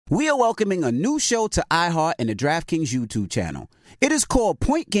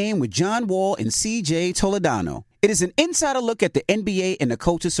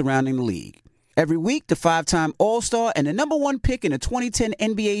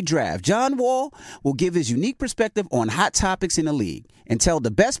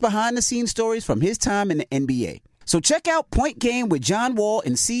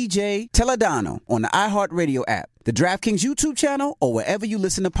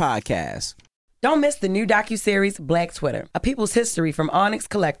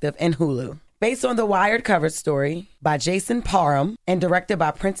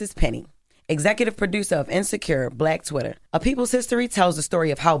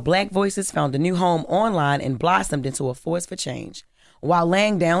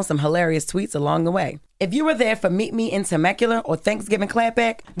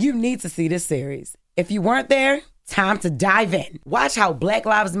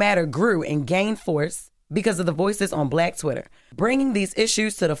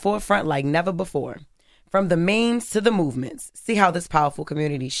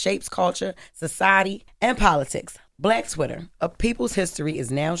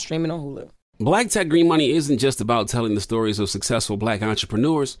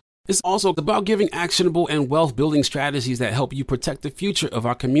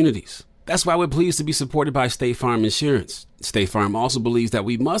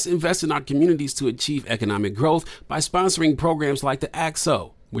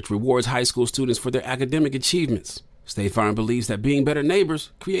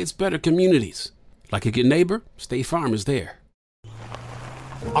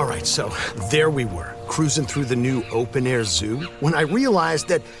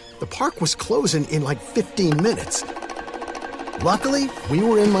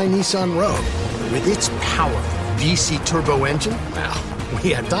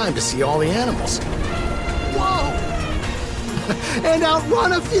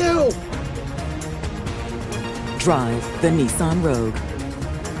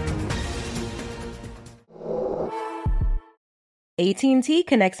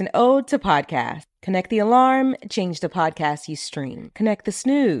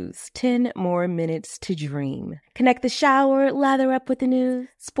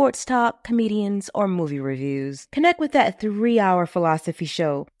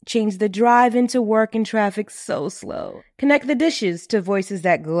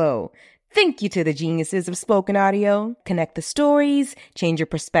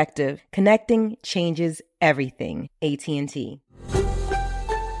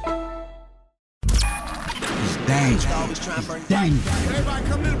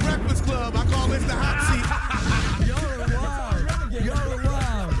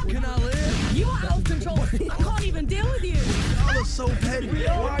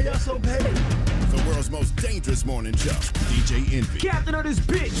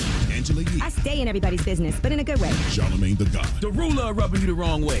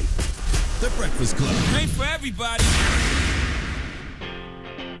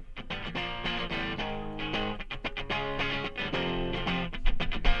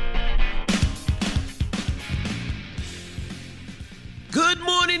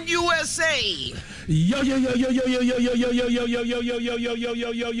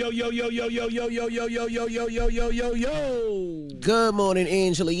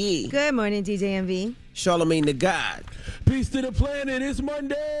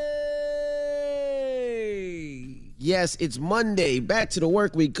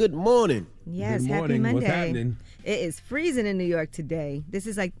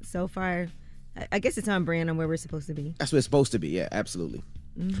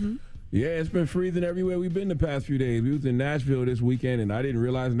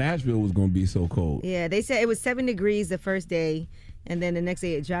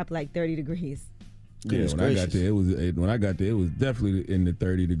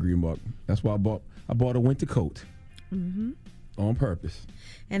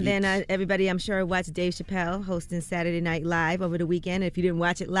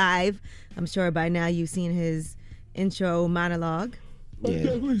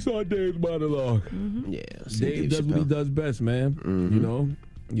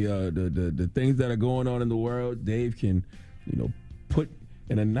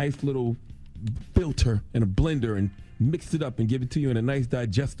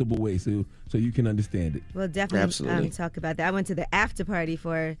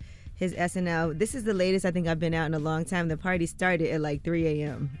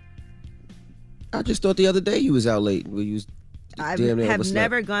I damn near have overslept.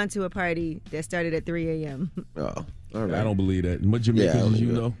 never gone to a party that started at 3 a.m. Oh, all right. I don't believe that. What Jamaicans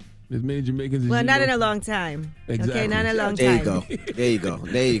you know? As many Jamaicans as Well, you not know? in a long time. Exactly. Okay, not in a long There time. you go.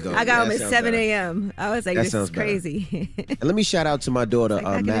 There you go. I got home That at sounds 7 better. a.m. I was like, That this is sounds better. crazy. And let me shout out to my daughter, Like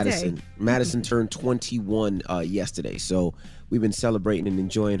back in the day. Madison. Madison turned 21 yesterday. So we've been celebrating and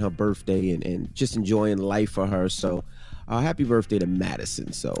enjoying her birthday and just enjoying life for her. So happy birthday to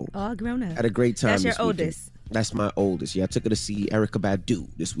Madison. So All grown up. had a great time. That's your this weekend. oldest. That's my oldest. Yeah, I took her to see Erykah Badu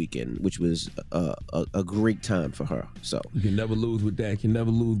this weekend, which was a great time for her. So You can never lose with that. You can never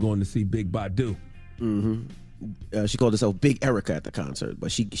lose going to see Big Badu. she called herself Big Erykah at the concert,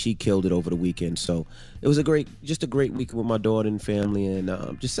 but she killed it over the weekend. So it was a great weekend with my daughter and family,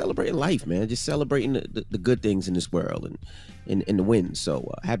 and just celebrating life, man. Just celebrating the good things in this world and the wins.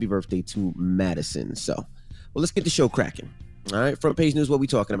 So happy birthday to Madison. So, well, let's get the show cracking. All right, front page news. What we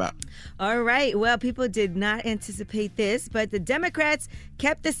talking about? All right. Well, people did not anticipate this, but the Democrats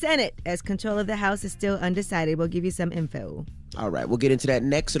kept the Senate as control of the House is still undecided. We'll give you some info. All right, we'll get into that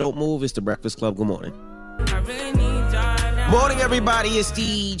next. So don't move. It's the Breakfast Club. Good morning. Morning, everybody. It's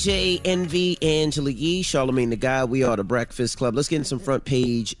DJ NV, Angela Yee, Charlamagne the Guy. We are the Breakfast Club. Let's get in some front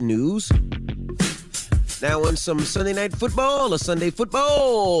page news. Now, in some Sunday night football or Sunday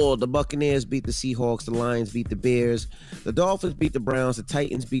football, the Buccaneers beat the Seahawks, the Lions beat the Bears, the Dolphins beat the Browns, the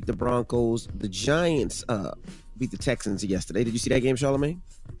Titans beat the Broncos, the Giants beat the Texans yesterday. Did you see that game, Charlamagne?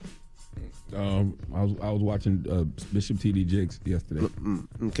 I was watching Bishop T.D. Jakes yesterday.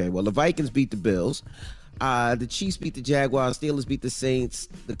 Okay, well, the Vikings beat the Bills. The Chiefs beat the Jaguars. Steelers beat the Saints.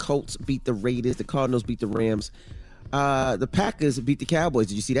 The Colts beat the Raiders. The Cardinals beat the Rams. The Packers beat the Cowboys.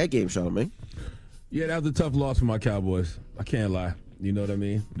 Did you see that game, Charlamagne? Yeah, that was a tough loss for my Cowboys. I can't lie. You know what I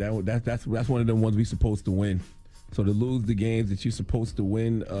mean? That's one of them ones we supposed to win. So to lose the games that you're supposed to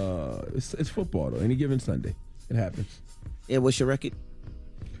win, it's football though. Any given Sunday, it happens. Yeah, what's your record?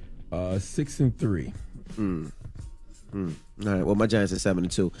 6-3. All right. Well, my Giants are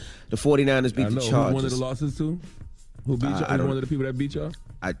 7-2. The 49ers beat the Chargers. Who one of the losses to? Who beat y'all? One of the people that beat y'all?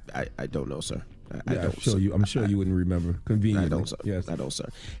 I don't know, sir. I Yeah, don't. I'm sure you wouldn't remember. Conveniently. I don't, sir. Yes. I don't, sir.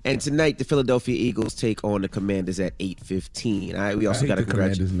 And tonight, the Philadelphia Eagles take on the Commanders at 8:15. All right. We also got to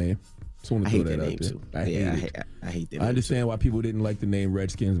congratulate Commanders' name. I hate that name too. I hate that. I understand why people didn't like the name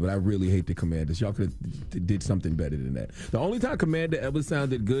Redskins, but I really hate the Commanders. Y'all could have did something better than that. The only time Commander ever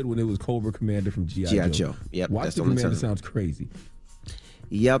sounded good when it was Cobra Commander from G.I. Joe. Yep. Watch that's the the only Commander time. sounds crazy.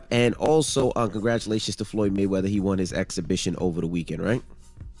 Yep. And also, congratulations to Floyd Mayweather. He won his exhibition over the weekend, right?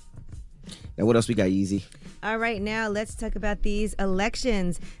 Now, what else we got, Easy? All right, now let's talk about these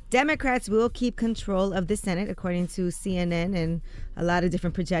elections. Democrats will keep control of the Senate, according to CNN and a lot of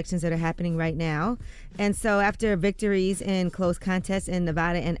different projections that are happening right now. And so after victories in close contests in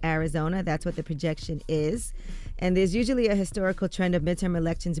Nevada and Arizona, that's what the projection is. And there's usually a historical trend of midterm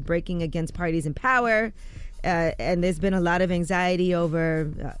elections breaking against parties in power. And there's been a lot of anxiety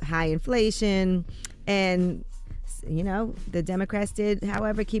over high inflation and the Democrats did,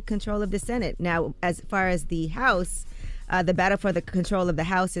 however, keep control of the Senate. Now, as far as the House, the battle for the control of the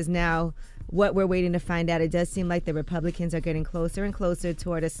House is now what we're waiting to find out. It does seem like the Republicans are getting closer and closer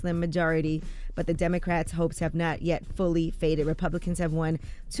toward a slim majority, but the Democrats' hopes have not yet fully faded. Republicans have won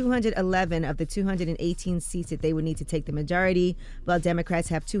 211 of the 218 seats that they would need to take the majority, while Democrats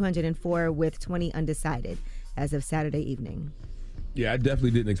have 204 with 20 undecided as of Saturday evening. Yeah, I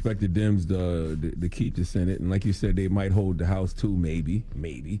definitely didn't expect the Dems to keep the Senate. And like you said, they might hold the House too,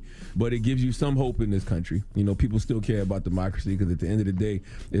 maybe. But it gives you some hope in this country. People still care about democracy because at the end of the day,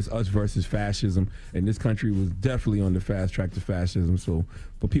 it's us versus fascism. And this country was definitely on the fast track to fascism. So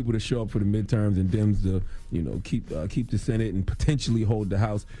for people to show up for the midterms and Dems to, keep the Senate and potentially hold the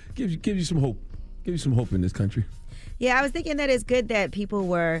House, gives you some hope. Gives you some hope in this country. Yeah, I was thinking that it's good that people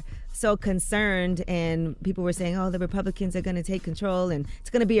were so concerned and people were saying, the Republicans are going to take control and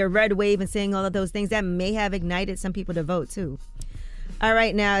it's going to be a red wave and saying all of those things. That may have ignited some people to vote, too. All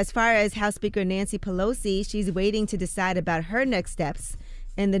right, now, as far as House Speaker Nancy Pelosi, she's waiting to decide about her next steps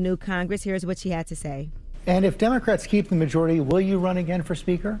in the new Congress. Here's what she had to say. And if Democrats keep the majority, will you run again for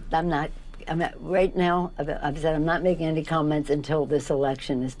Speaker? Right now, I've said I'm not making any comments until this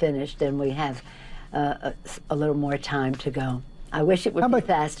election is finished and we have a little more time to go. I wish it would be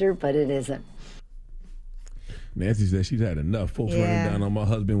faster, but it isn't. Nancy said she's had enough. Folks running down on my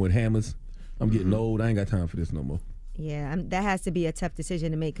husband with hammers. I'm getting old. I ain't got time for this no more. Yeah, that has to be a tough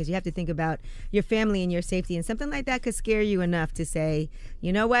decision to make because you have to think about your family and your safety. And something like that could scare you enough to say,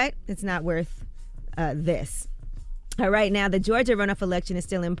 you know what? It's not worth this. All right, now the Georgia runoff election is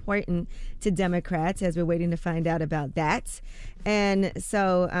still important to Democrats as we're waiting to find out about that. And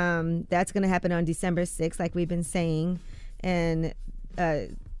so that's going to happen on December 6th, like we've been saying. And,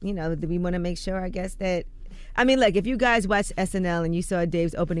 we want to make sure, I guess, that, look, if you guys watched SNL and you saw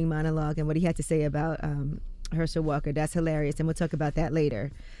Dave's opening monologue and what he had to say about Herschel Walker, that's hilarious. And we'll talk about that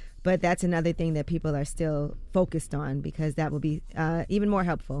later. But that's another thing that people are still focused on because that will be even more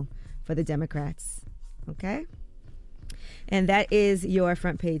helpful for the Democrats. Okay? And that is your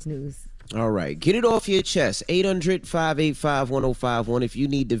front page news. All right. Get it off your chest. 800-585-1051. If you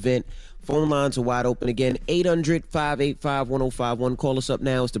need to vent, phone lines are wide open again. 800-585-1051. Call us up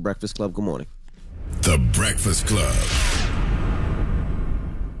now. It's The Breakfast Club. Good morning. The Breakfast Club.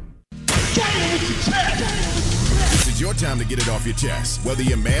 This is your time to get it off your chest, whether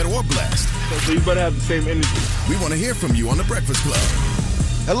you're mad or blessed. So you better have the same energy. We want to hear from you on The Breakfast Club.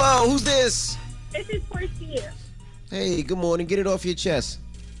 Hello, who's this? This is Portia. Hey, good morning. Get it off your chest.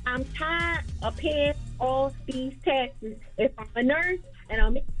 I'm tired of paying all these taxes. If I'm a nurse and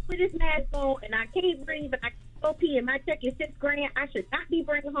I'm with this mask on and I can't breathe and I can't go pee and my check is $6,000, I should not be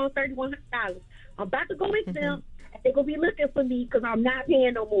bringing home $3,100. I'm about to go with them and they're going to be looking for me because I'm not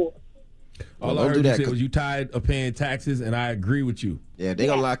paying no more. All I heard you say was you tired of paying taxes, and I agree with you. Yeah, they're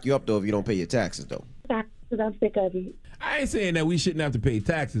going to lock you up, though, if you don't pay your taxes, though. Because I'm sick of it. I ain't saying that we shouldn't have to pay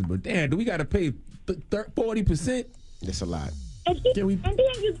taxes, but damn, do we got to pay 40%? That's a lot. And then you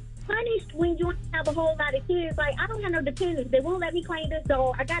punished when you have a whole lot of kids. Like, I don't have no dependents. They won't let me claim this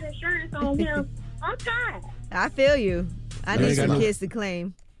dog. I got insurance on him. I'm tired. I feel you. I need some kids to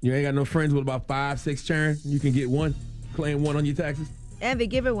claim. You ain't got no friends with about 5-6 children? You can get one, claim one on your taxes? Envy,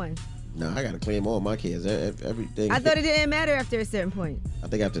 give her one. No, I got to claim all my kids. Everything. I thought it didn't matter after a certain point. I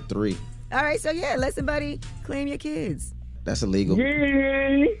think after 3. All right, so yeah, let somebody claim your kids. That's illegal.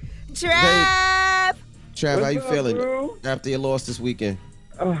 Yeah. Trav! Hey, Trav, how you feeling bro? after your loss this weekend?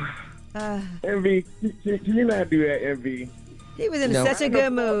 Envy, can you not do that, Envy? He was in such a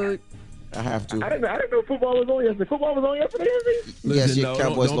good mood. I have to. I didn't know football was on yesterday. Football was on yesterday, Envy? Listen, yes,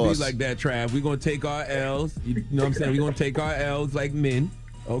 Cowboys don't lost. be like that, Trav. We're going to take our L's. You know what I'm saying? We're going to take our L's like men,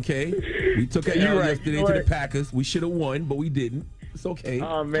 okay? We took an L yesterday to the Packers. We should have won, but we didn't. It's okay.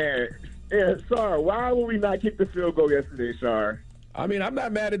 Oh, man. Yeah, Shar, why would we not kick the field goal yesterday, Shar? I mean, I'm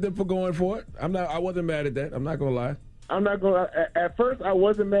not mad at them for going for it. I wasn't mad at that. I'm not going to lie. I'm not going to. At first, I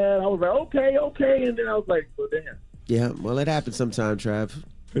wasn't mad. I was like, okay. And then I was like, well, damn. Yeah, well, it happens sometimes, Trav.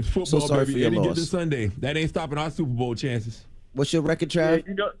 It's football, so sorry baby. for your Any loss. good this Sunday. That ain't stopping our Super Bowl chances. What's your record, Trav?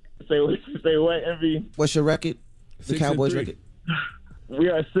 Yeah, say what, Envy? What's your record? The Cowboys record? We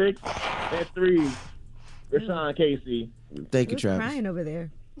are 6-3. Rashawn Casey. Thank you, Who's Travis. crying over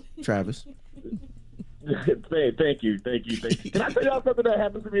there? Travis. Thank you. Can I tell y'all something that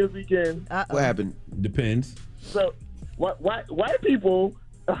happened to me this weekend? What happened? Depends. So, white people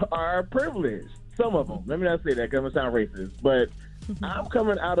are privileged. Some of them. Let me not say that because I'm gonna sound racist. But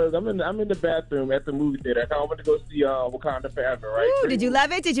I'm in the bathroom at the movie theater. I went to go see Wakanda Forever. Right? Ooh, did you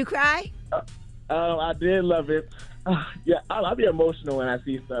love it? Did you cry? I did love it. Yeah, I'll be emotional when I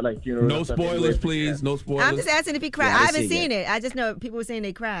see stuff like funerals. No spoilers, please. No spoilers. I'm just asking if he cried. Yeah, I haven't seen it. I just know people were saying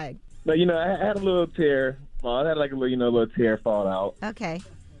they cried. But I had a little tear. I had like a little tear fall out. Okay.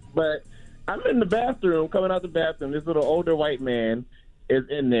 But I'm in the bathroom, coming out the bathroom. This little older white man is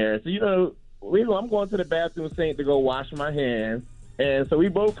in there. So I'm going to the bathroom sink to go wash my hands, and so we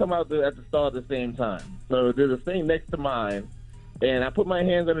both come out at the stall at the same time. So there's a sink next to mine, and I put my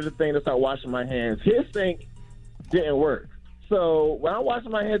hands under the thing to start washing my hands. His sink didn't work. So when I'm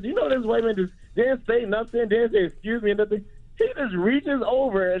washing my hands, this white man just didn't say nothing, didn't say excuse me, nothing. He just reaches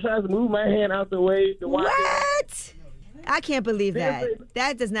over and tries to move my hand out the way to wash What? I can't believe that.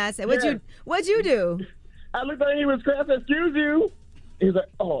 That does not say. What'd you do? I looked at him, he was crying. I said, excuse you. He's like,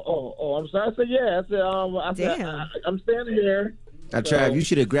 oh, I'm sorry. I said, yeah. I said, I'm standing here. Now, Trav, you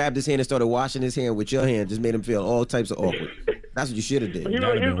should have grabbed his hand and started washing his hand with your hand. Just made him feel all types of awkward. That's what you should have did. He's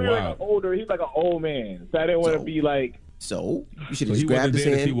like an old man. So I didn't want to be like. So? You should have just he grabbed his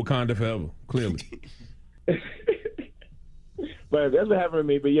wasn't there hand. to see Wakanda Forever, clearly. But that's what happened to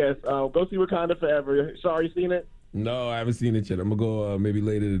me. But yes, go see Wakanda Forever. Sorry, you seen it? No, I haven't seen it yet. I'm going to go maybe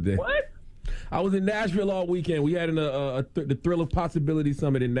later today. What? I was in Nashville all weekend. We had the Thrill of Possibility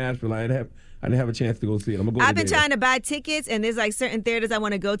Summit in Nashville. I didn't have a chance to go see it. I'm gonna go. I've been trying to buy tickets, and there's like certain theaters I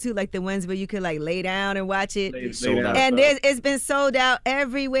want to go to, like the ones where you could like lay down and watch it. And it's been sold out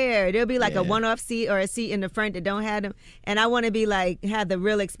everywhere. There'll be like a one-off seat or a seat in the front that don't have them. And I want to be like have the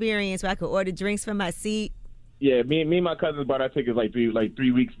real experience where I could order drinks from my seat. Yeah, me and my cousins bought our tickets like 3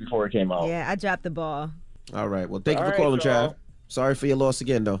 weeks before it came out. Yeah, I dropped the ball. All right. Well, thank you for calling, Trav. Sorry for your loss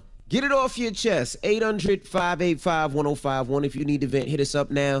again, though. Get it off your chest. 800-585-1051. If you need to vent, hit us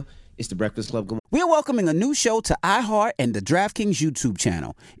up now. It's The Breakfast Club. Good morning. We're welcoming a new show to iHeart and the DraftKings YouTube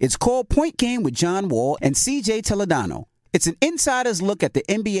channel. It's called Point Game with John Wall and CJ Toledano. It's an insider's look at the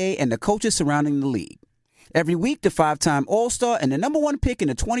NBA and the coaches surrounding the league. Every week, the 5-time All-Star and the number 1 pick in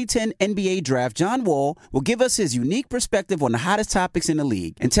the 2010 NBA Draft, John Wall, will give us his unique perspective on the hottest topics in the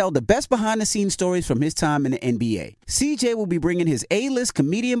league and tell the best behind-the-scenes stories from his time in the NBA. CJ will be bringing his A-list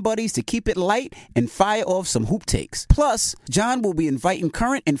comedian buddies to keep it light and fire off some hoop takes. Plus, John will be inviting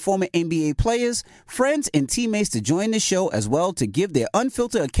current and former NBA players, friends, and teammates to join the show as well to give their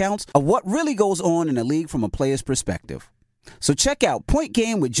unfiltered accounts of what really goes on in the league from a player's perspective. So check out Point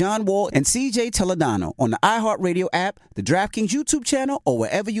Game with John Wall and CJ Toledano on the iHeartRadio app, the DraftKings YouTube channel, or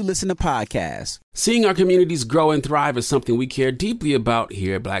wherever you listen to podcasts. Seeing our communities grow and thrive is something we care deeply about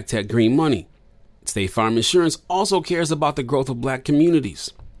here at Black Tech Green Money. State Farm Insurance also cares about the growth of Black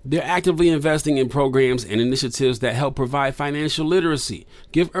communities. They're actively investing in programs and initiatives that help provide financial literacy,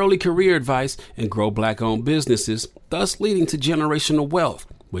 give early career advice, and grow Black-owned businesses, thus leading to generational wealth,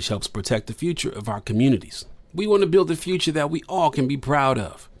 which helps protect the future of our communities. We want to build a future that we all can be proud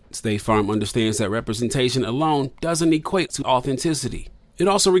of. State Farm understands that representation alone doesn't equate to authenticity. It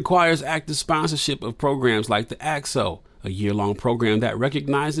also requires active sponsorship of programs like the AXO, a year-long program that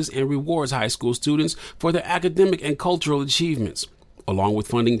recognizes and rewards high school students for their academic and cultural achievements, along with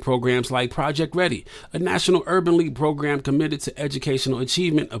funding programs like Project Ready, a National Urban League program committed to educational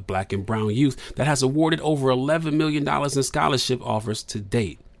achievement of Black and brown youth that has awarded over $11 million in scholarship offers to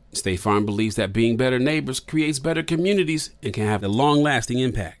date. State Farm believes that being better neighbors creates better communities and can have a long-lasting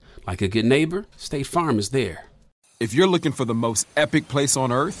impact. Like a good neighbor, State Farm is there. If you're looking for the most epic place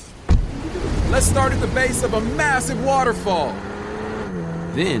on earth, let's start at the base of a massive waterfall.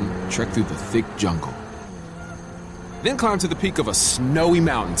 Then trek through the thick jungle. Then climb to the peak of a snowy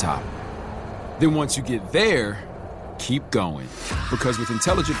mountaintop. Then once you get there, keep going. Because with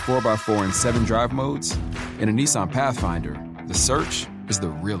intelligent 4x4 and 7 drive modes and a Nissan Pathfinder, the search is the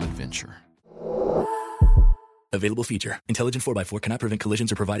real adventure. Available feature. Intelligent 4x4 cannot prevent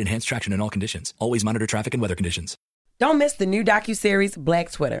collisions or provide enhanced traction in all conditions. Always monitor traffic and weather conditions. Don't miss the new docuseries Black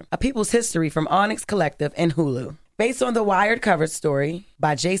Twitter, A People's History from Onyx Collective and Hulu. Based on the Wired cover story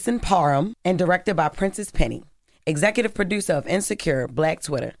by Jason Parham and directed by Princess Penny. Executive producer of Insecure, Black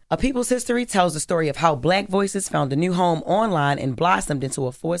Twitter. A People's History tells the story of how Black voices found a new home online and blossomed into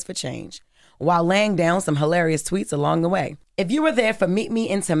a force for change, while laying down some hilarious tweets along the way. If you were there for Meet Me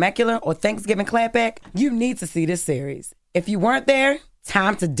in Temecula or Thanksgiving Clapback, you need to see this series. If you weren't there,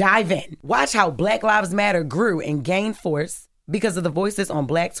 time to dive in. Watch how Black Lives Matter grew and gained force because of the voices on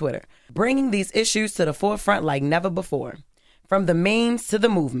Black Twitter, bringing these issues to the forefront like never before. From the memes to the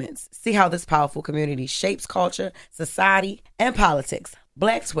movements, see how this powerful community shapes culture, society, and politics.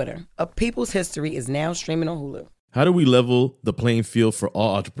 Black Twitter, A People's History, is now streaming on Hulu. How do we level the playing field for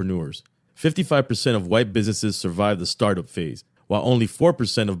all entrepreneurs? 55% of white businesses survive the startup phase, while only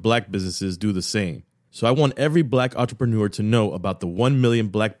 4% of Black businesses do the same. So I want every Black entrepreneur to know about the 1 Million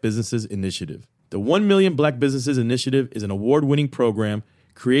Black Businesses Initiative. The 1 Million Black Businesses Initiative is an award-winning program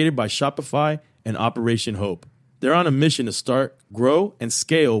created by Shopify and Operation Hope. They're on a mission to start, grow, and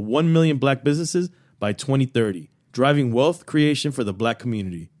scale 1 million Black businesses by 2030, driving wealth creation for the Black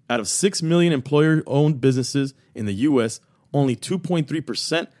community. Out of 6 million employer-owned businesses in the U.S., only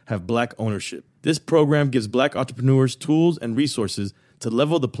 2.3% have Black ownership. This program gives Black entrepreneurs tools and resources to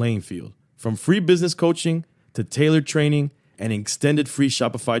level the playing field, from free business coaching to tailored training and an extended free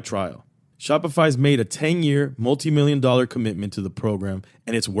Shopify trial. Shopify's made a 10-year, multi-million-dollar commitment to the program,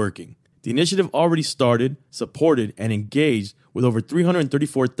 and it's working. The initiative already started, supported, and engaged with over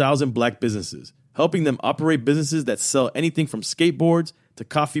 334,000 Black businesses, helping them operate businesses that sell anything from skateboards to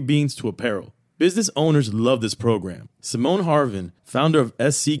coffee beans to apparel. Business owners love this program. Simone Harvin, founder of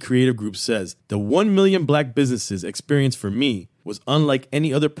SC Creative Group, says, "The 1 million Black businesses experience for me was unlike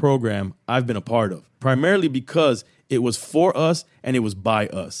any other program I've been a part of, primarily because it was for us and it was by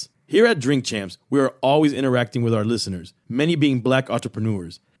us." Here at Drink Champs, we are always interacting with our listeners, many being Black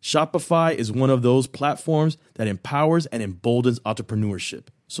entrepreneurs. Shopify is one of those platforms that empowers and emboldens entrepreneurship.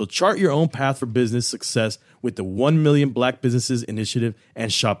 So chart your own path for business success with the 1 Million Black Businesses Initiative and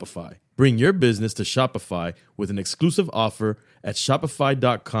Shopify. Bring your business to Shopify with an exclusive offer at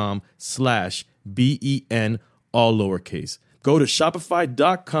shopify.com/BEN, all lowercase. Go to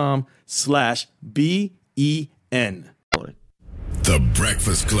shopify.com/BEN. The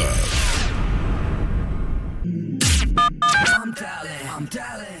Breakfast Club. I'm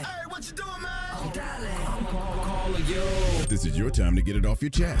dialing. Hey, what you doing, man? I'm dialing. I'm calling you. This is your time to get it off your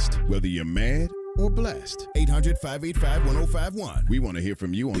chest, whether you're mad or blessed. 800-585-1051. We want to hear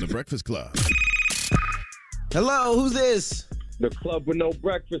from you on The Breakfast Club. Hello, who's this? The club with no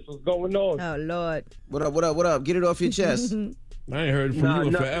breakfast. What's going on? Oh, Lord. What up? Get it off your chest. I ain't heard from you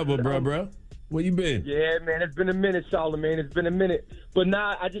in forever, bro. Where you been? Yeah, man, it's been a minute, Charlamagne. It's been a minute. But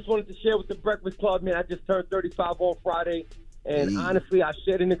nah, I just wanted to share with the Breakfast Club, man. I just turned 35 on Friday. And honestly, I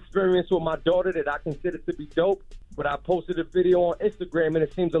shared an experience with my daughter that I consider to be dope. But I posted a video on Instagram, and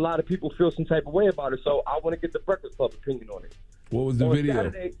it seems a lot of people feel some type of way about it. So I want to get the Breakfast Club opinion on it. What was the video?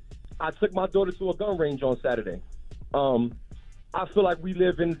 Saturday, I took my daughter to a gun range on Saturday. I feel like we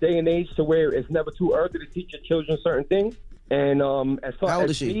live in a day and age to where it's never too early to teach your children certain things. And as far How old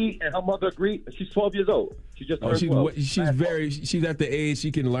as is she? she and her mother agreed, she's 12 years old. She just turned 12. She's at the age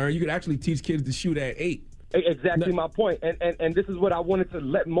she can learn. You could actually teach kids to shoot at 8. Exactly my point. And this is what I wanted to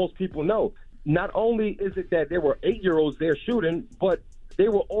let most people know. Not only is it that there were 8-year-olds there shooting, but they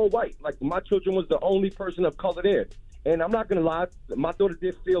were all white. Like, my children was the only person of color there. And I'm not going to lie, my daughter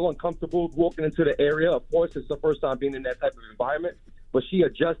did feel uncomfortable walking into the area. Of course, it's the first time being in that type of environment. But she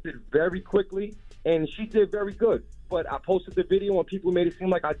adjusted very quickly, and she did very good. But I posted the video, and people made it seem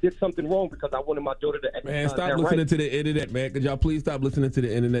like I did something wrong because I wanted my daughter to exercise Man, stop that listening right. to the internet, man. Could y'all please stop listening to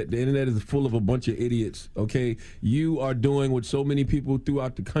the internet? The internet is full of a bunch of idiots, okay? You are doing what so many people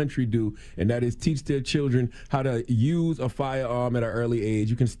throughout the country do, and that is teach their children how to use a firearm at an early age.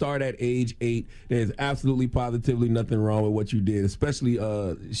 You can start at age 8. There's absolutely positively nothing wrong with what you did, especially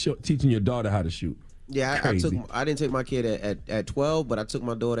teaching your daughter how to shoot. Yeah, I didn't take my kid at 12, but I took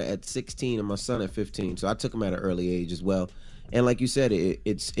my daughter at 16 and my son at 15. So I took them at an early age as well. And like you said,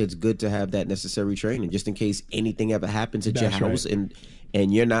 it's good to have that necessary training just in case anything ever happens at your house and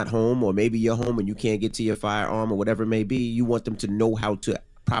you're not home, or maybe you're home and you can't get to your firearm or whatever it may be. You want them to know how to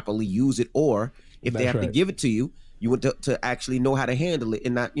properly use it, or if they have to give it to you, you want to actually know how to handle it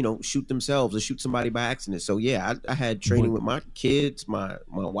and not, shoot themselves or shoot somebody by accident. So yeah, I had training with my kids, my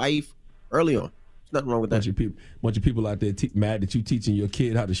wife early on. Nothing wrong with that. Bunch of people out there mad that you teaching your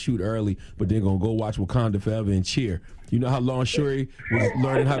kid how to shoot early, but they're gonna go watch Wakanda Forever and cheer. You know how Lon Shuri was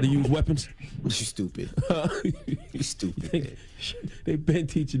learning how to use weapons? You stupid. You stupid. Man. They've been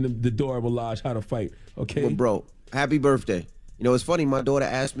teaching the Dora Milaje how to fight. Okay, well, bro, happy birthday. It's funny. My daughter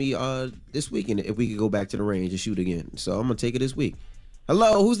asked me this weekend if we could go back to the range and shoot again. So I'm gonna take it this week.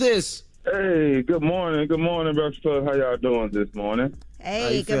 Hello, who's this? Hey, good morning. Good morning, Breakfast Club. How y'all doing this morning?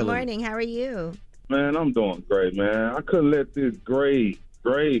 Hey, good morning. How are you? Man, I'm doing great, man. I couldn't let this great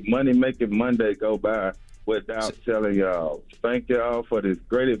money-making Monday go by without telling y'all. Thank y'all for this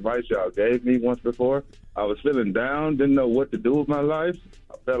great advice y'all gave me once before. I was feeling down, didn't know what to do with my life.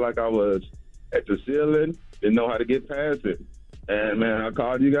 I felt like I was at the ceiling, didn't know how to get past it. And, man, I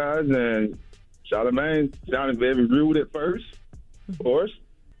called you guys, and Charlamagne sounded very rude at first, of course.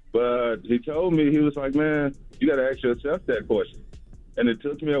 But he told me, he was like, man, you got to ask yourself that question. And it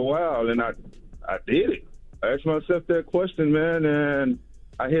took me a while, and I did it. I asked myself that question, man, and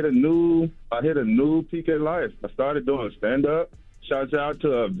I hit a new peak in life. I started doing stand-up. Shouts out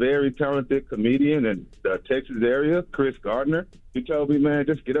to a very talented comedian in the Texas area, Chris Gardner. He told me, man,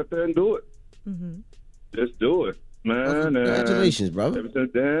 just get up there and do it. Mm-hmm. Just do it, man. Well, congratulations, brother. Ever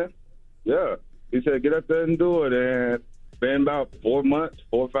since then, yeah. He said, get up there and do it. And been about 4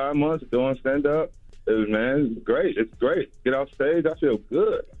 or 5 months doing stand-up. It's great. It's great. Get off stage. I feel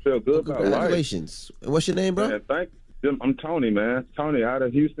good. I feel good about life. Congratulations. What's your name, bro? Man, I'm Tony, man. Tony out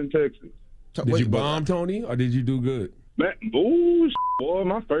of Houston, Texas. Did you bomb, Tony, or did you do good? Man, boy,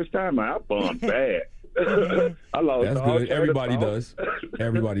 my first time I bombed bad. I lost. That's good. Everybody does.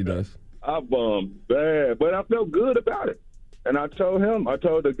 Everybody does. I bombed bad, but I felt good about it. And I told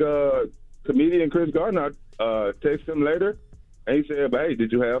the comedian Chris Gardner, I texted him later, and he said, hey,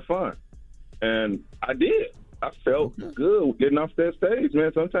 did you have fun? And I did. I felt good getting off that stage,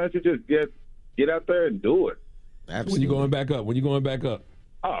 man. Sometimes you just get out there and do it. Absolutely. When you going back up?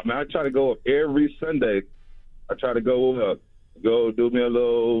 Oh, man, I try to go up every Sunday. I try to go do me a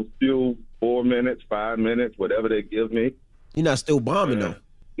little few 4 minutes, 5 minutes, whatever they give me. You're not still bombing, though?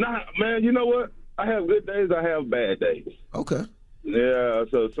 Nah, man, you know what? I have good days. I have bad days. Okay. Yeah,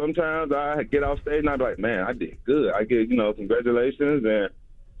 so sometimes I get off stage and I'm like, man, I did good. I get, congratulations, and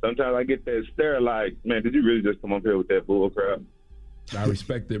sometimes I get that stare like, man, did you really just come up here with that bull crap? I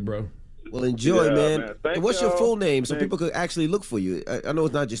respect it, bro. Well, enjoy, man. And what's your full name so people could actually look for you? I know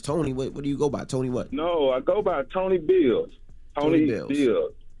it's not just Tony. What do you go by? Tony what? No, I go by Tony Bills. Tony Bills.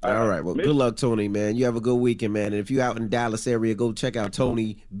 All right. Well, good luck, Tony, man. You have a good weekend, man. And if you're out in Dallas area, go check out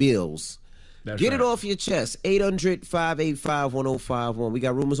Tony Bills. Get it off your chest. 800-585-1051. We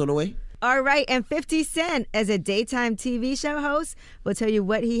got rumors on the way? All right, and 50 Cent as a daytime TV show host will tell you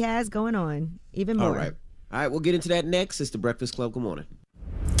what he has going on, even more. All right, we'll get into that next. It's The Breakfast Club. Good morning.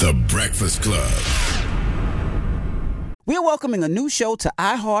 The Breakfast Club. We're welcoming a new show to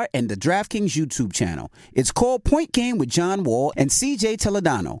iHeart and the DraftKings YouTube channel. It's called Point Game with John Wall and CJ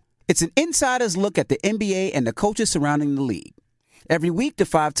Toledano. It's an insider's look at the NBA and the coaches surrounding the league. Every week, the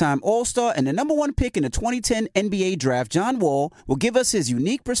 5-time All-Star and the number 1 pick in the 2010 NBA Draft, John Wall, will give us his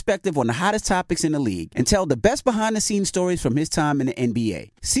unique perspective on the hottest topics in the league and tell the best behind-the-scenes stories from his time in the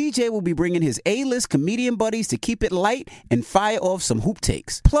NBA. CJ will be bringing his A-list comedian buddies to keep it light and fire off some hoop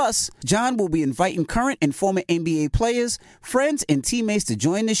takes. Plus, John will be inviting current and former NBA players, friends, and teammates to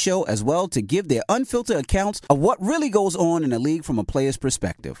join the show as well to give their unfiltered accounts of what really goes on in the league from a player's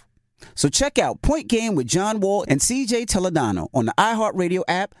perspective. So check out Point Game with John Wall and CJ Toledano on the iHeartRadio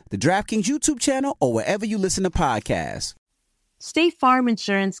app, the DraftKings YouTube channel, or wherever you listen to podcasts. State Farm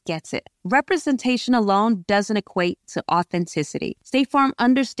Insurance gets it. Representation alone doesn't equate to authenticity. State Farm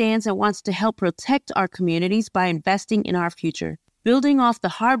understands and wants to help protect our communities by investing in our future, building off the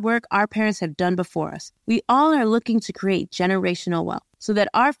hard work our parents have done before us. We all are looking to create generational wealth so that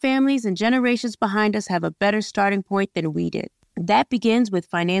our families and generations behind us have a better starting point than we did. That begins with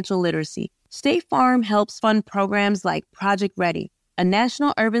financial literacy. State Farm helps fund programs like Project Ready, a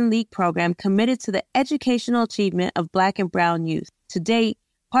National Urban League program committed to the educational achievement of Black and Brown youth. To date,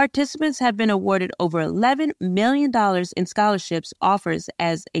 participants have been awarded over $11 million in scholarships offers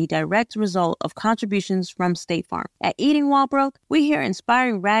as a direct result of contributions from State Farm. At Eating While Broke, we hear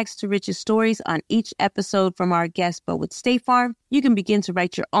inspiring rags to riches stories on each episode from our guests, but with State Farm, you can begin to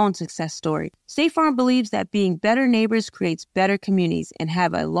write your own success story. State Farm believes that being better neighbors creates better communities and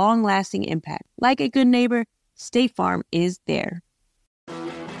have a long-lasting impact. Like a good neighbor, State Farm is there.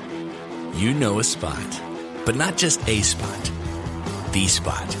 You know a spot, but not just a spot. The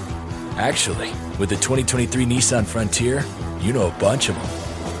spot. Actually, with the 2023 Nissan Frontier, you know a bunch of them.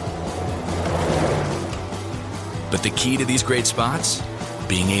 But the key to these great spots?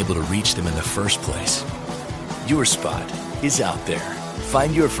 Being able to reach them in the first place. Your spot is out there.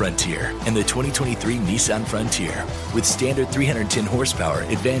 Find your Frontier in the 2023 Nissan Frontier with standard 310 horsepower,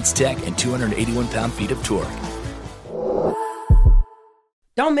 advanced tech, and 281 pound-feet of torque.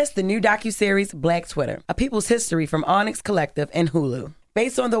 Don't miss the new docuseries Black Twitter, A People's History from Onyx Collective and Hulu.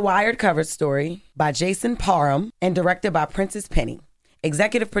 Based on the Wired cover story by Jason Parham and directed by Princess Penny.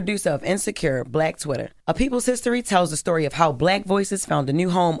 Executive producer of Insecure, Black Twitter. A People's History tells the story of how Black voices found a new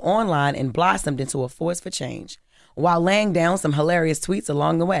home online and blossomed into a force for change, while laying down some hilarious tweets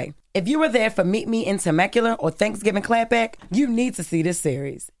along the way. If you were there for Meet Me in Temecula or Thanksgiving Clapback, you need to see this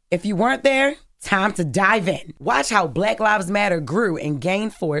series. If you weren't there, time to dive in. Watch how Black Lives Matter grew and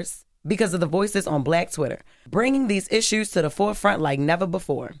gained force because of the voices on Black Twitter, bringing these issues to the forefront like never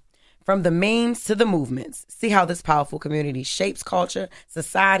before. From the memes to the movements, see how this powerful community shapes culture,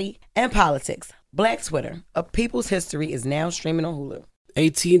 society, and politics. Black Twitter, A People's History is now streaming on Hulu.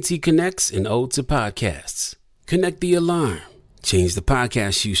 AT&T connects an ode to podcasts. Connect the alarm. Change the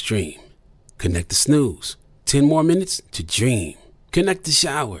podcast you stream. Connect the snooze. 10 more minutes to dream. Connect the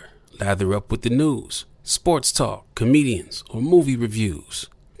shower. Lather up with the news, sports talk, comedians, or movie reviews.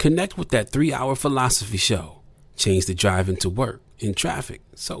 Connect with that 3-hour philosophy show. Change the drive into work in traffic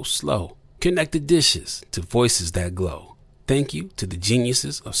so slow. Connect the dishes to voices that glow. Thank you to the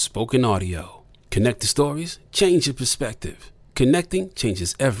geniuses of spoken audio. Connect the stories, change your perspective. Connecting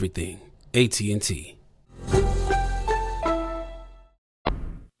changes everything. AT&T.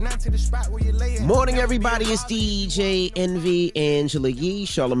 Morning, everybody. It's DJ Envy, Angela Yee,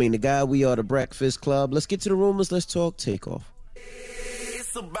 Charlamagne the Guy. We are the Breakfast Club. Let's get to the rumors. Let's talk takeoff.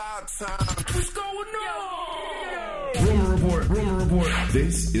 It's about time. What's going on? Rumor report. Rumor report.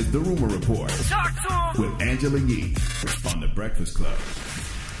 This is the Rumor Report with Angela Yee on the Breakfast Club.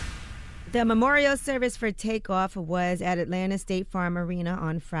 The memorial service for Takeoff was at Atlanta State Farm Arena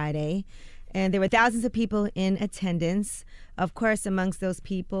on Friday, and there were thousands of people in attendance. Of course, amongst those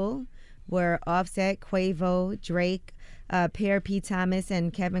people were Offset, Quavo, Drake, Pierre P. Thomas,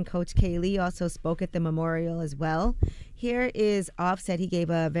 and Kevin Coach K. Lee also spoke at the memorial as well. Here is Offset. He gave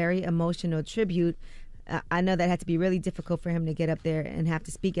a very emotional tribute. I know that had to be really difficult for him to get up there and have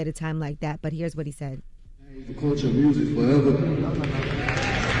to speak at a time like that, but here's what he said. The culture of music forever.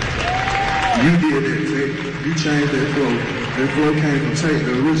 You did that, Tate. You changed that flow. That flow came from Tate,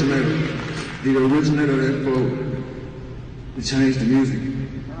 the originator. The originator of that flow. To change the music.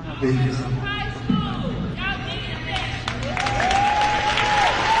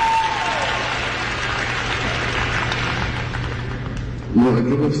 Lord,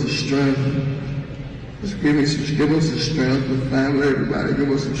 give us the strength. Just give us the strength. The family, everybody, give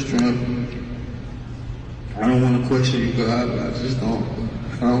us some strength. I don't want to question you, God, but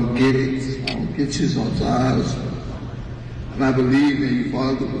I don't get it. I don't get you sometimes. And I believe in you,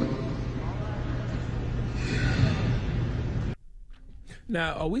 Father, but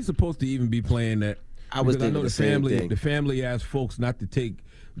now, are we supposed to even be playing that? I was thinking know the same thing. The family asked folks not to take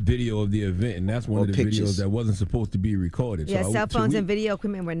video of the event, and that's one of the pictures. videos that wasn't supposed to be recorded. Yeah, so cell phones and video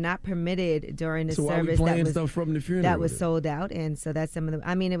equipment were not permitted during the service. Playing stuff from the funeral that was sold out, and so that's some of the.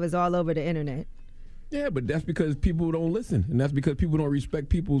 I mean, it was all over the internet. Yeah, but that's because people don't listen, and that's because people don't respect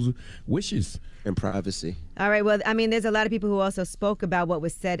people's wishes and privacy. All right. Well, I mean, there's a lot of people who also spoke about what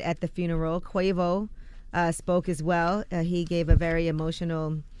was said at the funeral. Quavo spoke as well. He gave a very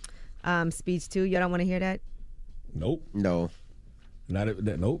emotional speech too. You don't want to hear that? Nope. No.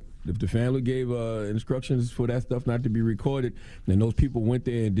 Nope. If the family gave instructions for that stuff not to be recorded, then those people went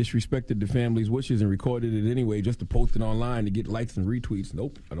there and disrespected the family's wishes and recorded it anyway just to post it online to get likes and retweets.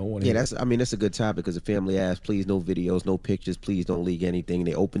 Nope, I don't want to. Yeah, that's a good topic because the family asked, please no videos, no pictures, please don't leak anything.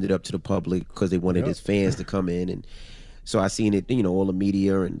 They opened it up to the public because they wanted his fans to come in, and so I seen it, all the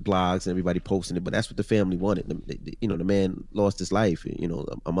media and blogs and everybody posting it, but that's what the family wanted. The man lost his life,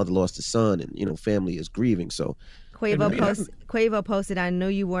 a mother lost his son, and family is grieving, so. Quavo posted, I knew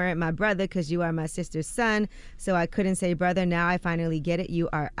you weren't my brother because you are my sister's son, so I couldn't say brother. Now I finally get it. You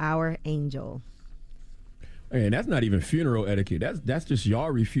are our angel. And that's not even funeral etiquette. That's just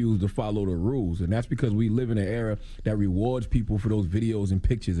y'all refuse to follow the rules. And that's because we live in an era that rewards people for those videos and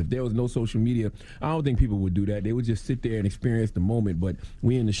pictures. If there was no social media, I don't think people would do that. They would just sit there and experience the moment. But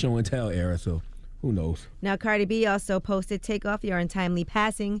we in the show and tell era, so who knows? Now, Cardi B also posted, take off your untimely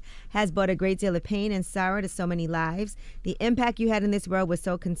passing has brought a great deal of pain and sorrow to so many lives. The impact you had in this world was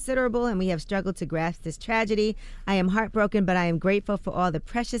so considerable, and we have struggled to grasp this tragedy. I am heartbroken, but I am grateful for all the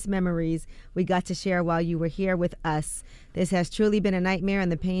precious memories we got to share while you were here with us. This has truly been a nightmare, and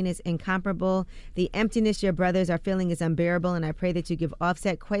the pain is incomparable. The emptiness your brothers are feeling is unbearable, and I pray that you give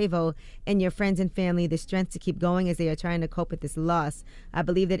Offset, Quavo, and your friends and family the strength to keep going as they are trying to cope with this loss. I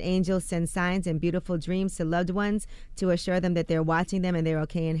believe that angels send signs and beautiful dreams to loved ones to assure them that they're watching them and they're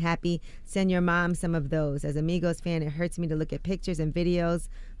okay and happy. Send your mom some of those. As a Migos fan, it hurts me to look at pictures and videos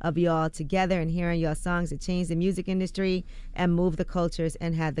of y'all together and hearing y'all songs that change the music industry and move the cultures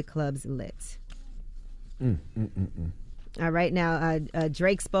and have the clubs lit. All right, now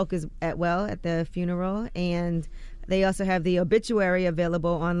Drake spoke at the funeral, and they also have the obituary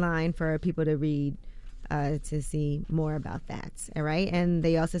available online for people to read to see more about that. All right, and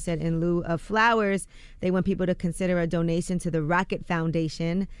they also said in lieu of flowers, they want people to consider a donation to the Rocket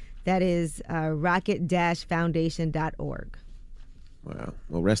Foundation. That is rocket-foundation.org. Wow.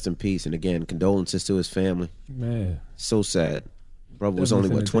 Well, rest in peace, and again, condolences to his family. Man, so sad. Brother was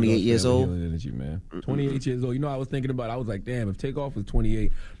only, 28 years old? Energy, man. 28 years old. I was thinking about it. I was like, damn, if Takeoff was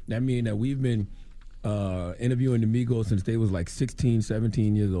 28, that means that we've been interviewing the Migos since they was like 16,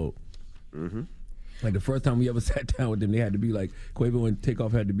 17 years old. Mm-hmm. Like the first time we ever sat down with them, they had to be like, Quavo and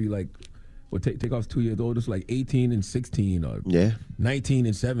Takeoff had to be like, well, Takeoff's 2 years old. It's like 18 and 16 or 19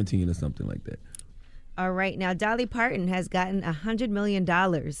 and 17 or something like that. All right. Now, Dolly Parton has gotten $100 million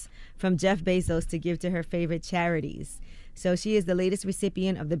from Jeff Bezos to give to her favorite charities. So she is the latest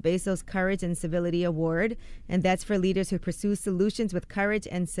recipient of the Bezos Courage and Civility Award, and that's for leaders who pursue solutions with courage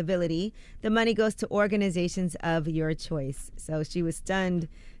and civility. The money goes to organizations of your choice. So she was stunned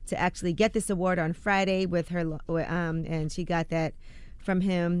to actually get this award on Friday with her, and she got that from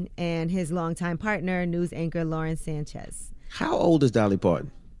him and his longtime partner, news anchor Lauren Sanchez. How old is Dolly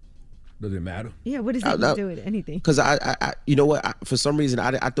Parton? Does it matter? Yeah, what does it do with anything? Because I you know what? For some reason,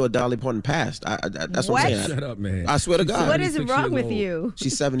 I thought Dolly Parton passed. That's what I'm saying. Shut up, man. I swear to God. What is wrong with you?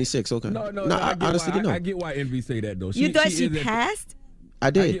 She's 76. Okay. No. I honestly didn't know. I get why Envy say that though. You thought she passed? I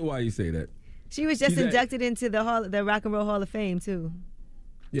did. I get why you say that. She was just inducted into the Rock and Roll Hall of Fame too.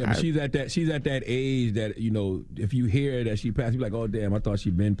 Yeah, but she's at that age that, if you hear that she passed, you're like, oh damn, I thought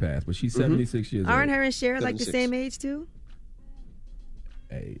she'd been passed. But she's 76 years old. Aren't her and Cher like the same age too?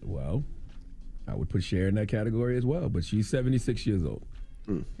 Hey, well, I would put Cher in that category as well, but she's 76 years old.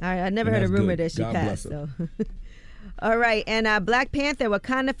 All right, I never heard a rumor that she passed, though. All right, and Black Panther,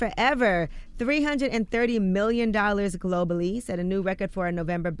 Wakanda Forever, $330 million globally, set a new record for a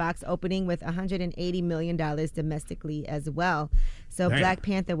November box opening with $180 million domestically as well. So damn. Black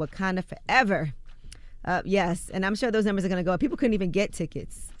Panther, Wakanda Forever. Yes, and I'm sure those numbers are going to go up. People couldn't even get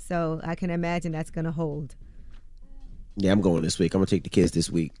tickets, so I can imagine that's going to hold. Yeah, I'm going this week. I'm going to take the kids this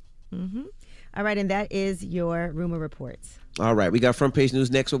week. Mm-hmm. All right, and that is your rumor reports. All right, we got front page news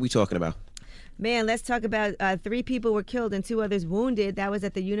next. What are we talking about? Man, let's talk about 3 people were killed and 2 others wounded. That was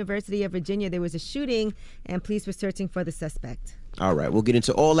at the University of Virginia. There was a shooting, and police were searching for the suspect. All right, we'll get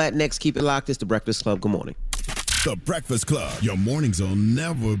into all that next. Keep it locked. It's The Breakfast Club. Good morning. The Breakfast Club. Your mornings will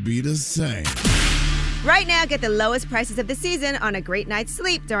never be the same. Right now, get the lowest prices of the season on a great night's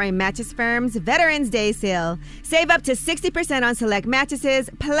sleep during Mattress Firm's Veterans Day sale. Save up to 60% on select mattresses,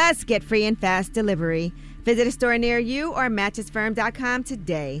 plus get free and fast delivery. Visit a store near you or mattressfirm.com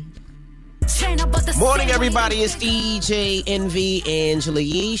today. Morning, everybody. It's DJ NV, Angela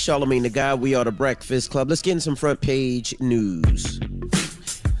Yee, Charlamagne the Guy. We are the Breakfast Club. Let's get in some front page news.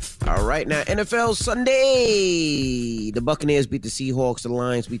 All right, now NFL Sunday. The Buccaneers beat the Seahawks. The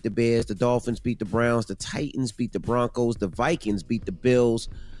Lions beat the Bears. The Dolphins beat the Browns. The Titans beat the Broncos. The Vikings beat the Bills.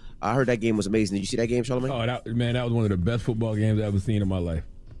 I heard that game was amazing. Did you see that game, Charlamagne? Oh, that was one of the best football games I've ever seen in my life.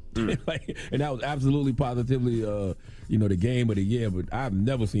 And that was absolutely positively, the game of the year. But I've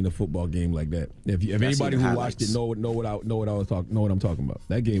never seen a football game like that. If anybody who watched it know what I'm talking about.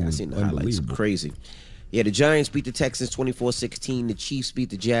 That game was unbelievable. Crazy. Yeah, the Giants beat the Texans 24-16. The Chiefs beat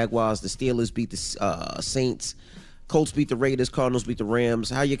the Jaguars. The Steelers beat the Saints. Colts beat the Raiders. Cardinals beat the Rams.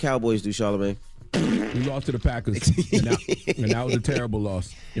 How your Cowboys do, Charlamagne? We lost to the Packers, and that was a terrible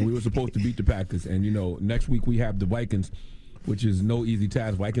loss. And we were supposed to beat the Packers. And, next week we have the Vikings, which is no easy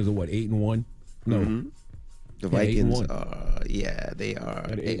task. Vikings are, 8-1? No. Mm-hmm. The Vikings, they are.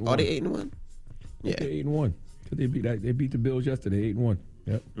 Are they 8-1? Yeah. They're 8-1. They beat the Bills yesterday, 8-1.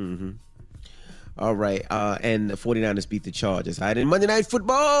 Yep. Mm-hmm. All right, and the 49ers beat the Chargers. All right, in Monday Night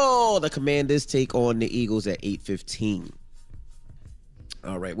Football, the Commanders take on the Eagles at 8:15.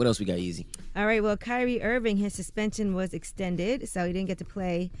 All right, what else we got, Easy? All right, well, Kyrie Irving, his suspension was extended, so he didn't get to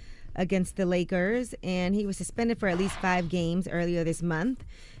play against the Lakers, and he was suspended for at least 5 games earlier this month,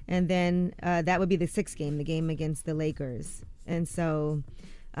 and then that would be the 6th game, the game against the Lakers. And so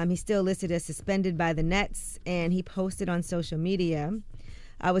he's still listed as suspended by the Nets, and he posted on social media,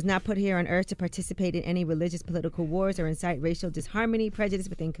 "I was not put here on earth to participate in any religious political wars or incite racial disharmony, prejudice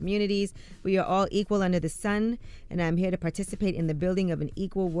within communities. We are all equal under the sun, and I'm here to participate in the building of an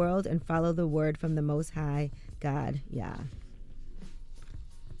equal world and follow the word from the Most High God, Yah."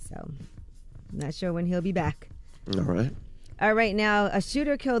 So, I'm not sure when he'll be back. All right. All right, now, a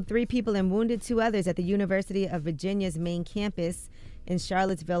shooter killed 3 people and wounded 2 others at the University of Virginia's main campus in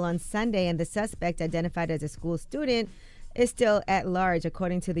Charlottesville on Sunday, and the suspect, identified as a school student, is still at large,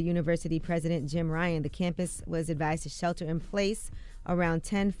 according to the university president, Jim Ryan. The campus was advised to shelter in place around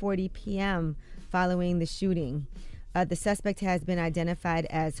 10:40 p.m. following the shooting. The suspect has been identified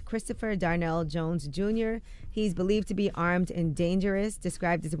as Christopher Darnell Jones Jr. He's believed to be armed and dangerous,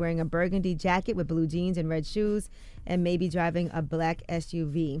 described as wearing a burgundy jacket with blue jeans and red shoes, and maybe driving a black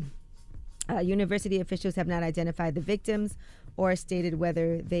SUV. University officials have not identified the victims or stated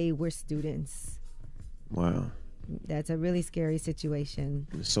whether they were students. Wow. That's a really scary situation.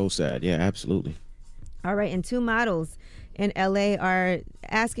 It's so sad. Yeah, absolutely. All right, and 2 models in LA are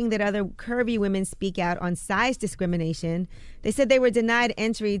asking that other curvy women speak out on size discrimination. They said they were denied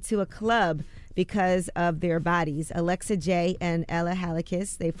entry to a club because of their bodies. Alexa J and Ella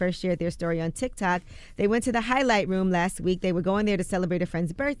Halakis, they first shared their story on TikTok. They went to the highlight room last week. They were going there to celebrate a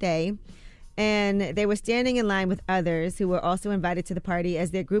friend's birthday, and they were standing in line with others who were also invited to the party.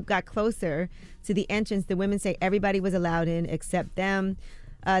 As their group got closer to the entrance, the women say everybody was allowed in except them.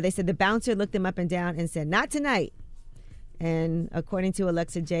 They said the bouncer looked them up and down and said, "Not tonight." And according to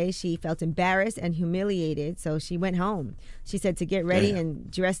Alexa J, she felt embarrassed and humiliated, so she went home. She said to get ready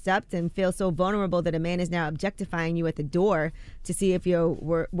and dressed up and feel so vulnerable that a man is now objectifying you at the door to see if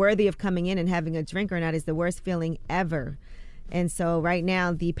you're worthy of coming in and having a drink or not is the worst feeling ever. And so right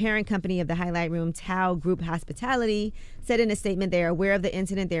now, the parent company of the highlight room, Tao Group Hospitality, said in a statement they are aware of the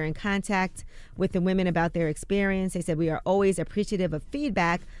incident. They're in contact with the women about their experience. They said, "We are always appreciative of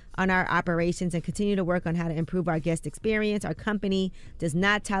feedback on our operations and continue to work on how to improve our guest experience. Our company does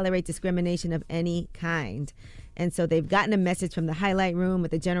not tolerate discrimination of any kind." And so they've gotten a message from the highlight room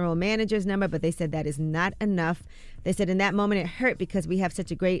with the general manager's number, but they said that is not enough. They said in that moment it hurt because we have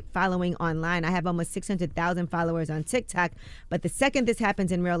such a great following online. I have almost 600,000 followers on TikTok, but the second this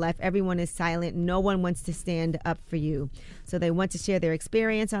happens in real life, everyone is silent. No one wants to stand up for you. So they want to share their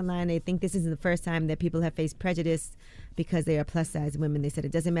experience online. They think this isn't the first time that people have faced prejudice because they are plus-size women. They said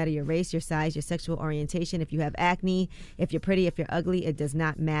it doesn't matter your race, your size, your sexual orientation. If you have acne, if you're pretty, if you're ugly, it does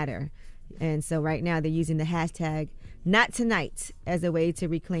not matter. And so right now they're using the hashtag Not Tonight as a way to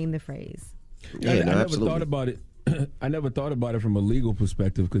reclaim the phrase. Yeah, I never thought about it. I never thought about it from a legal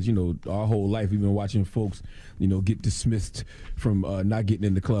perspective because, our whole life we've been watching folks, get dismissed from not getting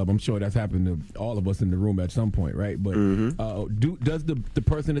in the club. I'm sure that's happened to all of us in the room at some point, right? But does the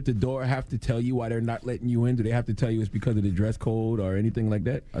person at the door have to tell you why they're not letting you in? Do they have to tell you it's because of the dress code or anything like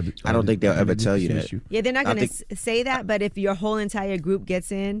that? I don't think they'll ever tell you that. Yeah, they're not going to say that, but if your whole entire group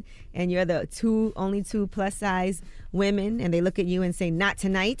gets in and you're the only two plus-size women and they look at you and say, "Not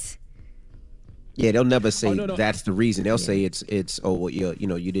tonight," Yeah, they'll never say that's the reason. They'll say it's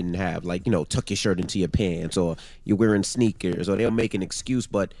you didn't have, like, tuck your shirt into your pants, or you're wearing sneakers, or they'll make an excuse.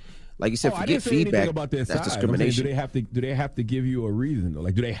 But like you said, forget feedback. About their that's size. discrimination. Do they have to give you a reason though?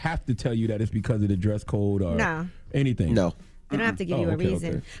 Like, do they have to tell you that it's because of the dress code or anything? No. They don't have to give you a reason.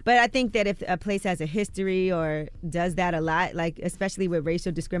 Okay. But I think that if a place has a history or does that a lot, like especially with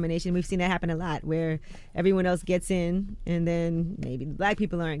racial discrimination, we've seen that happen a lot where everyone else gets in and then maybe black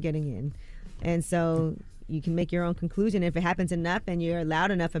people aren't getting in. And so you can make your own conclusion. If it happens enough and you're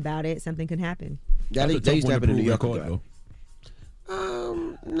loud enough about it, something can happen. That used to happen in New York.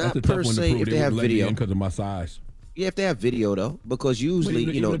 Not per se if they have video. Because of my size. Yeah, if they have video though, because usually,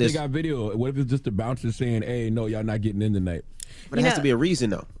 if they got video, what if it's just the bouncer saying, "Hey, no, y'all not getting in tonight"? But it has to be a reason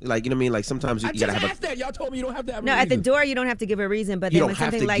though. Like, you know what I mean? Like sometimes you gotta have that. Y'all told me you don't have to have a reason. No, at the door you don't have to give a reason, but then when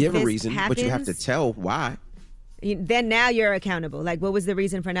something like this happens, you don't have to give a reason, but you have to tell why. Then now you're accountable. Like, what was the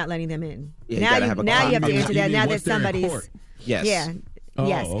reason for not letting them in? Yeah, now you have to answer that. Now that somebody's yes. Yeah. Oh,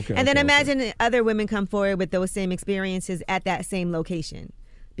 yes. Okay, and then imagine other women come forward with those same experiences at that same location.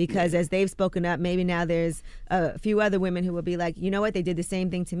 Because as they've spoken up, maybe now there's a few other women who will be like, you know what, they did the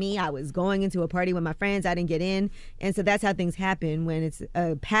same thing to me. I was going into a party with my friends. I didn't get in. And so that's how things happen when it's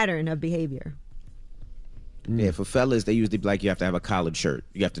a pattern of behavior. Yeah, for fellas, they usually be like, you have to have a collared shirt.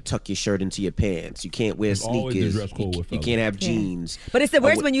 You have to tuck your shirt into your pants. You can't wear sneakers. You can't have jeans. But it's the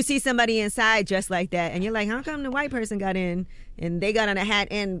worst when you see somebody inside dressed like that. And you're like, how come the white person got in and they got on a hat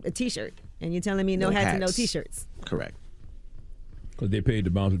and a T-shirt? And you're telling me no hats and no T-shirts. Correct. Because they paid the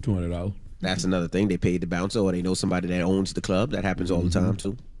bouncer $200. That's another thing. They paid the bouncer, or they know somebody that owns the club. That happens all the time,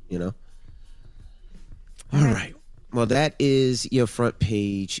 too. All right. Well, that is your front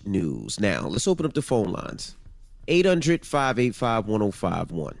page news. Now, let's open up the phone lines.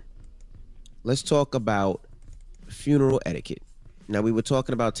 800-585-1051. Let's talk about funeral etiquette. Now, we were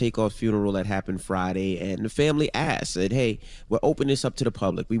talking about Takeoff's funeral that happened Friday, and the family said, hey, we're opening this up to the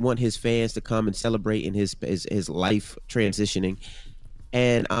public. We want his fans to come and celebrate in his life transitioning.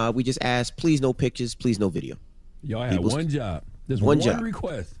 And we just asked, please no pictures, please no video. Y'all had one job. There's one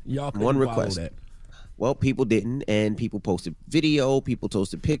request. Y'all couldn't follow that. Well, people didn't, and people posted video, people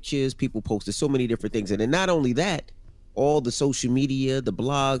posted pictures, people posted so many different things. And then not only that, all the social media, the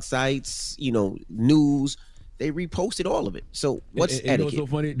blog sites, news, they reposted all of it. So what's etiquette? You know what's so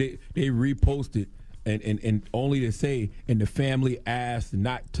funny? They reposted and only to say, and the family asked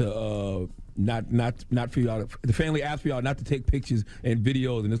not to not for y'all. The family asked for y'all not to take pictures and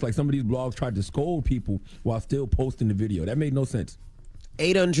videos, and it's like some of these blogs tried to scold people while still posting the video. That made no sense.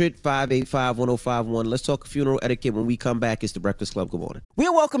 800-585-1051. Let's talk funeral etiquette when we come back. It's The Breakfast Club. Good morning.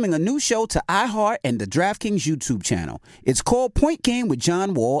 We're welcoming a new show to iHeart and the DraftKings YouTube channel. It's called Point Game with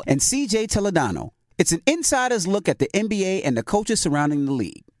John Wall and CJ Toledano. It's an insider's look at the NBA and the coaches surrounding the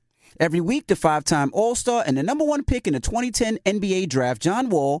league. Every week, the 5-time All-Star and the number one pick in the 2010 NBA Draft, John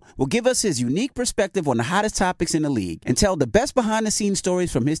Wall, will give us his unique perspective on the hottest topics in the league and tell the best behind-the-scenes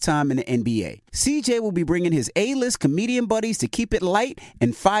stories from his time in the NBA. CJ will be bringing his A-list comedian buddies to keep it light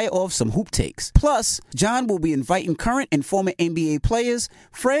and fire off some hoop takes. Plus, John will be inviting current and former NBA players,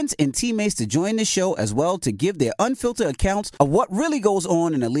 friends, and teammates to join the show as well to give their unfiltered accounts of what really goes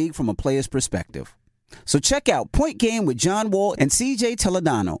on in the league from a player's perspective. So check out Point Game with John Wall and CJ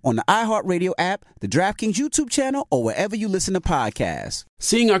Toledano on the iHeartRadio app, the DraftKings YouTube channel, or wherever you listen to podcasts.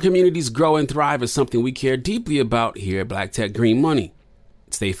 Seeing our communities grow and thrive is something we care deeply about here at Black Tech Green Money.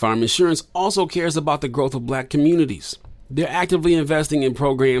 State Farm Insurance also cares about the growth of Black communities. They're actively investing in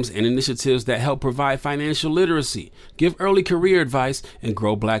programs and initiatives that help provide financial literacy, give early career advice, and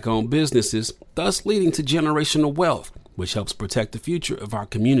grow Black-owned businesses, thus leading to generational wealth, which helps protect the future of our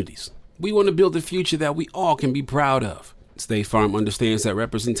communities. We want to build a future that we all can be proud of. State Farm understands that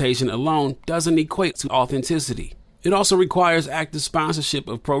representation alone doesn't equate to authenticity. It also requires active sponsorship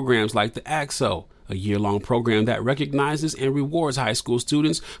of programs like the AXO, a year-long program that recognizes and rewards high school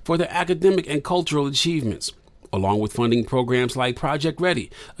students for their academic and cultural achievements, along with funding programs like Project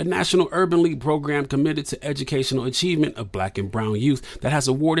Ready, a National Urban League program committed to educational achievement of Black and brown youth that has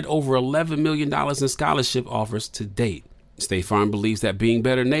awarded over $11 million in scholarship offers to date. State Farm believes that being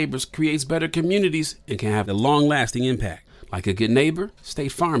better neighbors creates better communities and can have a long-lasting impact. Like a good neighbor,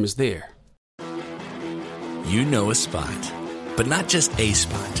 State Farm is there. You know a spot, but not just a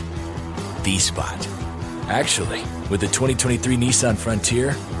spot, the spot. Actually, with the 2023 Nissan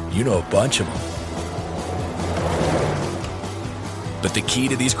Frontier, you know a bunch of them. But the key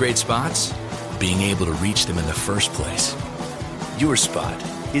to these great spots? Being able to reach them in the first place. Your spot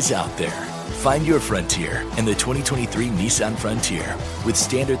is out there. Find your Frontier in the 2023 Nissan Frontier with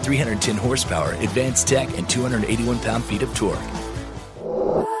standard 310 horsepower, advanced tech, and 281 pound-feet of torque.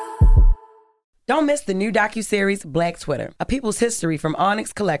 Don't miss the new docuseries Black Twitter, A People's History from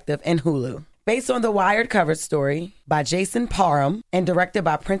Onyx Collective and Hulu. Based on the Wired cover story by Jason Parham and directed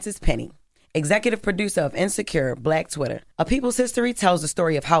by Princess Penny. Executive producer of Insecure, Black Twitter. A People's History tells the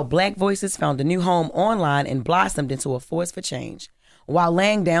story of how Black voices found a new home online and blossomed into a force for change, while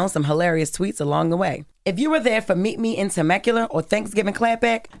laying down some hilarious tweets along the way. If you were there for Meet Me in Temecula or Thanksgiving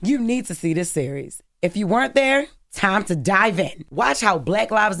Clapback, you need to see this series. If you weren't there, time to dive in. Watch how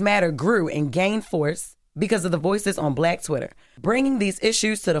Black Lives Matter grew and gained force because of the voices on Black Twitter, bringing these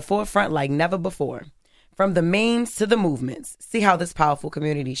issues to the forefront like never before. From the memes to the movements, see how this powerful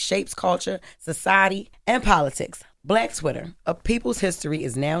community shapes culture, society, and politics. Black Twitter, A People's History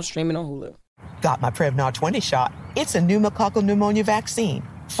is now streaming on Hulu. Got my Prevnar 20 shot. It's a pneumococcal pneumonia vaccine.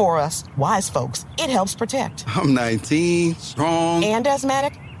 For us, wise folks, it helps protect. I'm 19, strong. And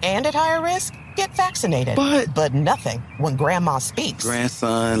asthmatic, and at higher risk. Get vaccinated. But nothing when grandma speaks.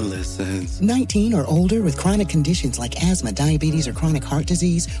 Grandson listens. 19 or older with chronic conditions like asthma, diabetes, or chronic heart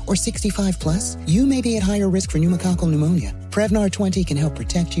disease, or 65 plus, you may be at higher risk for pneumococcal pneumonia. Prevnar 20 can help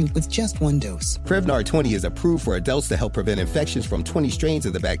protect you with just one dose. Prevnar 20 is approved for adults to help prevent infections from 20 strains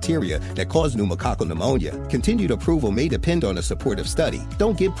of the bacteria that cause pneumococcal pneumonia. Continued approval may depend on a supportive study.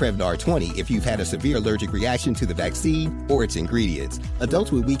 Don't give Prevnar 20 if you've had a severe allergic reaction to the vaccine or its ingredients.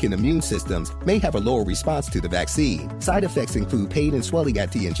 Adults with weakened immune systems may have a lower response to the vaccine. Side effects include pain and swelling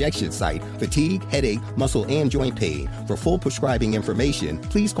at the injection site, fatigue, headache, muscle, and joint pain. For full prescribing information,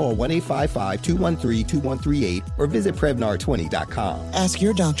 please call 1-855-213-2138 or visit Prevnar20.com. Ask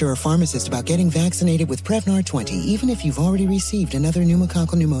your doctor or pharmacist about getting vaccinated with Prevnar 20, even if you've already received another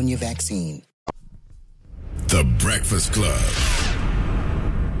pneumococcal pneumonia vaccine. The Breakfast Club.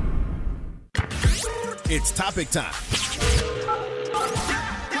 It's topic time.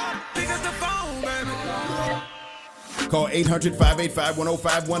 Call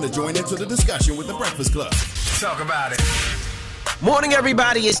 800-585-1051 to join into the discussion with the Breakfast Club. Talk about it. Morning,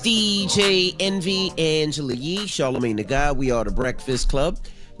 everybody. It's DJ Envy, Angela Yee, Charlamagne the God. We are the Breakfast Club.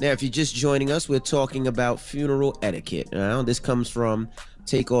 Now, if you're just joining us, we're talking about funeral etiquette. Now, this comes from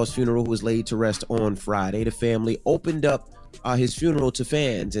Takeoff's funeral, who was laid to rest on Friday. The family opened up his funeral to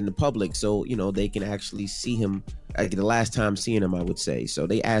fans and the public, so they can actually see him. The last time seeing him, I would say. So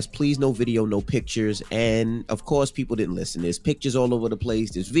they asked, please, no video, no pictures. And of course, people didn't listen. There's pictures all over the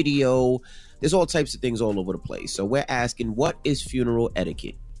place. There's video. There's all types of things all over the place. So we're asking, what is funeral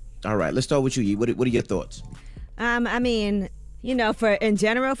etiquette? All right, let's start with you, Yee. What are your thoughts? In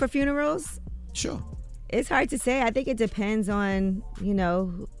general for funerals, sure, it's hard to say. I think it depends on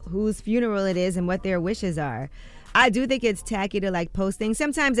whose funeral it is and what their wishes are. I do think it's tacky to post things.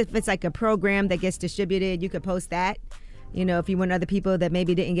 Sometimes if it's a program that gets distributed, you could post that. If you want other people that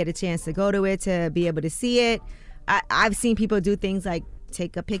maybe didn't get a chance to go to it to be able to see it. I've seen people do things like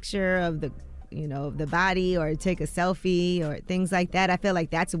take a picture of the body or take a selfie or things like that. I feel like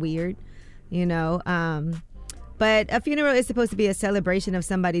that's weird, But a funeral is supposed to be a celebration of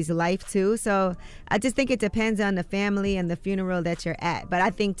somebody's life too. So I just think it depends on the family and the funeral that you're at. But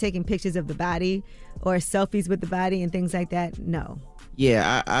I think taking pictures of the body or selfies with the body and things like that, no.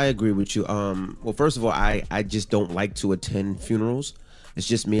 Yeah, I agree with you. Well, first of all, I just don't like to attend funerals. It's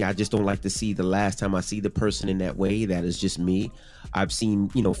just me. I just don't like to see the last time I see the person in that way. That is just me. I've seen,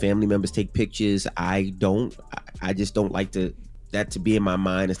 family members take pictures. I just don't like that to be in my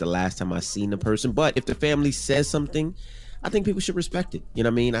mind as the last time I seen the person. But if the family says something, I think people should respect it. You know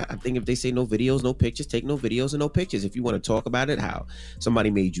what I mean? I think if they say no videos, no pictures, take no videos and no pictures. If you want to talk about it, how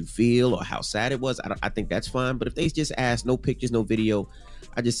somebody made you feel or how sad it was, I think that's fine. But if they just ask no pictures, no video,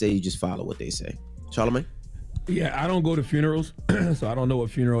 I just say you just follow what they say. Charlamagne? Yeah, I don't go to funerals, so I don't know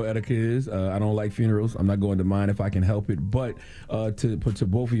what funeral etiquette is. I don't like funerals. I'm not going to mine if I can help it. But to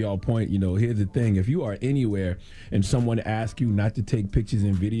both of y'all point, here's the thing. If you are anywhere and someone asks you not to take pictures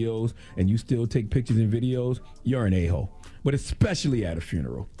and videos and you still take pictures and videos, you're an a-hole. But especially at a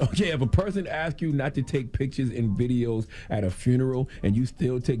funeral. Okay, if a person asks you not to take pictures and videos at a funeral and you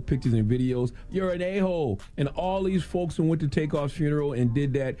still take pictures and videos, you're an a-hole. And all these folks who went to Takeoff's funeral and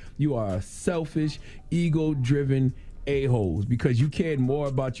did that, you are a selfish, ego-driven a-holes because you cared more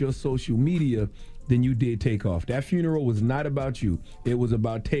about your social media than you did Takeoff. That funeral was not about you. It was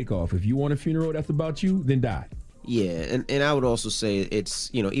about Takeoff. If you want a funeral that's about you, then die. Yeah, and I would also say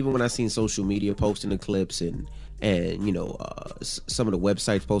it's, even when I seen social media posting the clips and some of the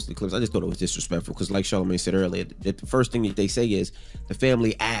websites posting clips, I just thought it was disrespectful because like Charlamagne said earlier, the first thing that they say is the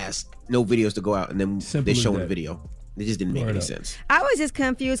family asked no videos to go out and then they're showing the video. It just didn't make any sense. I was just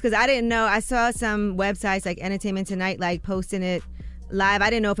confused because I didn't know. I saw some websites like Entertainment Tonight posting it live. I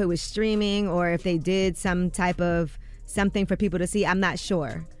didn't know if it was streaming or if they did some type of something for people to see. I'm not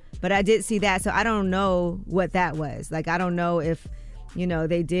sure. But I did see that, so I don't know what that was. Like, I don't know if,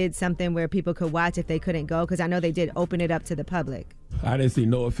 they did something where people could watch if they couldn't go, because I know they did open it up to the public. I didn't see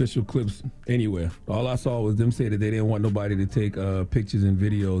no official clips anywhere. All I saw was them say that they didn't want nobody to take pictures and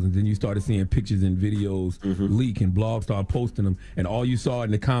videos, and then you started seeing pictures and videos leak, and blogs started posting them, and all you saw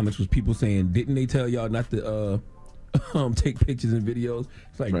in the comments was people saying, didn't they tell y'all not to take pictures and videos?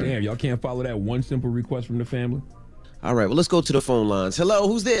 It's like, damn, y'all can't follow that one simple request from the family? All right, well, let's go to the phone lines. Hello,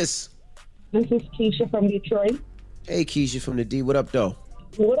 who's this? This is Keisha from Detroit. Hey, Keisha from the D. What up, though?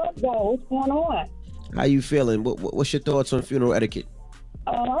 What up, though? What's going on? How you feeling? What's your thoughts on funeral etiquette?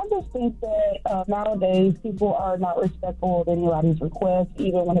 I just think that nowadays people are not respectful of anybody's request,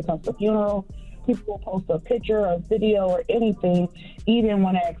 even when it comes to funeral. People will post a picture, a video, or anything, even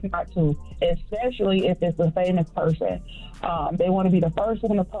when asked not to, especially if it's a famous person. They want to be the first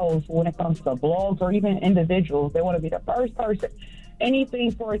one to post when it comes to blogs or even individuals. They want to be the first person.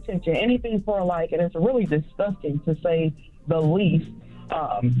 Anything for attention, anything for a like, and it's really disgusting to say the least.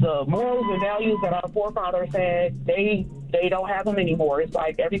 The morals and values that our forefathers had, they don't have them anymore. It's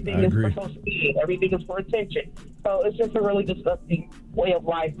like everything is for social media, everything is for attention. So it's just a really disgusting way of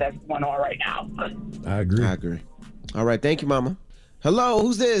life that's going on right now. I agree. All right, thank you, Mama. Hello,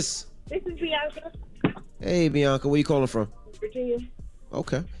 who's this? This is Bianca. Hey, Bianca, where you calling from? Virginia.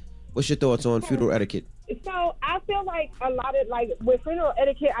 Okay. What's your thoughts on funeral etiquette? So I feel like a lot of, with funeral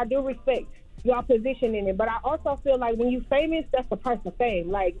etiquette, I do respect your position in it, but I also feel like when you famous, that's the price of fame.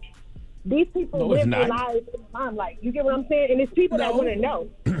 Like, these people live their lives in the limelight. You get what I'm saying? And it's people that want to know.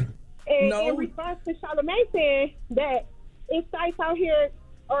 And in response to Charlamagne saying that it's sites out here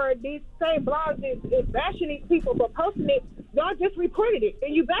or these same blogs is bashing these people for posting it, y'all just reported it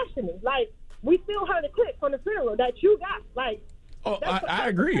and you bashing it. Like, we still heard a clip from the funeral that you got. Like, I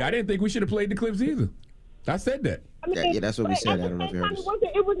agree. I didn't think we should have played the clips either. I said that. I mean, yeah, that's what we said. I don't know if you heard us.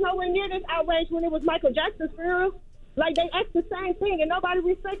 It was nowhere near this outrage when it was Michael Jackson's funeral. Like, they asked the same thing, and nobody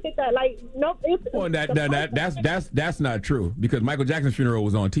respected that. Like, no. That's not true, because Michael Jackson's funeral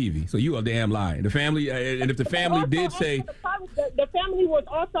was on TV. So you are damn lying. The family, and if the family did say, the family was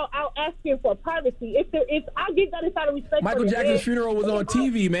also out asking for privacy. I get that it's out of respect. Michael Jackson's funeral was on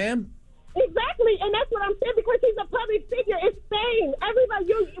TV, man. Exactly, and that's what I'm saying, because he's a public figure. It's fame.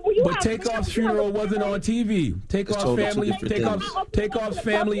 Everybody, but Takeoff's funeral wasn't on TV. Takeoff's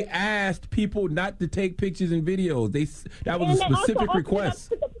family asked people not to take pictures and videos. That was a specific request.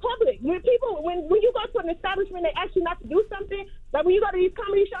 To the public, when you go to an establishment, they ask you not to do something. Like when you go to these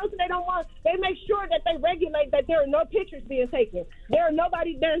comedy shows and they make sure that they regulate that there are no pictures being taken. There's no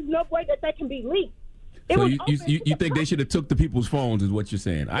way that can be leaked. So you think they should have took the people's phones, is what you're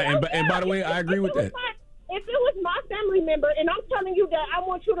saying? And by the way, I agree with that. If it was my family member, and I'm telling you that I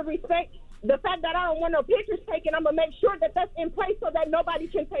want you to respect the fact that I don't want no pictures taken, I'm gonna make sure that that's in place so that nobody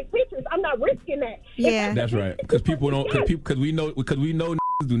can take pictures. I'm not risking that. Yeah, that's right. Because we know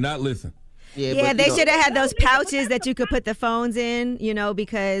do not listen. Yeah, they should have had those pouches that you could put the phones in,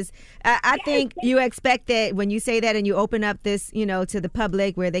 because I think you expect that when you say that and you open up this, to the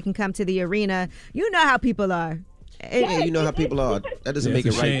public where they can come to the arena, you know how people are. Yeah, you know how people are. That doesn't make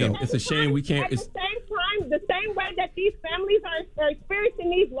it right, though. It's a shame we can't. At the same time, the same way that these families are experiencing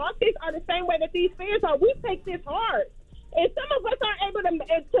these losses are the same way that these fans are. We take this hard. And some of us aren't able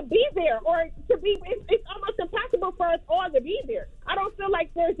to be there, or it's almost impossible for us all to be there. I don't feel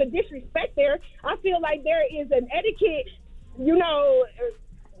like there's a disrespect there. I feel like there is an etiquette,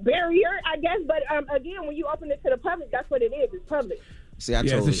 barrier, I guess. But again, when you open it to the public, that's what it is. It's public. See,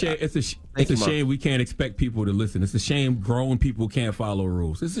 it's a shame we can't expect people to listen. It's a shame grown people can't follow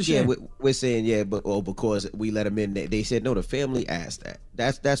rules. It's a shame. Yeah, we're saying because we let them in. They said no. The family asked that.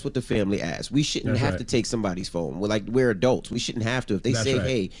 That's what the family asked. We shouldn't have to take somebody's phone. We're adults. We shouldn't have to. If they say,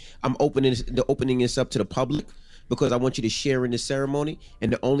 "Hey, I'm opening this up to the public because I want you to share in the ceremony,"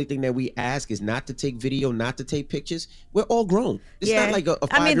 and the only thing that we ask is not to take video, not to take pictures, we're all grown. It's not like a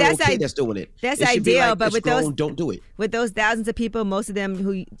 5-year-old kid that's doing it. That's ideal, but with those, don't do it. With those thousands of people, most of them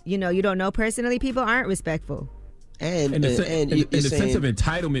who you don't know personally, people aren't respectful. And the sense of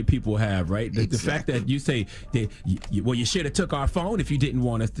entitlement people have, right? The fact that you say, you should have took our phone if you didn't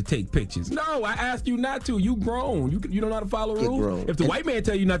want us to take pictures. No, I asked you not to. You grown. You don't know how to follow rules. If the white man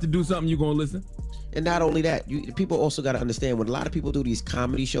tell you not to do something, you're going to listen. And not only that, people also got to understand when a lot of people do these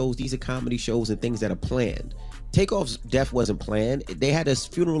comedy shows, these are comedy shows and things that are planned. Takeoff's death wasn't planned. They had a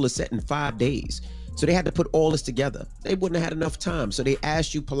funeral set in 5 days. So they had to put all this together. They wouldn't have had enough time. So they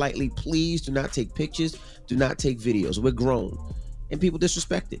asked you politely, please do not take pictures, do not take videos. We're grown. And people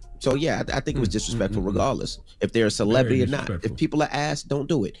disrespect it. So yeah, I think it was disrespectful regardless if they're a celebrity or not. If people are asked, don't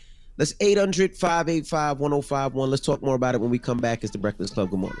do it. That's 800-585-1051. Let's talk more about it when we come back. It's the Breakfast Club.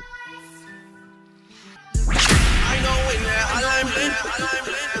 Good morning.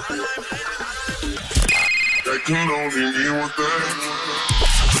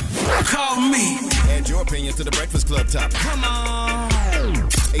 Call me. Add your opinion to the Breakfast Club topic. Come on.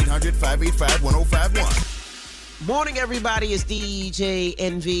 800-585-1051. Morning, everybody. It's DJ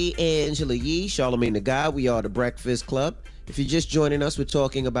NV, Angela Yee, Charlamagne the God. We are the Breakfast Club. If you're just joining us, we're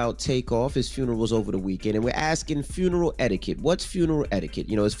talking about Takeoff. His funeral was over the weekend, and we're asking funeral etiquette. What's funeral etiquette?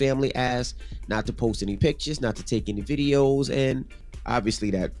 You know, his family asked not to post any pictures, not to take any videos, and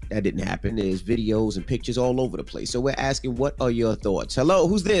obviously that didn't happen. There's videos and pictures all over the place. So we're asking, what are your thoughts? Hello,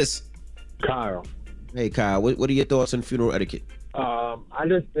 who's this? Kyle. Hey, Kyle. What are your thoughts on funeral etiquette? I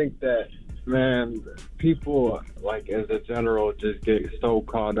just think that, man, people, like, as a general, just get so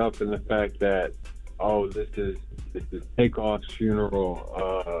caught up in the fact that, oh, this is Takeoff's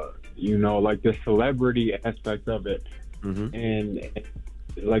funeral, you know, like the celebrity aspect of it. Mm-hmm. And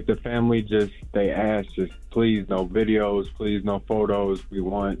like the family they asked, just please no videos, please no photos. We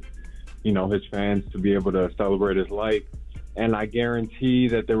want, you know, his fans to be able to celebrate his life. And I guarantee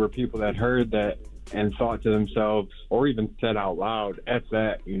that there were people that heard that and thought to themselves, or even said out loud, F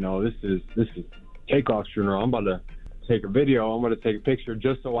that, you know, this is Takeoff's funeral. I'm about to take a video. I'm going to take a picture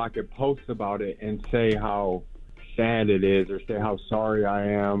just so I could post about it and say how sad it is, or say how sorry I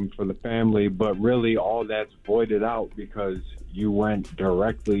am for the family. But really all that's voided out because you went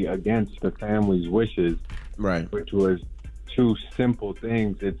directly against the family's wishes, right? Which was two simple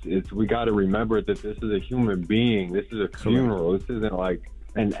things. It's we got to remember that this is a human being. This is a funeral. This isn't like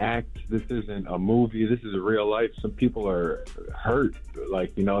an act. This isn't a movie. This is real life. Some people are hurt,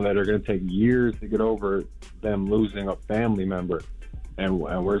 like, you know, that are going to take years to get over them losing a family member. And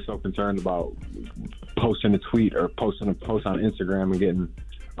we're so concerned about posting a tweet or posting a post on Instagram and getting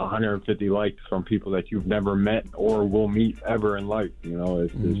 150 likes from people that you've never met or will meet ever in life. You know,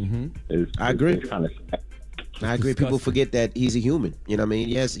 I agree. It's kind of sad. I agree. People forget that he's a human. You know what I mean?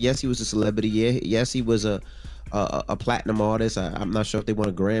 Yes, he was a celebrity. Yes, he was a platinum artist. I'm not sure if they won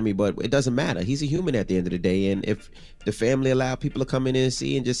a Grammy, but it doesn't matter. He's a human at the end of the day. And if the family allowed people to come in and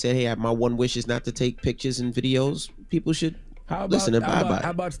see and just say, hey, my one wish is not to take pictures and videos, people should listen and buy by it.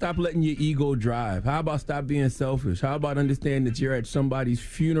 How about stop letting your ego drive? How about stop being selfish? How about understand that you're at somebody's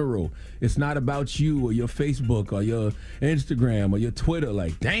funeral? It's not about you or your Facebook or your Instagram or your Twitter.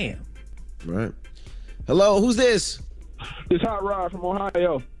 Like, damn. Right. Hello, who's this? It's Hot Rod from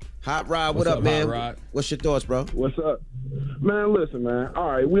Ohio. Hot Rod, what up, man? Hot Rod? What's your thoughts, bro? What's up? Man, listen, man.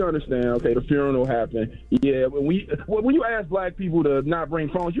 All right, we understand. Okay, the funeral happened. Yeah, when you ask black people to not bring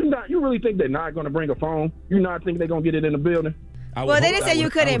phones, you really think they're not going to bring a phone? You not think they're going to get it in the building? Well, they didn't say you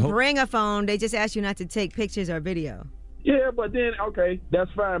couldn't bring a phone. They just asked you not to take pictures or video. Yeah, but then, okay,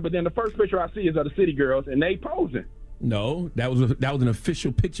 that's fine. But then the first picture I see is of the City Girls, and they posing. No, that was an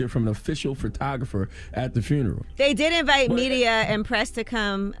official picture from an official photographer at the funeral. They did invite media and press to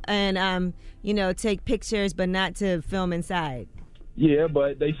come and take pictures, but not to film inside. Yeah,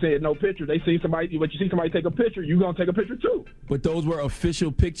 but they said no picture. They see somebody, but you see somebody take a picture, you gonna take a picture too. But those were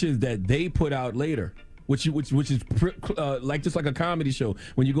official pictures that they put out later. Which is like just like a comedy show.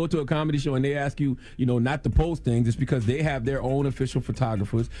 When you go to a comedy show and they ask you, not to post things, it's because they have their own official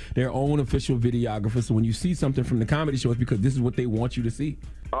photographers, their own official videographers. So when you see something from the comedy show, it's because this is what they want you to see.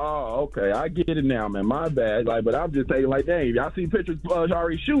 Oh, okay, I get it now, man. My bad. But I'm just saying, like, dang, y'all see pictures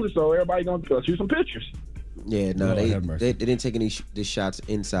already shooting, so everybody gonna shoot some pictures. Yeah, no, they didn't take any shots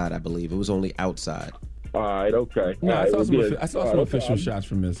inside. I believe it was only outside. All right, okay. No, I saw some official shots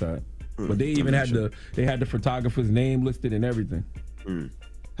from inside. But they even had the photographer's name listed and everything.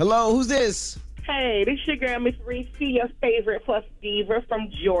 Hello, who's this? Hey, this your girl, Miss Reese, your favorite plus diva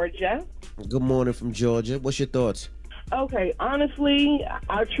from Georgia. Good morning from Georgia. What's your thoughts? Okay, honestly,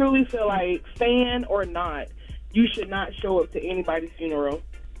 I truly feel like, fan or not, you should not show up to anybody's funeral.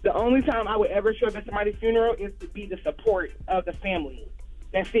 The only time I would ever show up at somebody's funeral is to be the support of the family.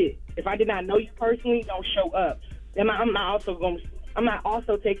 That's it. If I did not know you personally, don't show up. And I'm not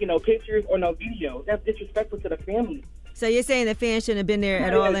also taking no pictures or no videos. That's disrespectful to the family. So you're saying the fans shouldn't have been there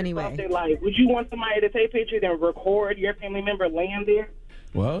at all anyway? Would you want somebody to take pictures and record your family member laying there?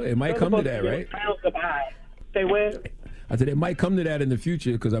 Well, it might come to that, right? Say what? I said it might come to that in the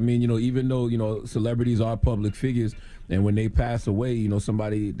future because, even though, celebrities are public figures, and when they pass away,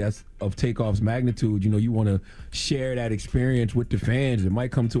 somebody that's of Takeoff's magnitude, you want to share that experience with the fans. It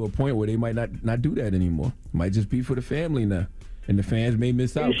might come to a point where they might not do that anymore. It might just be for the family now. And the fans may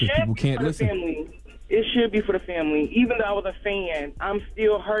miss out because people can't listen. It should be for the family. Even though I was a fan, I'm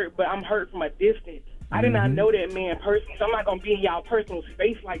still hurt, but I'm hurt from a distance. I did not know that man personally, so I'm not going to be in y'all personal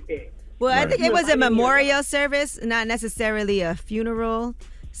space like that. Well, I think it was a memorial service, not necessarily a funeral.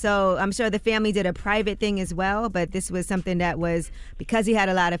 So I'm sure the family did a private thing as well, but this was something that was, because he had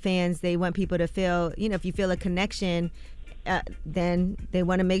a lot of fans, they want people to feel, if you feel a connection, then they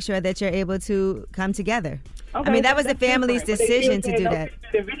want to make sure that you're able to come together. Okay, I mean, that was the family's decision to do that.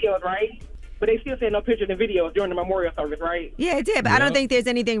 The videos, right? But they still said no pictures and videos during the memorial service, right? Yeah, it did, but I don't think there's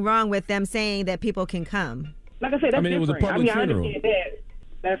anything wrong with them saying that people can come. Like I said, that's different. It was a public funeral. I understand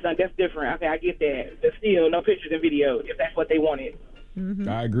that. That's different. Okay, I get that. But still, no pictures and videos if that's what they wanted. Mm-hmm.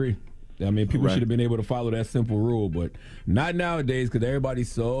 I agree. I mean, people should have been able to follow that simple rule, but not nowadays because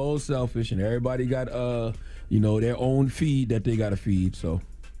everybody's so selfish and everybody got, their own feed that they got to feed. So,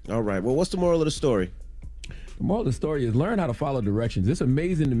 all right. Well, what's the moral of the story? The moral of the story is learn how to follow directions. It's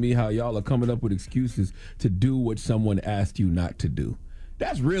amazing to me how y'all are coming up with excuses to do what someone asked you not to do.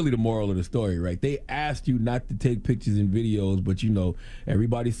 That's really the moral of the story, right? They asked you not to take pictures and videos, but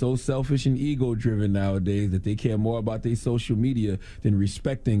everybody's so selfish and ego-driven nowadays that they care more about their social media than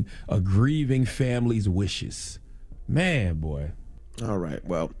respecting a grieving family's wishes. Man, boy. All right,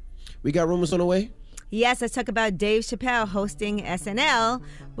 well, we got rumors on the way? Yes, let's talk about Dave Chappelle hosting SNL.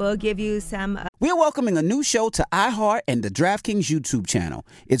 We'll give you some... We're welcoming a new show to iHeart and the DraftKings YouTube channel.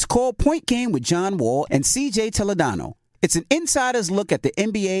 It's called Point Game with John Wall and CJ Toledano. It's an insider's look at the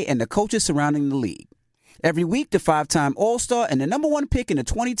NBA and the coaches surrounding the league. Every week, the 5-time All-Star and the number 1 pick in the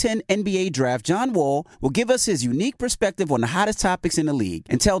 2010 NBA draft, John Wall, will give us his unique perspective on the hottest topics in the league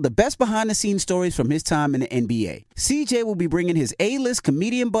and tell the best behind-the-scenes stories from his time in the NBA. CJ will be bringing his A-list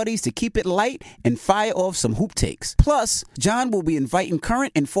comedian buddies to keep it light and fire off some hoop takes. Plus, John will be inviting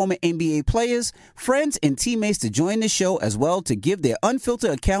current and former NBA players, friends, and teammates to join the show as well to give their unfiltered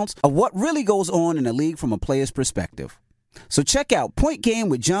accounts of what really goes on in the league from a player's perspective. So check out Point Game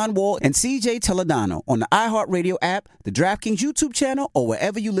with John Wall and CJ Toledano on the iHeartRadio app, the DraftKings YouTube channel, or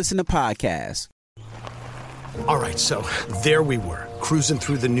wherever you listen to podcasts. All right, so there we were, cruising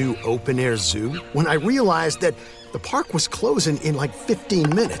through the new open-air zoo, when I realized that the park was closing in like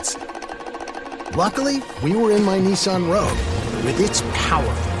 15 minutes. Luckily, we were in my Nissan Rogue. With its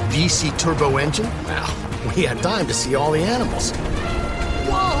powerful VC turbo engine, well, we had time to see all the animals.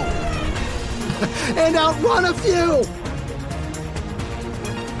 Whoa! And outrun a few!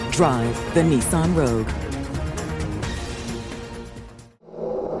 Drive the Nissan Rogue.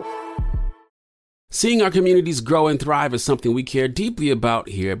 Seeing our communities grow and thrive is something we care deeply about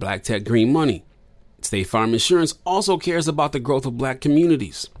here at Black Tech Green Money. State Farm Insurance also cares about the growth of Black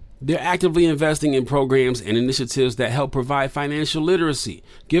communities. They're actively investing in programs and initiatives that help provide financial literacy,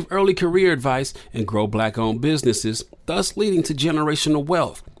 give early career advice, and grow Black-owned businesses, thus leading to generational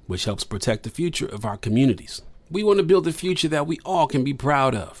wealth, which helps protect the future of our communities. We want to build a future that we all can be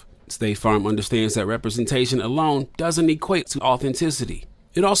proud of. State Farm understands that representation alone doesn't equate to authenticity.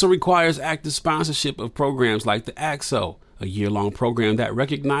 It also requires active sponsorship of programs like the AXO, a year-long program that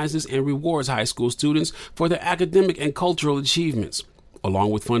recognizes and rewards high school students for their academic and cultural achievements,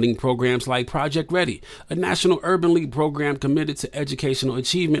 along with funding programs like Project Ready, a National Urban League program committed to educational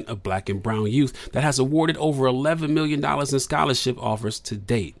achievement of Black and brown youth that has awarded over $11 million in scholarship offers to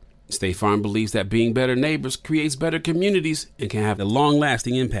date. State Farm believes that being better neighbors creates better communities and can have a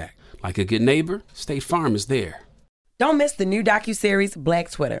long-lasting impact. Like a good neighbor, State Farm is there. Don't miss the new docuseries Black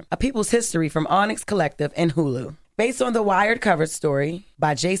Twitter, A People's History from Onyx Collective and Hulu. Based on the Wired cover story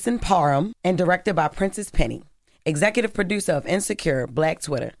by Jason Parham and directed by Princess Penny. Executive producer of Insecure, Black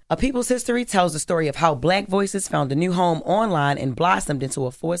Twitter. A People's History tells the story of how Black voices found a new home online and blossomed into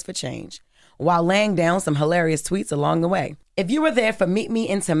a force for change, while laying down some hilarious tweets along the way. If you were there for Meet Me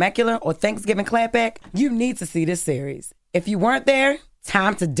in Temecula or Thanksgiving Clapback, you need to see this series. If you weren't there,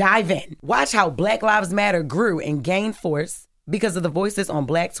 time to dive in. Watch how Black Lives Matter grew and gained force because of the voices on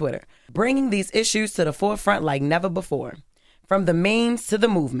Black Twitter, bringing these issues to the forefront like never before. From the memes to the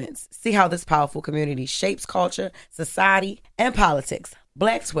movements, see how this powerful community shapes culture, society, and politics.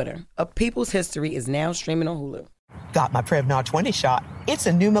 Black Twitter, A People's History, is now streaming on Hulu. Got my Prevnar 20 shot. It's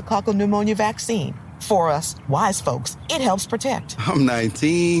a pneumococcal pneumonia vaccine. For us, wise folks, it helps protect. I'm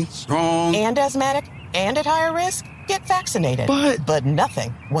 19, strong. And asthmatic, and at higher risk. Get vaccinated. But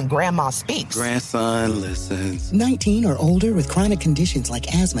nothing when grandma speaks. Grandson listens. 19 or older with chronic conditions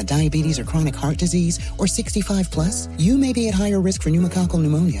like asthma, diabetes, or chronic heart disease, or 65 plus, you may be at higher risk for pneumococcal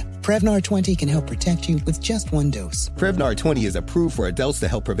pneumonia. Prevnar 20 can help protect you with just one dose. Prevnar 20 is approved for adults to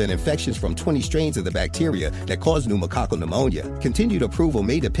help prevent infections from 20 strains of the bacteria that cause pneumococcal pneumonia. Continued approval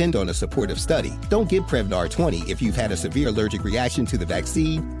may depend on a supportive study. Don't give Prevnar 20 if you've had a severe allergic reaction to the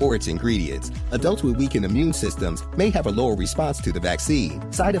vaccine or its ingredients. Adults with weakened immune systems may have a lower response to the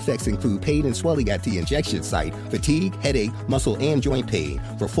vaccine. Side effects include pain and swelling at the injection site, fatigue, headache, muscle, and joint pain.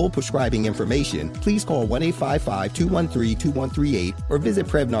 For full prescribing information, please call 1-855-213-2138 or visit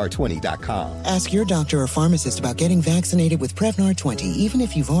Prevnar20.com. Ask your doctor or pharmacist about getting vaccinated with Prevnar 20, even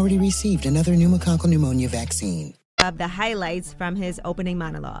if you've already received another pneumococcal pneumonia vaccine. Of the highlights from his opening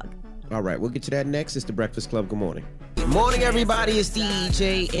monologue. All right, we'll get to that next. It's the Breakfast Club. Good morning. Good morning, everybody. It's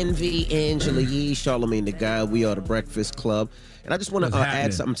DJ Envy, Angela Yee, Charlamagne the Guy. We are the Breakfast Club. And I just want to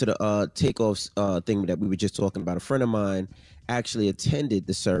add something to the takeoffs thing that we were just talking about. A friend of mine actually attended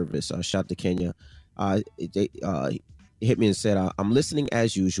the service. Shout to Kenya. They hit me and said, I'm listening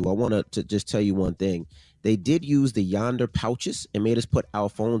as usual. I want to just tell you one thing. They did use the Yonder pouches and made us put our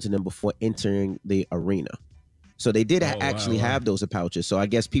phones in them before entering the arena. So they did actually have those pouches. So I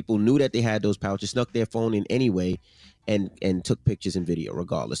guess people knew that they had those pouches, snuck their phone in anyway, and took pictures and video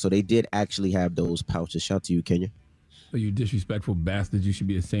regardless. So they did actually have those pouches. Shout to you, Kenya. So you disrespectful bastards, you should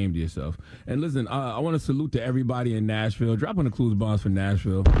be ashamed of yourself. And listen, I want to salute to everybody in Nashville. Dropping the clues bombs for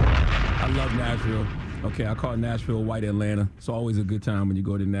Nashville. I love Nashville. Okay, I call Nashville White Atlanta. It's always a good time when you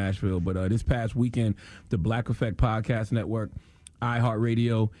go to Nashville. But this past weekend, the Black Effect Podcast Network,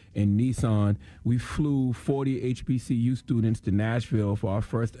 iHeartRadio, and Nissan, we flew 40 HBCU students to Nashville for our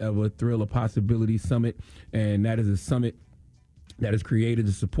first ever Thrill of Possibility Summit. And that is a summit that is created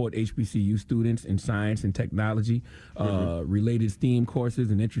to support HBCU students in science and technology, related STEAM courses,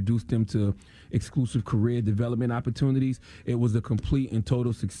 and introduce them to exclusive career development opportunities. It was a complete and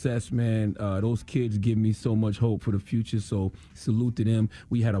total success, man. Those kids give me so much hope for the future, so salute to them.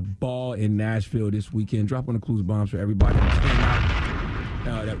 We had a ball in Nashville this weekend. Drop on the clues bombs for everybody who came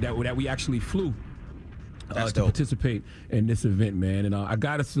out, that we actually flew. To participate in this event, man. And I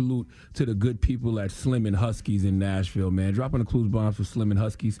got to salute to the good people at Slim and Huskies in Nashville, man. Dropping the clues bombs for Slim and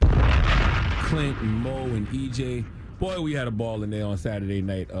Huskies. Clint and Mo and EJ. Boy, we had a ball in there on Saturday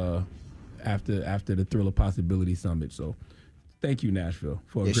night after the Thrill of Possibility Summit. So thank you, Nashville,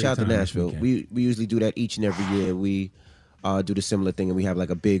 for a great shout out time to Nashville. We usually do that each and every year. We do the similar thing, and we have like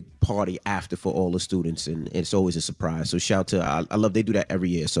a big party after for all the students, and it's always a surprise. So shout to, I love they do that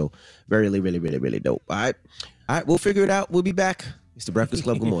every year. So really, really, really, really dope. All right, we'll figure it out. We'll be back. It's the Breakfast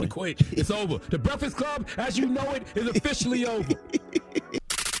Club. Good morning. Quit. It's over. The Breakfast Club, as you know it, is officially over.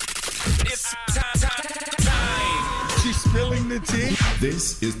 It's time. She's spilling the tea.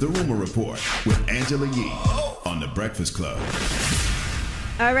 This is the Rumor Report with Angela Yee on the Breakfast Club.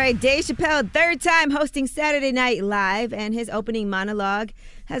 All right, Dave Chappelle, third time hosting Saturday Night Live, and his opening monologue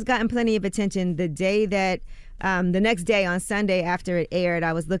has gotten plenty of attention. The next day on Sunday after it aired,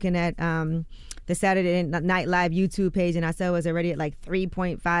 I was looking at the Saturday Night Live YouTube page, and I saw it was already at like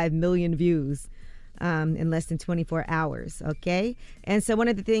 3.5 million views in less than 24 hours, okay? And so one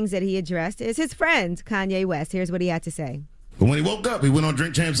of the things that he addressed is his friend, Kanye West. Here's what he had to say. But when he woke up, he went on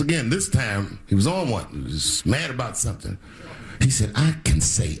Drink Champs again. This time, he was on one. He was mad about something. He said, I can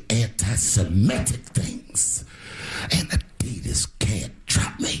say anti-Semitic things, and Adidas can't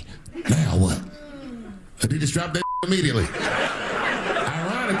drop me. Now what? Adidas dropped that immediately.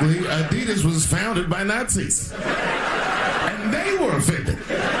 Ironically, Adidas was founded by Nazis, and they were offended.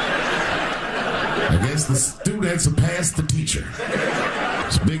 I guess the student surpassed the teacher.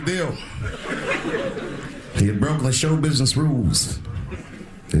 It's a big deal. He had broken the show business rules.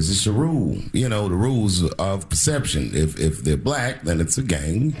 It's just a rule, the rules of perception. If they're black, then it's a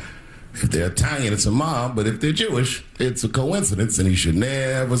gang. If they're Italian, it's a mob. But if they're Jewish, it's a coincidence, and he should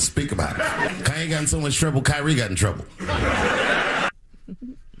never speak about it. Kanye got in so much trouble, Kyrie got in trouble.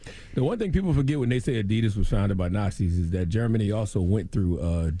 The one thing people forget when they say Adidas was founded by Nazis is that Germany also went through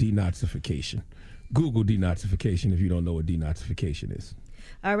denazification. Google denazification if you don't know what denazification is.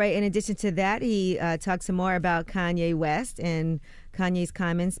 All right. In addition to that, he talked some more about Kanye West and Kanye's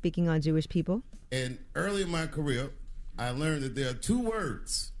comments speaking on Jewish people. And early in my career, I learned that there are two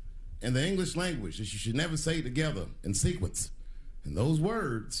words in the English language that you should never say together in sequence. And those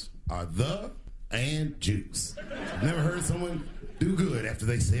words are the and Jews. I've never heard someone do good after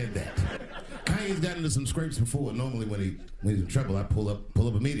they said that. Kanye's gotten into some scrapes before. Normally when he's in trouble, I pull up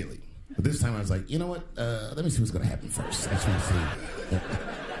immediately. But this time I was like, you know what? Let me see what's going to happen first. I just want to see.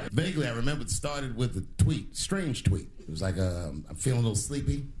 Vaguely, I remember it started with a tweet, strange tweet. It was like, I'm feeling a little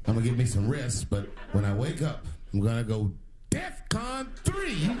sleepy. I'm going to give me some rest. But when I wake up, I'm going to go DEFCON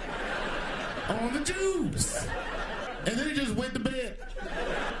 3 on the Jews. And then he just went to bed.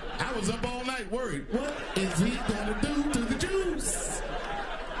 I was up all night worried. What is he going to do to the Jews?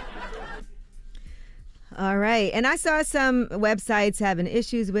 All right. And I saw some websites having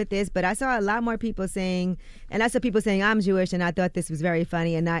issues with this, but I saw a lot more people saying, and I saw people saying I'm Jewish, and I thought this was very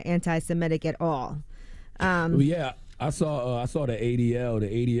funny and not anti-Semitic at all. Well, yeah, I saw the ADL. The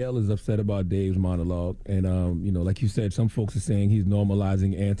ADL is upset about Dave's monologue, and like you said, some folks are saying he's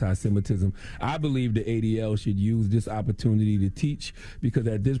normalizing anti-Semitism. I believe the ADL should use this opportunity to teach, because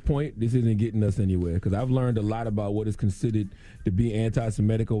at this point, this isn't getting us anywhere. Because I've learned a lot about what is considered to be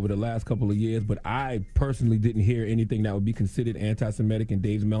anti-Semitic over the last couple of years, but I personally didn't hear anything that would be considered anti-Semitic in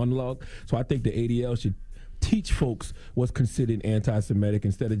Dave's monologue. So I think the ADL should teach folks what's considered anti-Semitic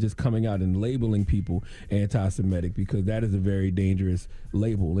instead of just coming out and labeling people anti-Semitic, because that is a very dangerous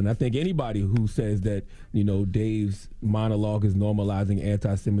label. And I think anybody who says that, Dave's monologue is normalizing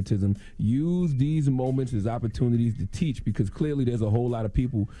anti-Semitism, use these moments as opportunities to teach, because clearly there's a whole lot of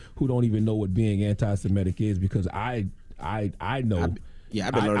people who don't even know what being anti-Semitic is, because I know. I've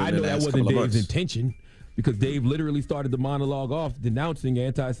been learning I know that wasn't Dave's months. intention. Because Dave literally started the monologue off denouncing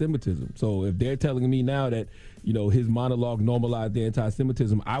anti-Semitism. So if they're telling me now that, his monologue normalized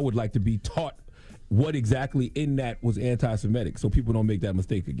anti-Semitism, I would like to be taught what exactly in that was anti-Semitic, so people don't make that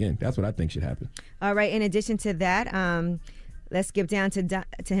mistake again. That's what I think should happen. All right. In addition to that, let's skip down to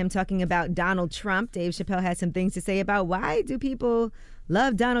him talking about Donald Trump. Dave Chappelle had some things to say about why do people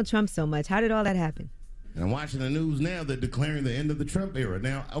love Donald Trump so much? How did all that happen? And I'm watching the news now. They're declaring the end of the Trump era.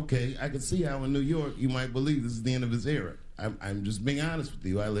 Now, okay, I can see how in New York you might believe this is the end of his era. I'm just being honest with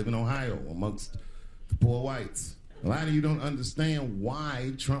you. I live in Ohio amongst the poor whites. A lot of you don't understand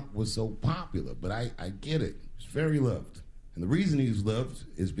why Trump was so popular, but I get it. He's very loved. And the reason he's loved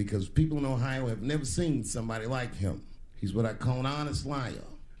is because people in Ohio have never seen somebody like him. He's what I call an honest liar.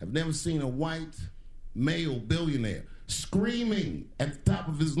 I've never seen a white male billionaire screaming at the top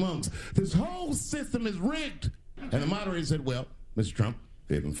of his lungs, this whole system is rigged. And the moderator said, well, Mr. Trump,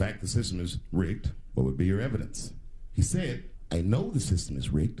 if in fact the system is rigged, what would be your evidence? He said, I know the system is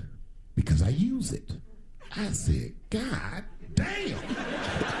rigged because I use it. I said, God damn.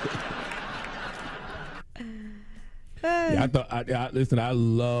 Yeah, I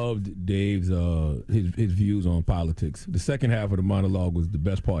loved Dave's his views on politics. The second half of the monologue was the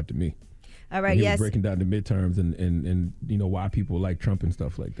best part to me. All right, he yes. was breaking down the midterms and why people like Trump and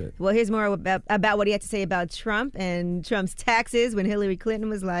stuff like that. Well, here's more about what he had to say about Trump and Trump's taxes when Hillary Clinton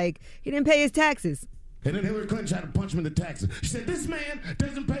was like, he didn't pay his taxes. And then Hillary Clinton tried to punch him in the taxes. She said, this man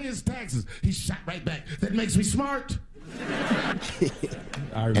doesn't pay his taxes. He shot right back. That makes me smart. I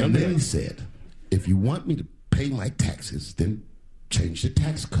remember and then that. he said, if you want me to pay my taxes, then change the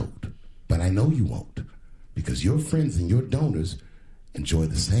tax code. But I know you won't, because your friends and your donors enjoy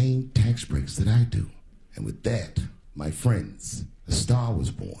the same tax breaks that I do. And with that, my friends, a star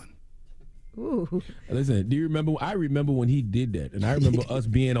was born. Ooh. Listen, do you remember? I remember when he did that, and I remember us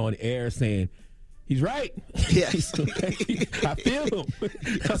being on air saying, he's right. Yes. I feel him.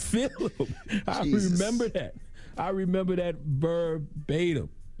 I feel him. I remember that. I remember that verbatim.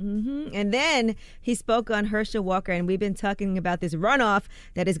 Mm-hmm. And then he spoke on Herschel Walker, and we've been talking about this runoff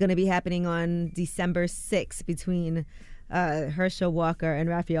that is going to be happening on December 6th between Herschel Walker and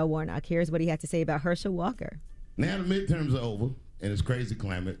Raphael Warnock. Here's what he had to say about Herschel Walker. Now the midterms are over, and it's crazy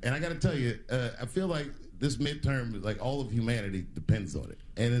climate. And I got to tell you, I feel like this midterm, like all of humanity, depends on it.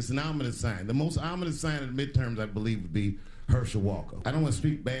 And it's an ominous sign. The most ominous sign of the midterms, I believe, would be Herschel Walker. I don't want to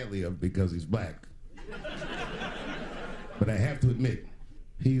speak badly of him because he's black. But I have to admit,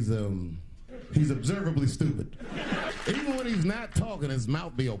 he's observably stupid. Even when he's not talking, his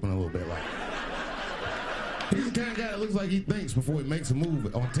mouth be open a little bit like. He's the kind of guy that looks like he thinks before he makes a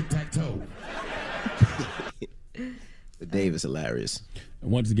move on tic-tac-toe. Dave is hilarious. And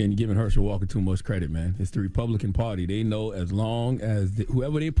once again, you're giving Herschel Walker too much credit, man. It's the Republican Party. They know as long as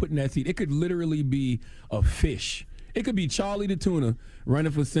whoever they put in that seat, it could literally be a fish. It could be Charlie the Tuna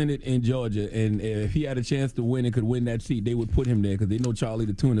running for Senate in Georgia, and if he had a chance to win and could win that seat, they would put him there because they know Charlie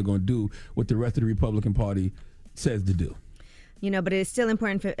the Tuna going to do what the rest of the Republican Party says to do. But it's still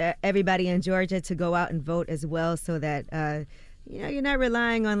important for everybody in Georgia to go out and vote as well, so that you're not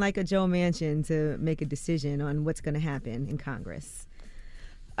relying on like a Joe Manchin to make a decision on what's going to happen in Congress.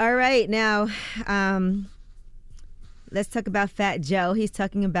 All right, now let's talk about Fat Joe. He's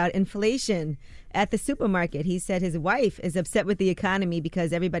talking about inflation at the supermarket. He said his wife is upset with the economy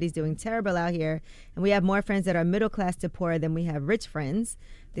because everybody's doing terrible out here, and we have more friends that are middle class to poor than we have rich friends.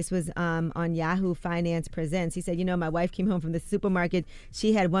 This was on Yahoo Finance Presents. He said, my wife came home from the supermarket.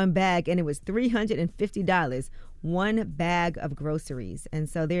 She had one bag, and it was $350, one bag of groceries. And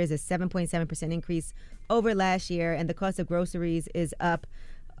so there is a 7.7% increase over last year, and the cost of groceries is up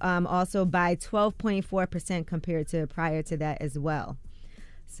also by 12.4% compared to prior to that as well.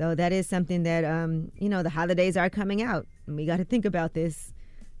 So that is something that, the holidays are coming out, and we got to think about this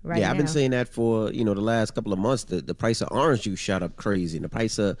right now. Yeah, I've been saying that for, the last couple of months. The price of orange juice shot up crazy, and the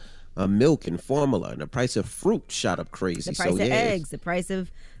price of milk and formula, and the price of fruit shot up crazy. The price of eggs, the price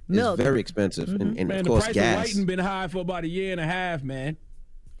of milk. It's very expensive, and Man, of course, the price gas. of whiting been high for about a year and a half, man.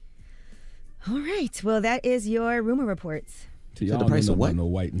 All right. Well, that is your rumor reports. So the price of what? No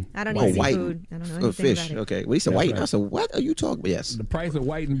whiting. I don't eat seafood. I don't know anything fish. about it. Okay. Well, he said whiting. I said, what are you talking about? Yes. The price of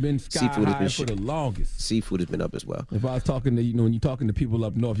whiting been sky high for the longest. Seafood has been up as well. If I was talking to, when you're talking to people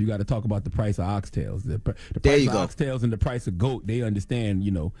up north, you got to talk about the price of oxtails. The price of oxtails and the price of goat, they understand,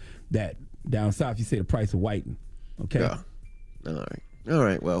 that down south you say the price of whiting. Okay? Yeah. All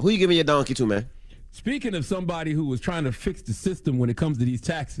right. Well, who you giving your donkey to, man? Speaking of somebody who was trying to fix the system when it comes to these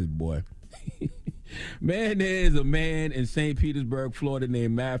taxes, boy. Man, there is a man in St. Petersburg, Florida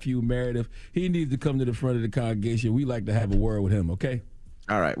named Matthew Meredith. He needs to come to the front of the congregation. We like to have a word with him, okay?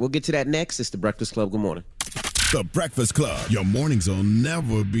 All right. We'll get to that next. It's the Breakfast Club. Good morning. The Breakfast Club. Your mornings will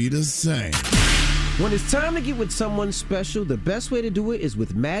never be the same. When it's time to get with someone special, the best way to do it is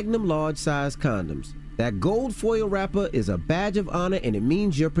with Magnum large size condoms. That gold foil wrapper is a badge of honor, and it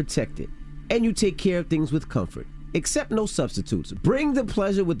means you're protected. And you take care of things with comfort. Accept no substitutes. Bring the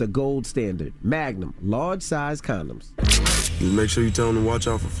pleasure with the gold standard. Magnum large size condoms. Make sure you tell them to watch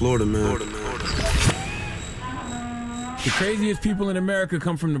out for Florida, man. The craziest people in America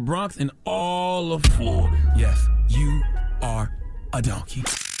come from the Bronx and all of Florida. Yes, you are a donkey.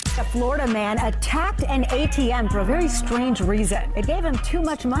 A Florida man attacked an ATM for a very strange reason. It gave him too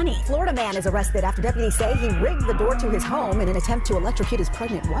much money. Florida man is arrested after deputies say he rigged the door to his home in an attempt to electrocute his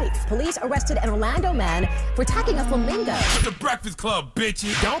pregnant wife. Police arrested an Orlando man for attacking a flamingo. The Breakfast Club,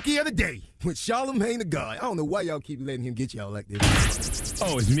 bitches. Donkey of the day with Charlamagne the God. I don't know why y'all keep letting him get y'all like this.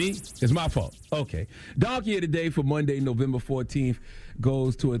 Oh, it's me? It's my fault. Okay. Donkey of the day for Monday, November 14th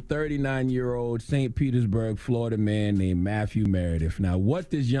goes to a 39-year-old St. Petersburg, Florida man named Matthew Meredith. Now, what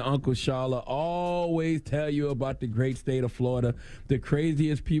does your Uncle Charla always tell you about the great state of Florida? The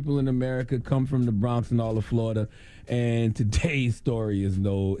craziest people in America come from the Bronx and all of Florida, and today's story is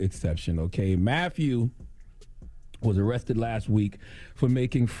no exception, okay? Matthew was arrested last week for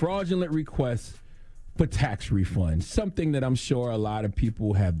making fraudulent requests for tax refunds, something that I'm sure a lot of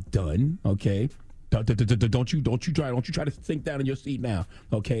people have done, okay? Don't you try to sink down in your seat now,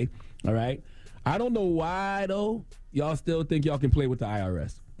 okay? All right? I don't know why, though, y'all still think y'all can play with the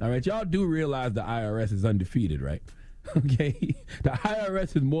IRS. All right? Y'all do realize the IRS is undefeated, right? Okay? The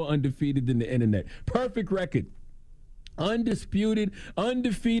IRS is more undefeated than the internet. Perfect record. Undisputed,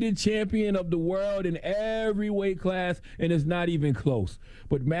 undefeated champion of the world in every weight class, and it's not even close.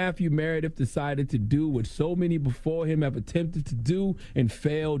 But Matthew Meredith decided to do what so many before him have attempted to do and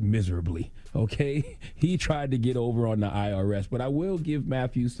failed miserably, okay? He tried to get over on the IRS, but I will give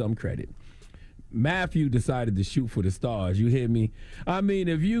Matthew some credit. Matthew decided to shoot for the stars. You hear me? I mean,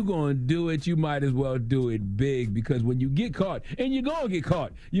 if you're going to do it, you might as well do it big, because when you get caught, and you're going to get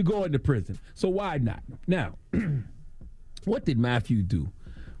caught, you're going to prison. So why not? Now, what did Matthew do?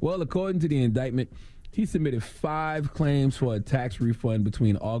 Well, according to the indictment, he submitted 5 claims for a tax refund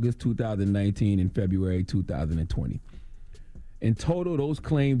between August 2019 and February 2020. In total, those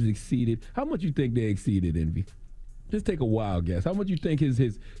claims exceeded, how much you think they exceeded, Envy? Just take a wild guess. How much you think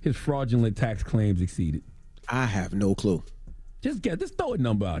his fraudulent tax claims exceeded? I have no clue. Just guess. Just throw a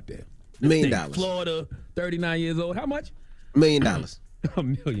number out there. $1 million. Florida, 39 years old. How much? $1 million.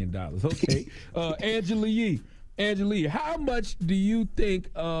 $1 million. Okay. Angela Yee, how much do you think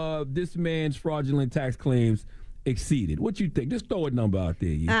this man's fraudulent tax claims exceeded? What you think? Just throw a number out there.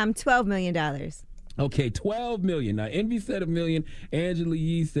 Yee. $12 million. Okay, $12 million. Now, Envy said $1 million. Angela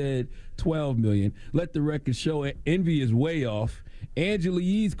Yee said $12 million. Let the record show Envy is way off. Angela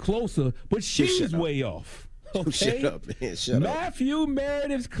Yee's closer, but she's way off. Okay? Shut up, man. Shut up. Matthew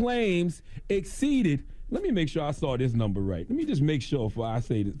Meredith's claims exceeded. Let me make sure I saw this number right. Let me just make sure before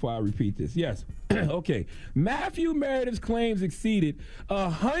I repeat this. Yes. Okay. Matthew Meredith's claims exceeded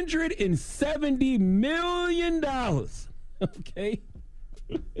 $170 million. Okay.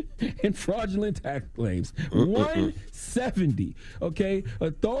 In fraudulent tax claims. 170. Okay.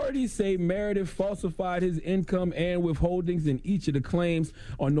 Authorities say Meredith falsified his income and withholdings in each of the claims.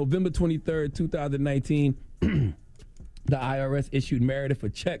 On November 23rd, 2019, the IRS issued Meredith a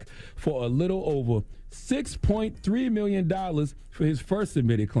check for a little over $6.3 million for his first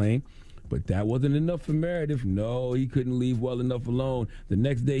submitted claim. But that wasn't enough for Meredith. No, he couldn't leave well enough alone. The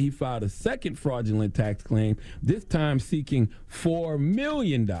next day, he filed a second fraudulent tax claim, this time seeking $4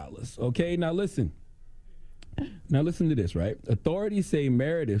 million. Okay, now listen. Now listen to this, right? Authorities say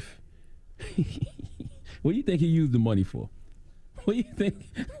Meredith. What do you think he used the money for? What do you think?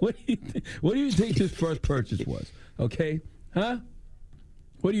 What do you think his first purchase was? Okay, huh?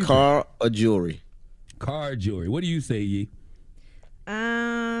 What do you? Car or jewelry? Car or jewelry. What do you say, Yee?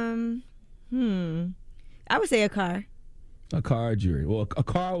 I would say a car. A car or jewelry. Well, a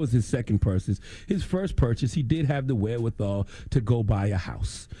car was his second purchase. His first purchase, he did have the wherewithal to go buy a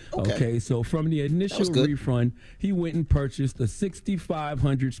house. Okay, so from the initial refund, he went and purchased a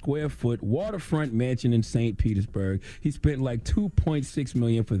 6,500 square foot waterfront mansion in St. Petersburg. He spent like $2.6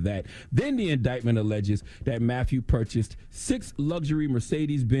 million for that. Then the indictment alleges that Matthew purchased 6 luxury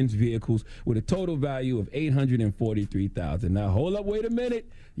Mercedes-Benz vehicles with a total value of $843,000. Now, hold up, wait a minute.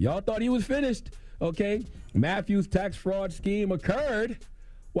 Y'all thought he was finished. Okay, Matthew's tax fraud scheme occurred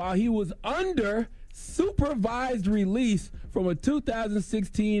while he was under supervised release from a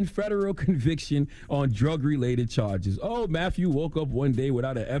 2016 federal conviction on drug-related charges. Oh, Matthew woke up one day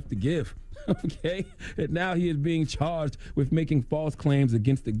without an F to give. Okay, and now he is being charged with making false claims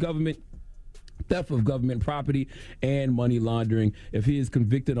against the government, theft of government property, and money laundering. If he is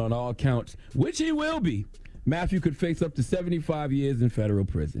convicted on all counts, which he will be, Matthew could face up to 75 years in federal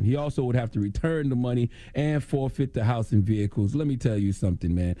prison. He also would have to return the money and forfeit the house and vehicles. Let me tell you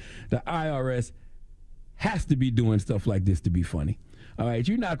something, man. The IRS has to be doing stuff like this to be funny. All right,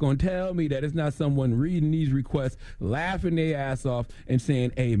 you're not going to tell me that it's not someone reading these requests, laughing their ass off, and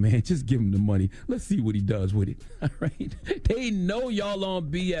saying, hey, man, just give him the money. Let's see what he does with it. All right? They know y'all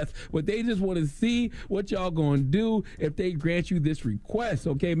on BS, but they just want to see what y'all going to do if they grant you this request.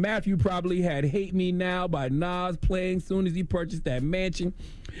 Okay, Matthew probably had Hate Me Now by Nas playing soon as he purchased that mansion.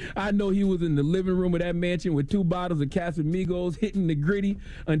 I know he was in the living room of that mansion with 2 bottles of Casamigos hitting the gritty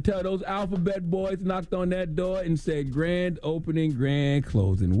until those alphabet boys knocked on that door and said, grand opening, grand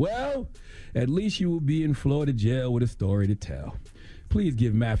closing. Well, at least you will be in Florida jail with a story to tell. Please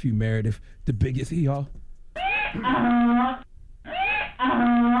give Matthew Meredith the biggest hee-haw.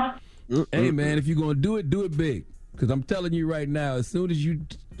 Hey, man, if you're going to do it big. Because I'm telling you right now, as soon as you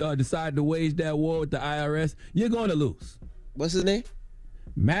decide to wage that war with the IRS, you're going to lose. What's his name?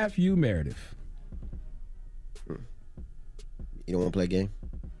 Matthew Meredith. You don't want to play a game?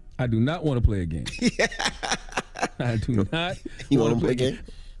 I do not want to play a game. I do not. You want to play a game?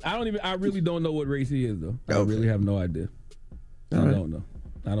 I really don't know what race he is, though. I really have no idea. I don't know.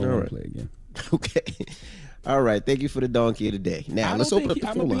 I don't want to play a game. Okay. All right. Thank you for the donkey of the day. Now, let's open up the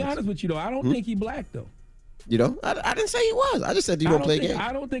phone lines. I'm going to be honest with you, though. I don't think he black, though. You know? I didn't say he was. I just said, do you want to play a game?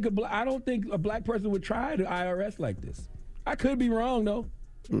 I don't think a black person would try the IRS like this. I could be wrong, though.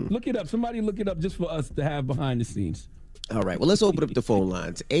 Look it up. Somebody look it up just for us to have behind the scenes. All right. Well, let's open up the phone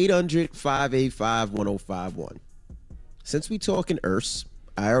lines. 800-585-1051. Since we talking IRS.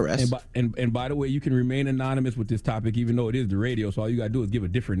 And by the way, you can remain anonymous with this topic, even though it is the radio. So all you got to do is give a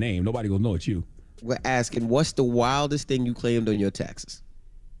different name. Nobody will know it's you. We're asking, what's the wildest thing you claimed on your taxes?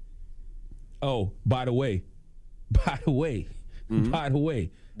 Oh, by the way,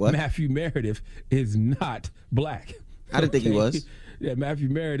 what? Matthew Meredith is not black. I didn't think he was. Yeah, Matthew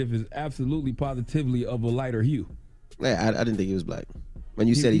Meredith is absolutely positively of a lighter hue. Yeah, I didn't think he was black. When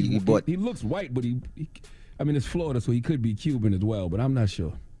you said he bought... He looks white, but it's Florida, so he could be Cuban as well, but I'm not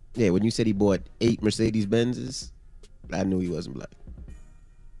sure. Yeah, when you said he bought 8 Mercedes-Benzes, I knew he wasn't black.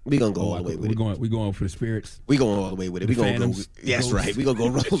 We're going to go all the way with it. We're going for the spirits. We're going all the way with it. We're going to go... Yes, right. We're going to go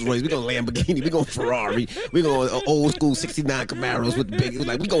Rolls Royce. We're going to Lamborghini. We're going Ferrari. We're going old school 69 Camaros with the big...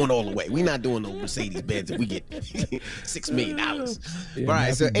 We're going all the way. We're not doing no Mercedes-Benz if we get $6 million. Yeah, all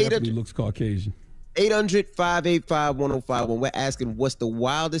right, so 800... looks Caucasian. 800-585-1051. We're asking, what's the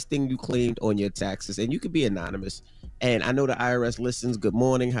wildest thing you claimed on your taxes? And you could be anonymous. And I know the IRS listens. Good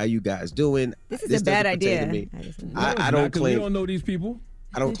morning. How you guys doing? This is a bad idea. I don't claim... We don't know these people.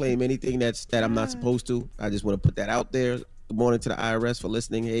 I don't claim anything that I'm not supposed to. I just want to put that out there. Good morning to the IRS for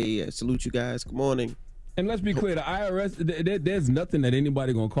listening. Hey, salute you guys. Good morning. And let's be clear, the IRS, there's nothing that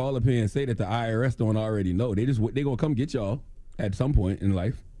anybody going to call up here and say that the IRS don't already know. They going to come get y'all at some point in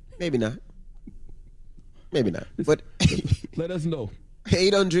life. Maybe not. But let us know.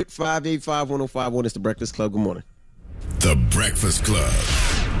 800-585-1051 is the Breakfast Club. Good morning. The Breakfast Club.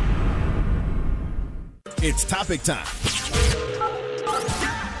 It's topic time.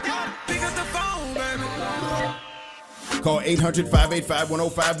 Call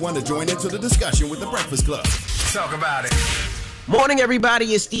 800-585-1051 to join into the discussion with the Breakfast Club. Talk about it. Morning,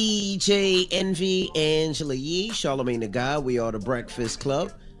 everybody. It's DJ Envy, Angela Yee, Charlamagne the God. We are the Breakfast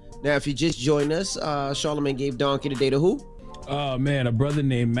Club. Now, if you just joined us, Charlamagne gave Donkey today to who? Oh, man, a brother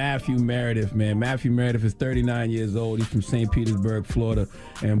named Matthew Meredith, man. Matthew Meredith is 39 years old. He's from St. Petersburg, Florida.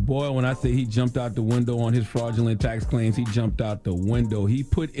 And boy, when I say he jumped out the window on his fraudulent tax claims, he jumped out the window. He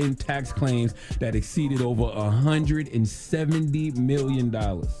put in tax claims that exceeded over $170 million.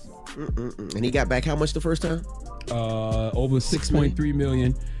 And he got back how much the first time? Over $6.3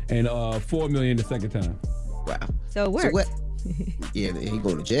 million and $4 million the second time. Wow. So it worked. Yeah, he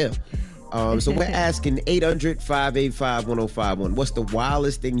going to jail. So we're asking 800-585-1051. What's the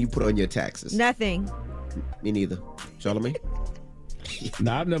wildest thing you put on your taxes? Nothing. Me neither. Charlamagne?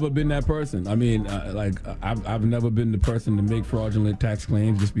 No, I've never been that person. I mean, I've never been the person to make fraudulent tax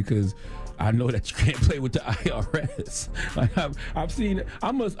claims just because I know that you can't play with the IRS. Like I'm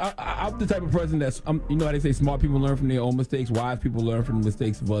the type of person that's, you know how they say smart people learn from their own mistakes, wise people learn from the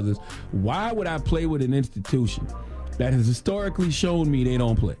mistakes of others. Why would I play with an institution that has historically shown me they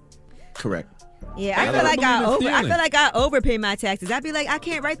don't play? Correct. Yeah, I feel like I overpay my taxes. I'd be like, I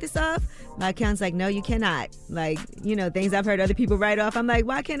can't write this off. My accountant's like, no, you cannot. Like, you know, things I've heard other people write off. I'm like,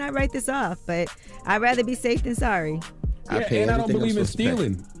 why can't I write this off? But I'd rather be safe than sorry. I don't believe in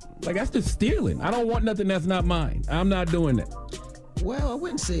stealing. Like, that's just stealing. I don't want nothing that's not mine. I'm not doing that. Well, I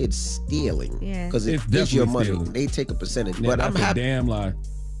wouldn't say it's stealing. Yeah. Because It's it's your money. stealing. They take a percentage. Yeah, but I'm that's a happy. damn lie.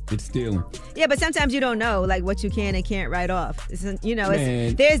 It's stealing. Yeah, but sometimes you don't know, like, what you can and can't write off.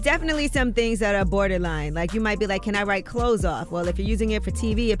 Man. There's definitely some things that are borderline. Like, you might be like, can I write clothes off? Well, if you're using it for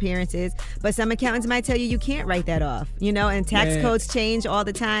TV appearances, but some accountants might tell you can't write that off, and tax codes change all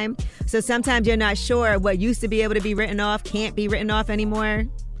the time. So sometimes you're not sure what used to be able to be written off can't be written off anymore.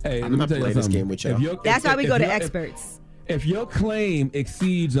 Hey, I'm not playing this game with y'all. That's why we go to experts. If your claim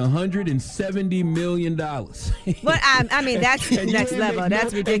exceeds $170 million, Well, I mean, that's next level.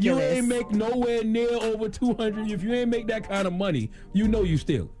 That's ridiculous. If you ain't make nowhere near over 200, if you ain't make that kind of money, you know you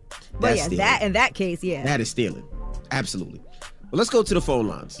steal. Well, yeah, that in that case, yeah. That is stealing. Absolutely. Well, let's go to the phone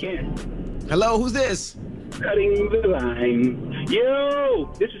lines. Yeah. Hello, who's this? Cutting the line.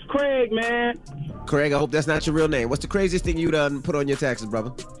 Yo, this is Craig, man. Craig, I hope that's not your real name. What's the craziest thing you done put on your taxes,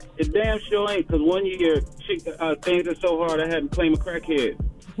 brother? It damn sure ain't, because one year, things are so hard I had to claim a crackhead.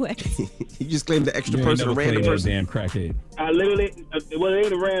 What? You just claimed the extra You person, a ain't never random played person. that damn crackhead. I literally, well, it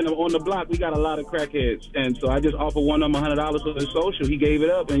ain't a random. On the block, we got a lot of crackheads. And so I just offered one of them $100 for his social. He gave it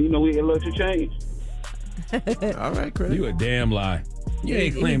up, and, we get a little change. All right, Craig. You a damn lie. You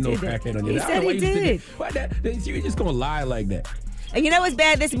ain't claimed no crackhead on your He said he did. Why that? You just gonna lie like that? And you know what's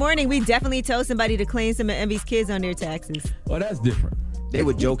bad? This morning, we definitely told somebody to claim some of Envy's kids on their taxes. Well, that's different. They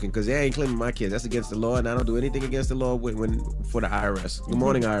were joking because they ain't claiming my kids. That's against the law, and I don't do anything against the law for the IRS. Good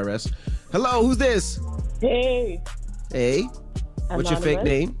morning, IRS. Hello, who's this? Hey. Hey. What's your fake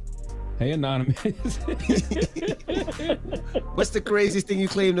name? Hey, Anonymous. What's the craziest thing you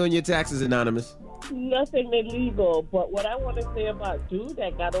claimed on your taxes, Anonymous? Nothing illegal, but what I want to say about dude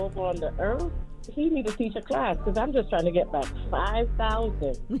that got over on the earth, he need to teach a class because I'm just trying to get back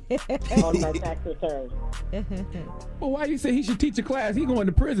 $5,000 on my tax return. Well, why you say he should teach a class? He going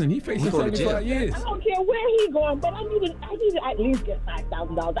to prison. He facing 75 years. I don't care where he going, but I need to at least get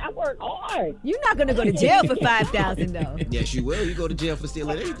 $5,000. I work hard. You're not going to go to jail for $5,000 though. Yes, you will. You go to jail for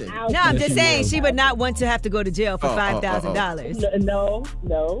stealing anything. No, I'm just saying she would not want to have to go to jail for $5,000. No,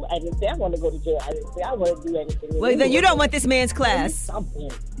 I didn't say I want to go to jail. I didn't say I want to do anything. Well, then you don't want this man's class. Something.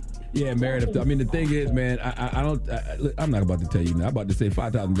 Yeah, Meredith. I mean, the thing is, man, I'm not about to tell you now. I'm about to say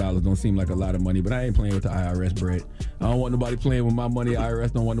 $5,000 don't seem like a lot of money, but I ain't playing with the IRS bread. I don't want nobody playing with my money.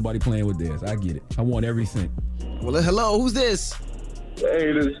 IRS don't want nobody playing with theirs. I get it. I want every cent. Well, hello, who's this? Hey,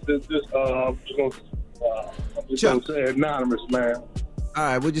 I'm just gonna say anonymous, man. All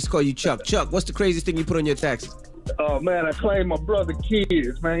right, we'll just call you Chuck. Chuck, what's the craziest thing you put on your taxes? Oh, man, I claimed my brother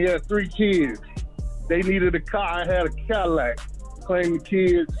kids, man. He had 3 kids. They needed a car. I had a Cadillac. Claimed the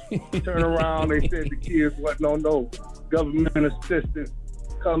kids. Turn around. They said the kids wasn't on no government assistance.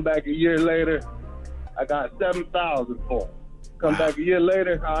 Come back a year later, I got $7,000 for them. Come back a year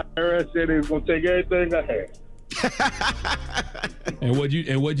later, IRS said they was gonna take everything I had. And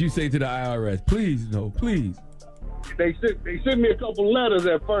what'd you say to the IRS? Please, no, please. They sent me a couple letters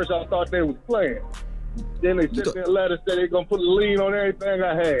at first. I thought they was playing. Then they sent me a letter said they gonna put a lien on everything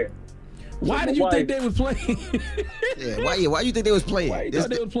I had. Why did you think they was playing? Why you think they was playing? Why you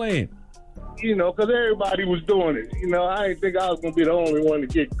thought they was playing? Because everybody was doing it. I didn't think I was going to be the only one to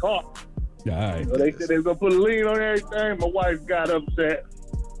get caught. All right. So they said they were going to put a lien on everything. My wife got upset.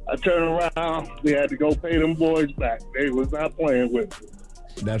 I turned around. We had to go pay them boys back. They was not playing with me.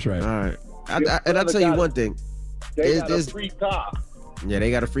 That's right. All right. And I'll tell you one thing. They got a free car. Yeah,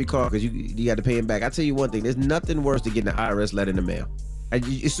 they got a free car because you got to pay them back. I'll tell you one thing. There's nothing worse than getting an IRS letter in the mail.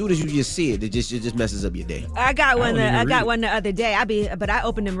 As soon as you just see it, it just messes up your day. I got one the other day. But I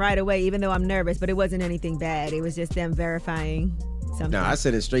opened them right away, even though I'm nervous. But it wasn't anything bad. It was just them verifying something. No, I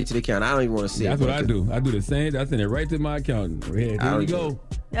send it straight to the account. I don't even want to see That's it. That's what I do. I do the same. I send it right to my accountant. Here you go.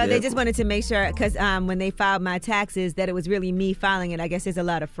 No, they just wanted to make sure, because when they filed my taxes, that it was really me filing it. I guess there's a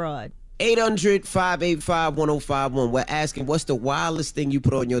lot of fraud. 800-585-1051. We're asking, what's the wildest thing you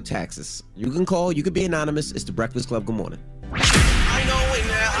put on your taxes? You can call. You can be anonymous. It's the Breakfast Club. Good morning.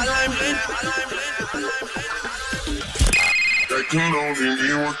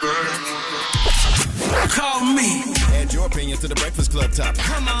 Call me. Add your opinion to the Breakfast Club topic.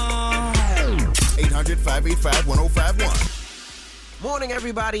 Come on. 800-585-1051. Morning,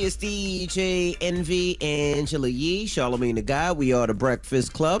 everybody. It's DJ Envy, Angela Yee, Charlamagne the Guy. We are the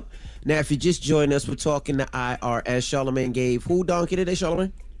Breakfast Club. Now, if you just joined us, we're talking to IRS. Charlamagne gave who donkey today,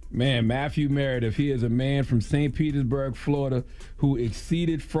 Charlamagne? Man, Matthew Meredith. He is a man from St. Petersburg, Florida, who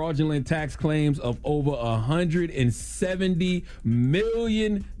exceeded fraudulent tax claims of over $170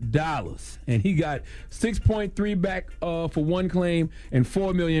 million. And he got $6.3 back for one claim and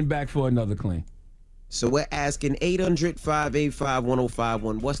 $4 million back for another claim. So we're asking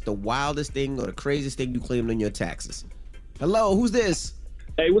 800-585-1051. What's the wildest thing or the craziest thing you claimed on your taxes? Hello, who's this?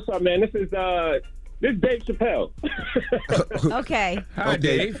 Hey, what's up, man? This is Dave Chappelle. Okay. Hi,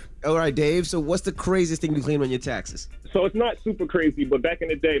 Dave. All right, Dave. So what's the craziest thing you claimed on your taxes? So it's not super crazy, but back in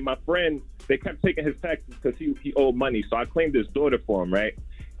the day, my friend, they kept taking his taxes because he owed money. So I claimed his daughter for him, right?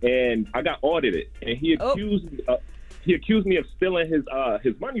 And I got audited, and he accused me of stealing his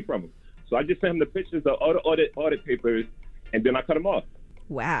money from him. So I just sent him the pictures of all the audit papers, and then I cut him off.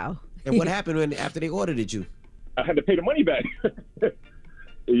 Wow. And what happened after they audited you? I had to pay the money back.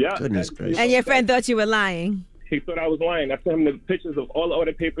 Yeah. Goodness gracious. And your friend thought you were lying. He thought I was lying. I sent him the pictures of all the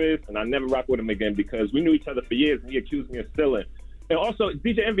audit papers, and I never rocked with him again because we knew each other for years, and he accused me of stealing. And also,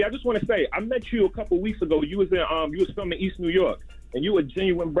 DJ Envy, I just want to say, I met you a couple weeks ago. You was filming East New York, and you were a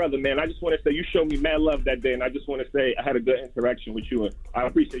genuine brother, man. I just want to say you showed me mad love that day, and I just want to say I had a good interaction with you, and I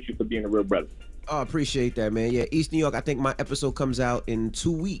appreciate you for being a real brother. Oh, I appreciate that, man. Yeah, East New York, I think my episode comes out in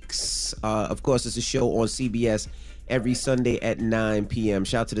 2 weeks. Of course, it's a show on CBS every Sunday at 9 p.m.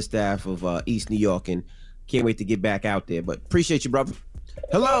 Shout out to the staff of East New York, and can't wait to get back out there. But appreciate you, brother.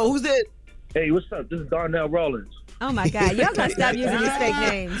 Hello, who's this? Hey, what's up? This is Darnell Rollins. Oh my God, y'all gotta stop using these fake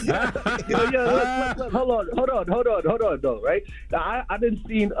names. Look, hold on, though, right? I didn't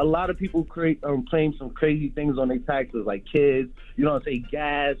see a lot of people claim some crazy things on their taxes, like kids, say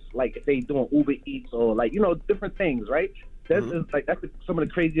gas, like if they doing Uber Eats or different things, right? That's some of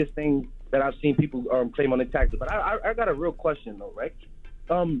the craziest things that I've seen people claim on their taxes. But I got a real question though, right?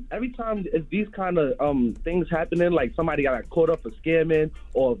 Every time these kind of things happening, like somebody got caught up for scamming,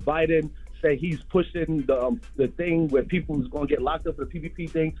 or Biden say he's pushing the thing where people is gonna get locked up for the PPP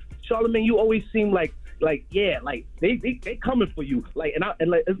thing, Charlamagne, you always seem like they coming for you,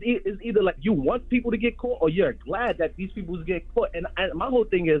 it's either like you want people to get caught or you're glad that these people get caught. And my whole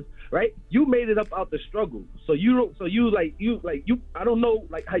thing is, right, you made it up out the struggle, so you I don't know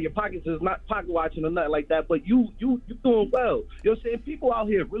like how your pockets is not pocket watching or nothing like that, but you doing well. You know what I'm saying? People out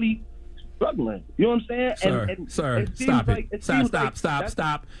here really struggling. You know what I'm saying? Sir, stop it.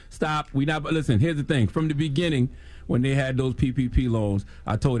 Stop. We not. Listen, here's the thing. From the beginning, when they had those PPP loans,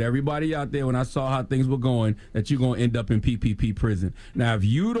 I told everybody out there when I saw how things were going that you're going to end up in PPP prison. Now, if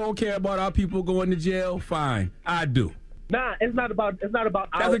you don't care about our people going to jail, fine. I do. Nah, it's not about.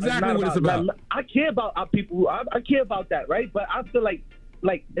 That's exactly what it's about. I care about our people. I care about that, right? But I feel like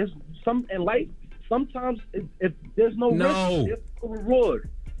it's some in life. Sometimes if there's no risk, there's no reward.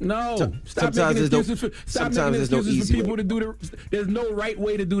 No, stop making excuses for people to do there's no right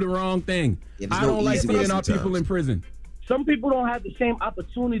way to do the wrong thing. I don't like seeing our people in prison. Some people don't have the same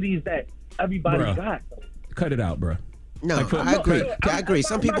opportunities that everybody got. Cut it out, bro. No, I agree.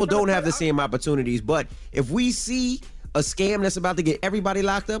 Some people don't have the same opportunities, but if we see a scam that's about to get everybody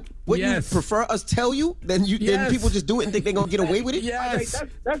locked up, wouldn't you prefer us tell you? Then people just do it and think they're gonna get away with it? Yes.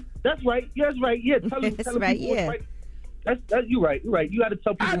 That's right. Yes, right. Yeah, tell people what's right. That's you right. You're right. You got to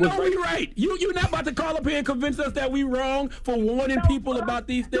tell people. I know we right. You're not about to call up here and convince us that we wrong for warning people about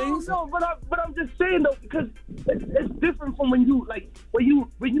these things. No, but I'm just saying though, because it's different from when you in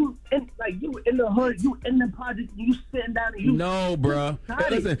the hood, you in the project, you sitting down and you. No, bruh.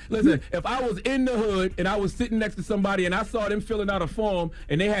 Listen. If I was in the hood and I was sitting next to somebody and I saw them filling out a form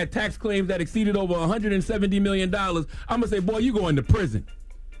and they had tax claims that exceeded over $170 million, I'm gonna say, boy, you going to prison.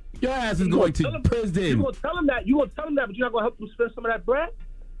 Your ass is going to prison. You gonna tell him that, but you're not gonna help them spend some of that bread?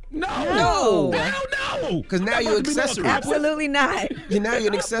 No. Hell no. Because now you're an accessory. Absolutely not. Now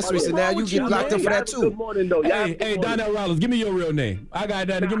you're an accessory, so now you get locked up for that too. Good morning, though. Hey, Donnell Rollins, give me your real name. I got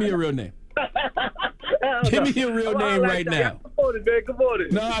that. Give me your real name. Give me your real name right now. Good morning, man. Good morning.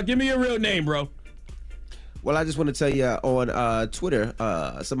 No, give me your real name, bro. Well, I just want to tell you on Twitter,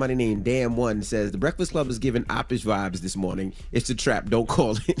 somebody named Dan1 says, the Breakfast Club is giving Oppish vibes this morning. It's a trap. Don't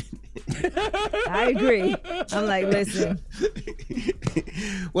call it. I agree. I'm like, listen.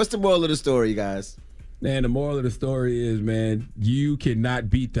 What's the moral of the story, guys? Man, the moral of the story is, man, you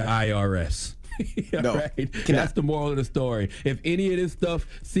cannot beat the IRS. No, right? That's the moral of the story. If any of this stuff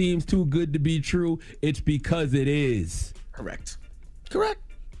seems too good to be true, it's because it is. Correct.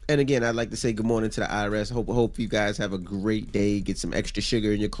 And again, I'd like to say good morning to the IRS. Hope you guys have a great day. Get some extra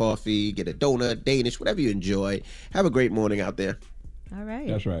sugar in your coffee. Get a donut, Danish, whatever you enjoy. Have a great morning out there. All right.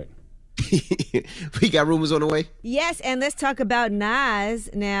 That's right. We got rumors on the way? Yes, and let's talk about Nas.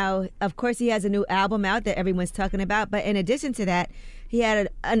 Now, of course, he has a new album out that everyone's talking about. But in addition to that, he had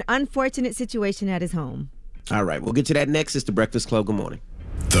an unfortunate situation at his home. All right, we'll get to that next. It's The Breakfast Club. Good morning.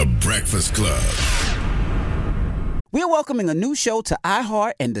 The Breakfast Club. We're welcoming a new show to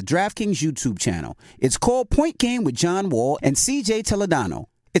iHeart and the DraftKings YouTube channel. It's called Point Game with John Wall and CJ Toledano.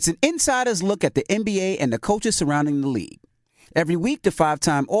 It's an insider's look at the NBA and the coaches surrounding the league. Every week, the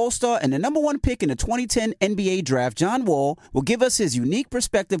 5-time All-Star and the #1 pick in the 2010 NBA Draft, John Wall, will give us his unique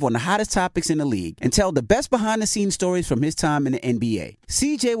perspective on the hottest topics in the league and tell the best behind-the-scenes stories from his time in the NBA.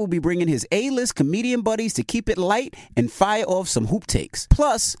 CJ will be bringing his A-list comedian buddies to keep it light and fire off some hoop takes.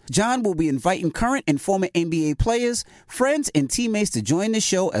 Plus, John will be inviting current and former NBA players, friends, and teammates to join the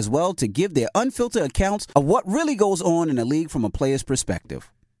show as well to give their unfiltered accounts of what really goes on in the league from a player's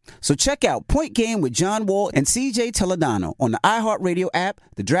perspective. So check out Point Game with John Wall and CJ Toledano on the iHeartRadio app,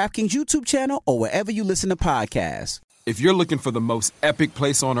 the DraftKings YouTube channel, or wherever you listen to podcasts. If you're looking for the most epic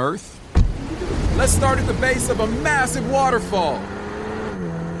place on earth, let's start at the base of a massive waterfall.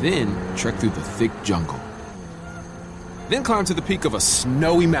 Then trek through the thick jungle. Then climb to the peak of a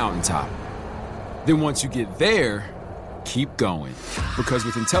snowy mountaintop. Then once you get there, keep going. Because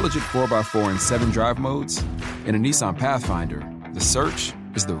with intelligent 4x4 and 7 drive modes and a Nissan Pathfinder, the search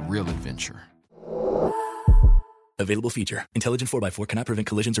is the real adventure. Available feature. Intelligent 4x4 cannot prevent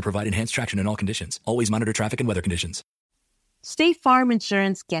collisions or provide enhanced traction in all conditions. Always monitor traffic and weather conditions. State Farm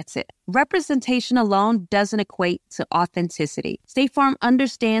Insurance gets it. Representation alone doesn't equate to authenticity. State Farm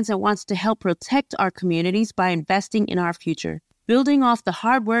understands and wants to help protect our communities by investing in our future, building off the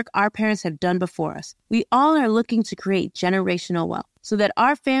hard work our parents have done before us. We all are looking to create generational wealth so that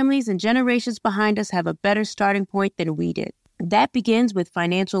our families and generations behind us have a better starting point than we did. That begins with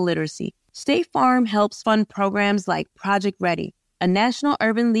financial literacy. State Farm helps fund programs like Project Ready, a National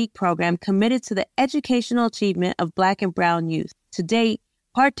Urban League program committed to the educational achievement of Black and Brown youth. To date,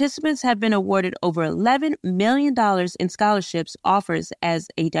 participants have been awarded over $11 million in scholarships offers as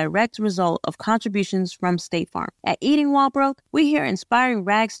a direct result of contributions from State Farm. At Eating While Broke, we hear inspiring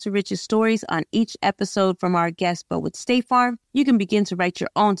rags to riches stories on each episode from our guests, but with State Farm, you can begin to write your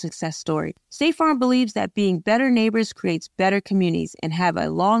own success story. State Farm believes that being better neighbors creates better communities and have a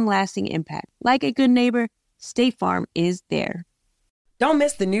long-lasting impact. Like a good neighbor, State Farm is there. Don't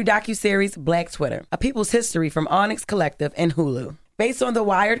miss the new docuseries Black Twitter, A People's History from Onyx Collective and Hulu. Based on the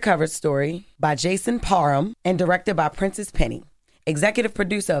Wired cover story by Jason Parham and directed by Princess Penny. Executive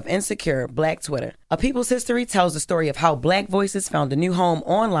producer of Insecure, Black Twitter. A People's History tells the story of how Black voices found a new home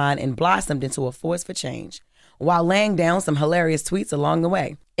online and blossomed into a force for change, while laying down some hilarious tweets along the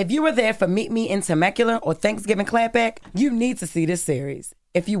way. If you were there for Meet Me in Temecula or Thanksgiving Clapback, you need to see this series.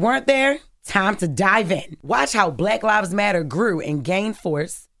 If you weren't there, time to dive in. Watch how Black Lives Matter grew and gained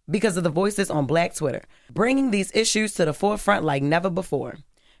force because of the voices on Black Twitter, bringing these issues to the forefront like never before.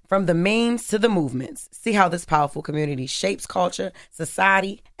 From the memes to the movements, see how this powerful community shapes culture,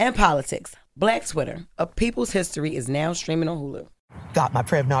 society, and politics. Black Twitter, A People's History, is now streaming on Hulu. Got my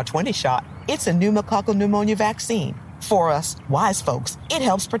Prevnar 20 shot. It's a pneumococcal pneumonia vaccine. For us, wise folks, it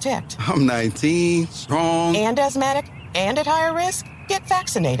helps protect. I'm 19, strong. And asthmatic, and at higher risk. Get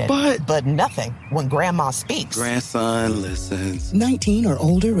vaccinated. But nothing when grandma speaks. Grandson listens. 19 or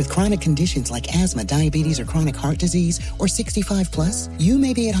older with chronic conditions like asthma, diabetes, or chronic heart disease, or 65 plus, you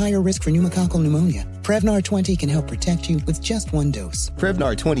may be at higher risk for pneumococcal pneumonia. Prevnar 20 can help protect you with just one dose.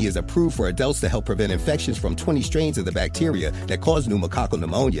 Prevnar 20 is approved for adults to help prevent infections from 20 strains of the bacteria that cause pneumococcal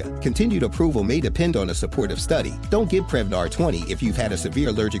pneumonia. Continued approval may depend on a supportive study. Don't give Prevnar 20 if you've had a severe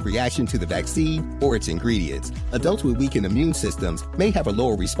allergic reaction to the vaccine or its ingredients. Adults with weakened immune systems may have a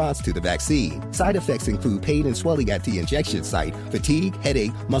lower response to the vaccine. Side effects include pain and swelling at the injection site, fatigue,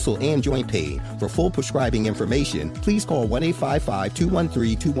 headache, muscle, and joint pain. For full prescribing information, please call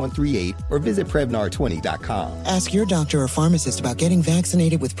 1-855-213-2138 or visit Prevnar20.com. Ask your doctor or pharmacist about getting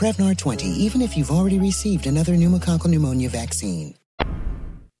vaccinated with Prevnar 20, even if you've already received another pneumococcal pneumonia vaccine.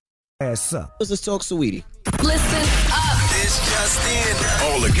 Ass up. Let's talk, sweetie. Listen up. It's just in.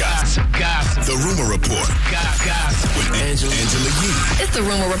 All the gossip. The Rumor Report. Gossip. With Angela Yee. It's the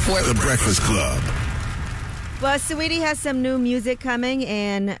Rumor Report. The Breakfast Club. Well, Saweetie has some new music coming,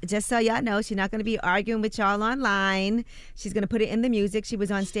 and just so y'all know, she's not going to be arguing with y'all online. She's going to put it in the music. She was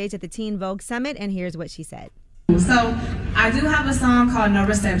on stage at the Teen Vogue Summit, and here's what she said. So I do have a song called No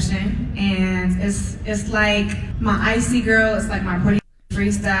Reception, and it's like my icy girl. It's like my pretty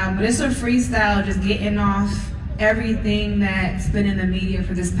freestyle, but it's a freestyle just getting off everything that's been in the media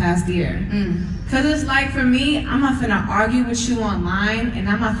for this past year. Because it's like, for me, I'm not finna argue with you online, and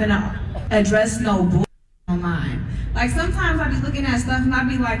I'm not finna address no bull online. Like, sometimes I be looking at stuff and I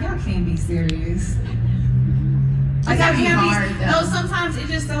be like, y'all can't be serious. Like, I can't be. No, sometimes it's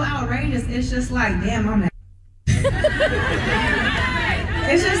just so outrageous. It's just like, damn, I'm that.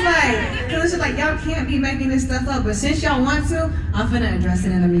 It's just like, cause it's just like, y'all can't be making this stuff up. But since y'all want to, I'm finna address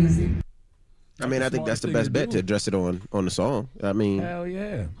it in the music. I mean, I think that's the best bet to address it on the song. I mean, hell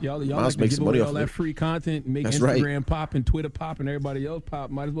yeah, y'all like make some some money all off that it. free content, make That's Instagram right. pop and Twitter pop and everybody else pop.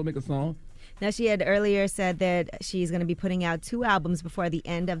 Might as well make a song. Now, she had earlier said that she's going to be putting out 2 albums before the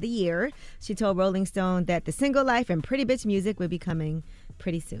end of the year. She told Rolling Stone that The Single Life and Pretty Bitch Music will be coming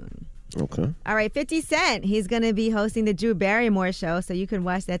pretty soon. Okay. All right, 50 Cent. He's going to be hosting the Drew Barrymore show, so you can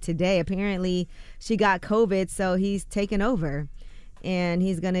watch that today. Apparently, she got COVID, so he's taken over. And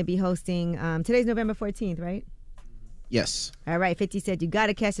he's going to be hosting, today's November 14th, right? Yes. All right, 50 said, you got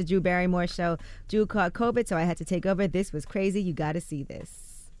to catch the Drew Barrymore show. Drew caught COVID, so I had to take over. This was crazy. You got to see this.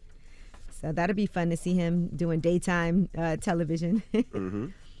 So that'll be fun to see him doing daytime television.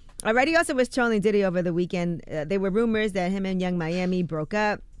 All right, he also was trolling Diddy over the weekend. There were rumors that him and Young Miami broke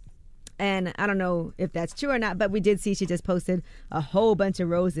up. And I don't know if that's true or not, but we did see she just posted a whole bunch of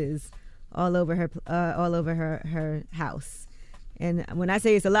roses all over her house. And when I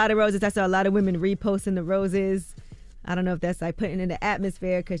say it's a lot of roses, I saw a lot of women reposting the roses. I don't know if that's like putting in the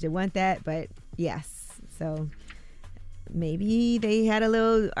atmosphere because you want that, but yes. So maybe they had a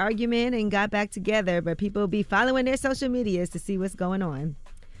little argument and got back together, but people will be following their social medias to see what's going on.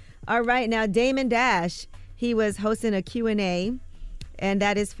 All right, now Damon Dash, he was hosting a Q&A, and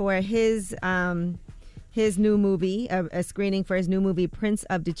that is for his new movie, a screening for his new movie, Prince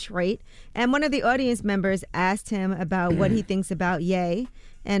of Detroit. And one of the audience members asked him about what he thinks about Ye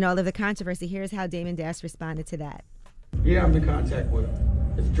and all of the controversy. Here's how Damon Dash responded to that. Yeah, I'm in contact with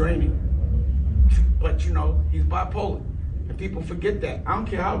him. It's draining. But, you know, he's bipolar. And people forget that. I don't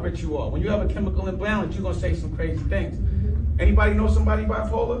care how rich you are. When you have a chemical imbalance, you're going to say some crazy things. Anybody know somebody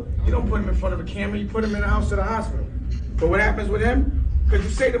bipolar? You don't put him in front of a camera. You put him in the house or the hospital. But what happens with him? Because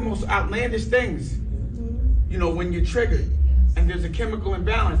you say the most outlandish things, you know, when you're triggered. And there's a chemical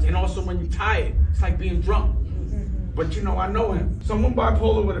imbalance. And also when you're tired. It's like being drunk. But, you know, I know him. Someone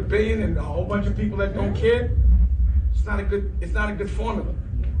bipolar with $1 billion and a whole bunch of people that don't care, it's not a good formula.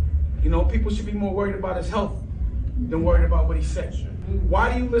 You know, people should be more worried about his health than worried about what he says.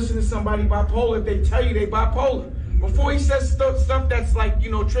 Why do you listen to somebody bipolar if they tell you they bipolar? Before he says stuff that's like, you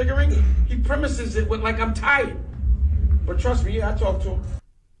know, triggering, he premises it with like, I'm tired. But trust me, yeah, I talk to him.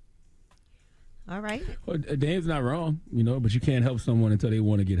 All right. Well, Dave's not wrong, you know, but you can't help someone until they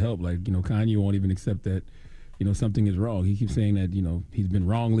want to get help. Like, you know, Kanye won't even accept that, you know, something is wrong. He keeps saying that, you know, he's been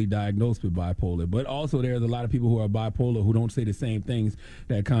wrongly diagnosed with bipolar. But also there's a lot of people who are bipolar who don't say the same things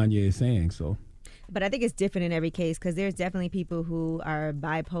that Kanye is saying, so. But I think it's different in every case because there's definitely people who are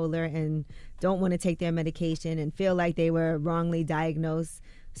bipolar and don't want to take their medication and feel like they were wrongly diagnosed.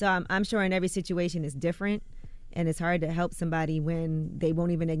 So I'm sure in every situation it's different, and it's hard to help somebody when they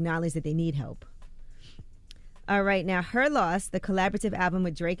won't even acknowledge that they need help. All right, now Her Loss, the collaborative album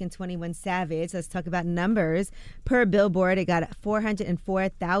with Drake and 21 Savage. Let's talk about numbers. Per Billboard, it got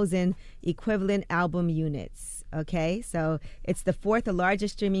 404,000 equivalent album units. Okay, so it's the 4th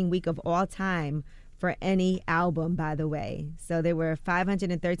largest streaming week of all time for any album, by the way. So there were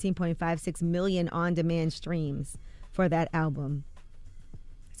 513.56 million on-demand streams for that album.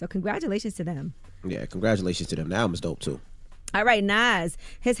 So congratulations to them. Yeah, congratulations to them. The album's dope, too. All right, Nas.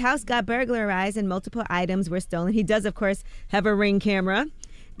 His house got burglarized and multiple items were stolen. He does, of course, have a Ring camera.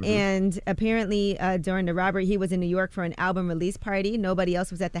 And apparently during the robbery, he was in New York for an album release party. Nobody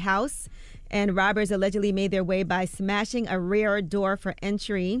else was at the house. And robbers allegedly made their way by smashing a rear door for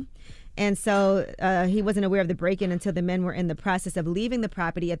entry. And so he wasn't aware of the break-in until the men were in the process of leaving the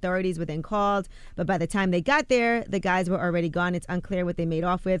property. Authorities were then called, but by the time they got there, the guys were already gone. It's unclear what they made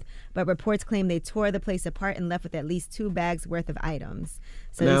off with, but reports claim they tore the place apart and left with at least 2 bags worth of items.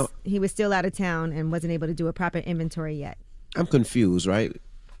 So Now- he was still out of town and wasn't able to do a proper inventory yet. I'm confused, right?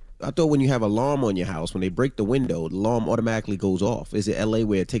 I thought when you have an alarm on your house, when they break the window, the alarm automatically goes off. Is it LA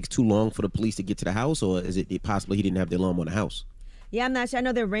where it takes too long for the police to get to the house, or is it possibly he didn't have the alarm on the house? Yeah, I'm not sure. I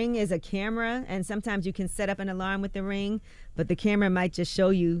know the Ring is a camera, and sometimes you can set up an alarm with the Ring, but the camera might just show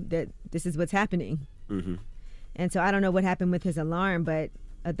you that this is what's happening. Mm-hmm. And so I don't know what happened with his alarm, but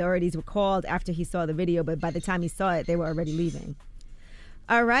authorities were called after he saw the video, but by the time he saw it, they were already leaving.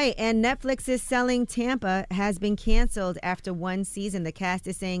 All right, and Netflix's Selling Tampa has been canceled after 1 season. The cast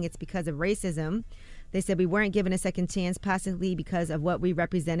is saying it's because of racism. They said we weren't given a second chance, possibly because of what we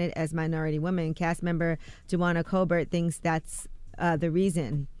represented as minority women. Cast member Joanna Colbert thinks that's the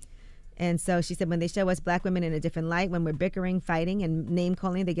reason. And so she said when they show us black women in a different light, when we're bickering, fighting, and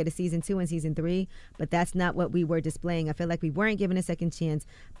name-calling, they get a season 2 and season 3. But that's not what we were displaying. I feel like we weren't given a second chance,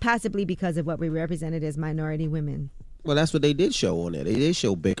 possibly because of what we represented as minority women. Well, that's what they did show on there. They did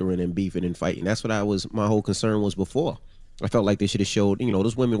show bickering and beefing and fighting. That's what my whole concern was before. I felt like they should have showed,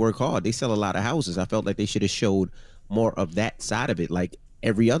 those women work hard. They sell a lot of houses. I felt like they should have showed more of that side of it, like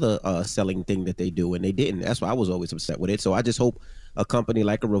every other selling thing that they do, and they didn't. That's why I was always upset with it. So I just hope a company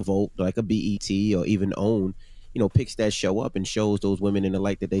like a Revolt, like a BET, or even OWN, picks that show up and shows those women in the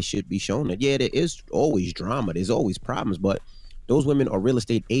light that they should be shown. And yeah, there is always drama. There's always problems, but those women are real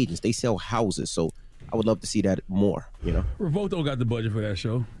estate agents. They sell houses. So I would love to see that more, Revolt don't got the budget for that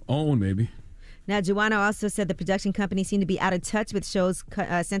show. OWN, maybe. Now, Joanna also said the production company seemed to be out of touch with shows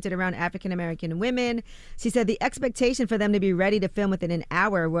centered around African-American women. She said the expectation for them to be ready to film within an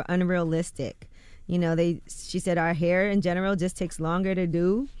hour were unrealistic. She said our hair in general just takes longer to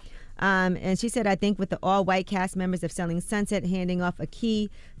do. And she said, I think with the all-white cast members of Selling Sunset handing off a key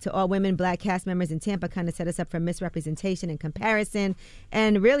to all-women black cast members in Tampa kind of set us up for misrepresentation and comparison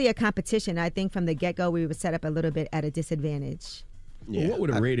and really a competition. I think from the get-go we were set up a little bit at a disadvantage. Yeah. What were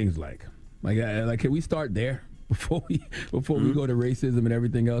the ratings like? Like, can we start there before we go to racism and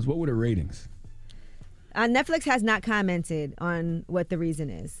everything else? What were the ratings? Netflix has not commented on what the reason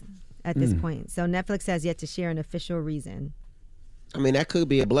is at this point. So Netflix has yet to share an official reason. I mean, that could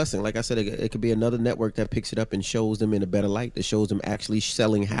be a blessing. Like I said, it could be another network that picks it up and shows them in a better light, that shows them actually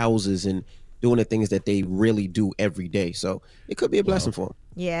selling houses and doing the things that they really do every day. So it could be a blessing for them.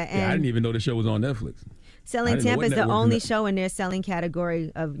 Yeah, and I didn't even know the show was on Netflix. Selling Tampa is the only show in their selling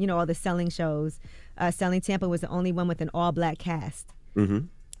category of, all the selling shows. Selling Tampa was the only one with an all-black cast. Mm-hmm.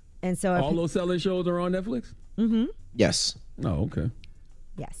 And so all those selling shows are on Netflix? Mm-hmm. Yes. Oh, okay.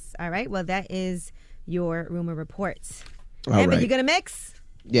 Yes. All right. Well, that is your rumor reports. All Amber, right. you gonna mix?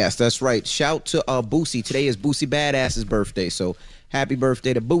 Yes, that's right. Shout to Boosie. Today is Boosie Badass's birthday. So happy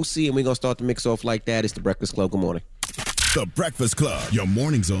birthday to Boosie. And we're going to start the mix off like that. It's The Breakfast Club. Good morning. The Breakfast Club. Your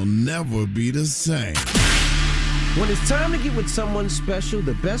mornings will never be the same. When it's time to get with someone special,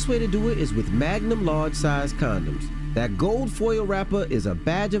 the best way to do it is with Magnum large size condoms. That gold foil wrapper is a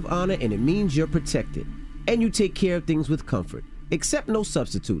badge of honor, and it means you're protected. And you take care of things with comfort. Accept no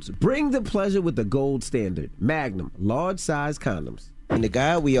substitutes. Bring the pleasure with the gold standard. Magnum large size condoms. And the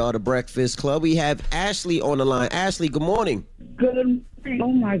guy, we are The Breakfast Club. We have Ashley on the line. Ashley, good morning. Good.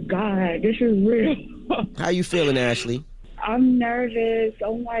 Oh my God, this is real. How you feeling, Ashley? I'm nervous.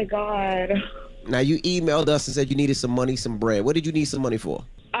 Oh my God. Now, you emailed us and said you needed some money, some bread. What did you need some money for?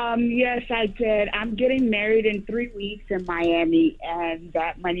 Yes, I did. I'm getting married in 3 weeks in Miami, and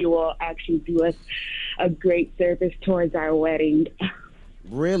that money will actually do us a great service towards our wedding.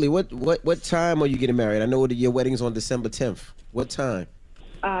 Really? What time are you getting married? I know that your wedding's on December 10th. What time?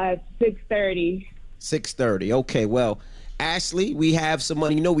 6:30. 6:30. Okay, well, Ashley, we have some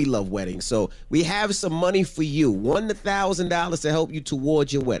money. You know we love weddings, so we have some money for you. $1,000 to help you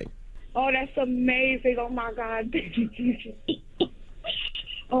towards your wedding. Oh, that's amazing. Oh, my God. Thank you, Jesus.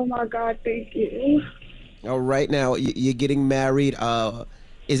 Oh, my God. Thank you. All right. Now, you're getting married.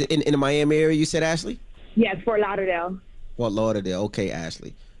 Is it in the Miami area, you said, Ashley? Yes, Fort Lauderdale. Fort Lauderdale. Okay,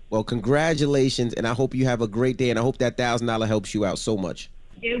 Ashley. Well, congratulations, and I hope you have a great day, and I hope that $1,000 helps you out so much.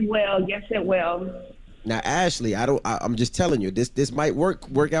 It will. Yes, it will. Now, Ashley, I'm just telling you, this might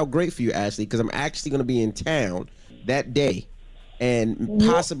work out great for you, Ashley, because I'm actually going to be in town that day. And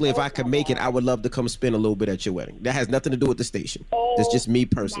possibly, if I could make it, I would love to come spend a little bit at your wedding. That has nothing to do with the station. That's just me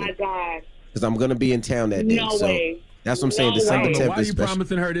personally. My God. Because I'm going to be in town that day. No way. That's what I'm saying. December 10th Why are is you special.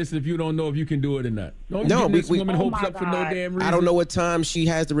 promising her this if you don't know if you can do it or not? Don't this woman hopes up for no damn reason. I don't know what time she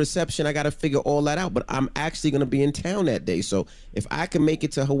has the reception. I got to figure all that out. But I'm actually going to be in town that day. So if I can make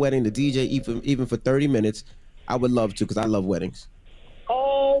it to her wedding, the DJ, even for 30 minutes, I would love to because I love weddings.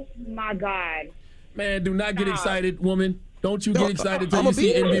 Oh, my God. Man, do not get excited, woman. Don't you get excited until you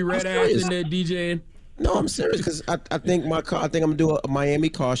see Envy Red Ass in there DJing. No, I'm serious because I think I'm gonna do a Miami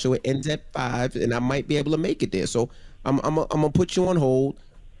car show. It ends at 5, and I might be able to make it there. So I'm gonna put you on hold,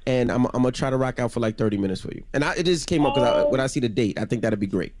 and I'm gonna try to rock out for like 30 minutes for you. And it just came up because when I see the date, I think that'd be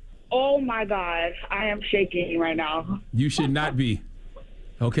great. Oh my God, I am shaking right now. You should not be.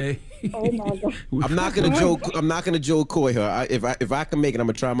 Okay. Oh my God. I'm not gonna Joe Coy her. If I can make it, I'm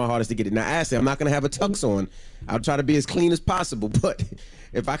gonna try my hardest to get it. Now, Ashley, I'm not gonna have a tux on. I'll try to be as clean as possible. But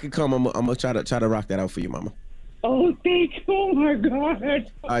if I can come, I'm gonna try to rock that out for you, Mama. Oh, thank you. Oh my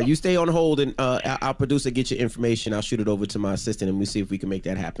God. You stay on hold, and our producer get your information. I'll shoot it over to my assistant, and we'll see if we can make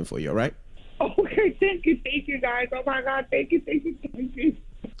that happen for you. All right? Okay. Thank you, guys. Oh my God. Thank you.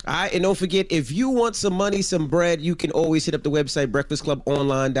 All right, and don't forget, if you want some money, some bread, you can always hit up the website,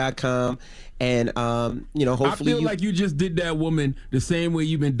 breakfastclubonline.com, and, hopefully I feel like you just did that woman the same way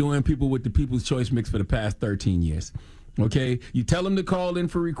you've been doing people with the People's Choice Mix for the past 13 years, okay? You tell them to call in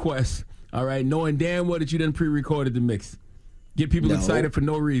for requests, all right, knowing damn well that you done pre-recorded the mix. Get people excited for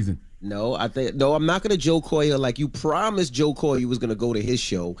no reason. No, I'm not gonna Joe Coy her like you promised Joe Coy you was gonna go to his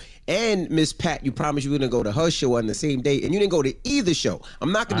show, and Miss Pat, you promised you were gonna go to her show on the same day, and you didn't go to either show.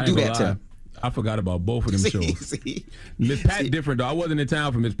 I'm not gonna do that to her. I forgot about both of them shows. Miss Pat different though. I wasn't in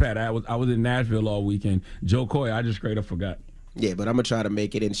town for Miss Pat. I was in Nashville all weekend. Joe Coy, I just straight up forgot. Yeah, but I'm gonna try to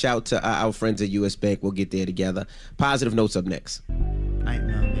make it. And shout out to our friends at US Bank. We'll get there together. Positive notes up next.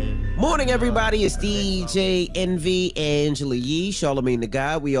 Morning, everybody. It's DJ Envy, Angela Yee, Charlamagne the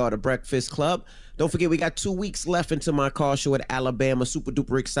Guy. We are the Breakfast Club. Don't forget, we got 2 weeks left into my car show at Alabama. Super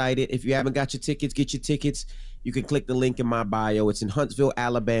duper excited. If you haven't got your tickets, get your tickets. You can click the link in my bio. It's in Huntsville,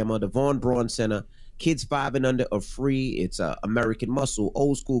 Alabama, the Von Braun Center. Kids 5 and under are free. It's American Muscle,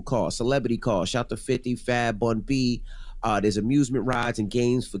 Old School Car, Celebrity Car, Shout to 50, Fab, Bun B. There's amusement rides and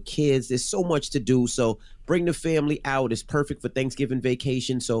games for kids. There's so much to do. So bring the family out. It's perfect for Thanksgiving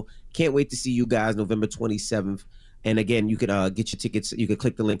vacation. So can't wait to see you guys November 27th. And again, you can get your tickets. You can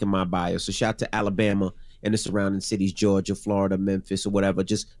click the link in my bio. So shout out to Alabama and the surrounding cities, Georgia, Florida, Memphis, or whatever.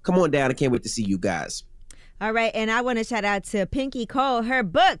 Just come on down. I can't wait to see you guys. All right, and I want to shout out to Pinky Cole. Her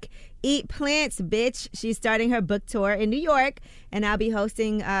book, Eat Plants, Bitch. She's starting her book tour in New York, and I'll be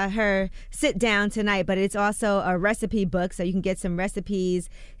hosting her sit down tonight. But it's also a recipe book, so you can get some recipes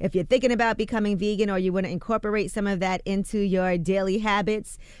if you're thinking about becoming vegan or you want to incorporate some of that into your daily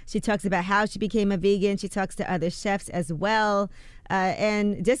habits. She talks about how she became a vegan. She talks to other chefs as well.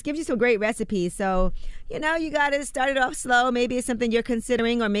 And just gives you some great recipes. So, you got to start it off slow. Maybe it's something you're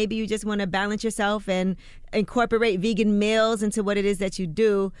considering, or maybe you just want to balance yourself and incorporate vegan meals into what it is that you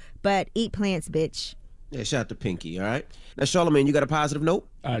do. But eat plants, bitch. Yeah, shout out to Pinky, all right? Now, Charlamagne, you got a positive note?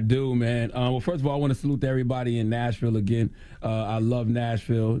 I do, man. Well, first of all, I want to salute everybody in Nashville again. I love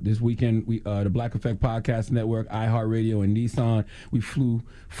Nashville. This weekend, the Black Effect Podcast Network, iHeartRadio, and Nissan, we flew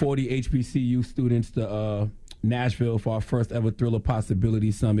 40 HBCU students to Nashville for our first ever Thriller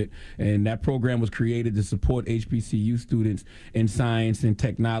Possibility Summit, and that program was created to support HBCU students in science and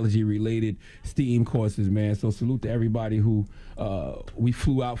technology related STEAM courses, man. So salute to everybody who we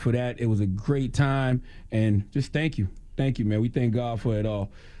flew out for that. It was a great time, and just thank you, man. We thank God for it all.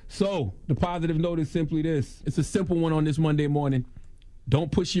 So the positive note is simply this. It's a simple one on this Monday morning.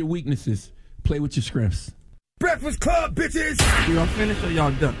 Don't push your weaknesses. Play with your strengths. Breakfast Club, bitches. Y'all finished or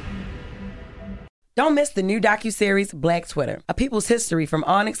y'all done? Don't miss the new docuseries Black Twitter, A People's History from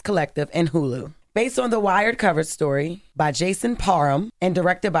Onyx Collective and Hulu. Based on the Wired cover story by Jason Parham and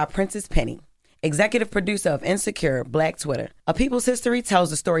directed by Princess Penny. Executive producer of Insecure, Black Twitter. A People's History tells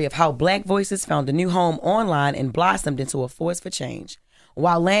the story of how Black voices found a new home online and blossomed into a force for change,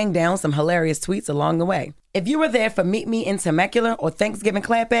 while laying down some hilarious tweets along the way. If you were there for Meet Me in Temecula or Thanksgiving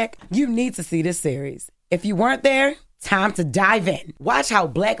Clapback, you need to see this series. If you weren't there, time to dive in. Watch how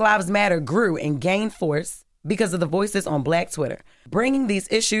Black Lives Matter grew and gained force because of the voices on Black Twitter, bringing these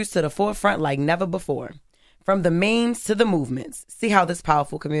issues to the forefront like never before. From the memes to the movements, see how this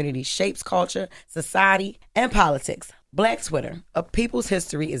powerful community shapes culture, society, and politics. Black Twitter, A People's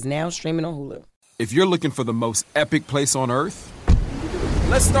History, is now streaming on Hulu. If you're looking for the most epic place on earth,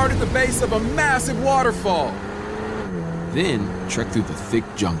 let's start at the base of a massive waterfall. Then trek through the thick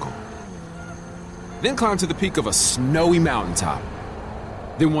jungle. Then climb to the peak of a snowy mountaintop.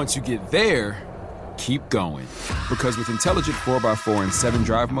 Then once you get there, keep going. Because with intelligent 4x4 and 7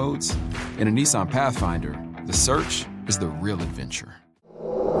 drive modes and a Nissan Pathfinder, the search is the real adventure.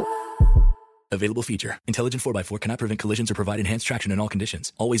 Available feature. Intelligent 4x4 cannot prevent collisions or provide enhanced traction in all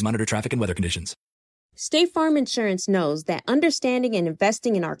conditions. Always monitor traffic and weather conditions. State Farm Insurance knows that understanding and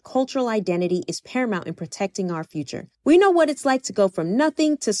investing in our cultural identity is paramount in protecting our future. We know what it's like to go from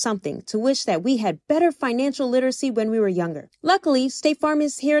nothing to something, to wish that we had better financial literacy when we were younger. Luckily, State Farm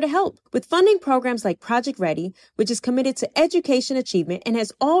is here to help with funding programs like Project Ready, which is committed to education achievement and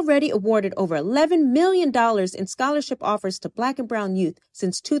has already awarded over $11 million in scholarship offers to Black and Brown youth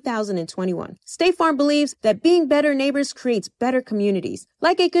since 2021. State Farm believes that being better neighbors creates better communities.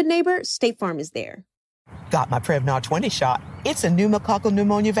 Like a good neighbor, State Farm is there. Got my Prevnar 20 shot. It's a pneumococcal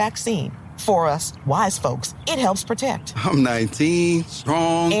pneumonia vaccine. For us, wise folks, it helps protect. I'm 19,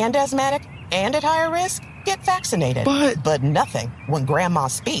 strong. And asthmatic, and at higher risk? Get vaccinated. But nothing when grandma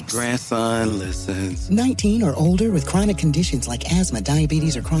speaks. Grandson listens. 19 or older with chronic conditions like asthma,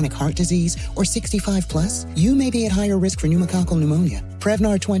 diabetes, or chronic heart disease, or 65 plus, you may be at higher risk for pneumococcal pneumonia.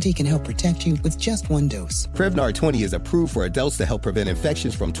 Prevnar 20 can help protect you with just one dose. Prevnar 20 is approved for adults to help prevent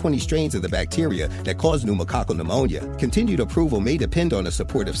infections from 20 strains of the bacteria that cause pneumococcal pneumonia. Continued approval may depend on a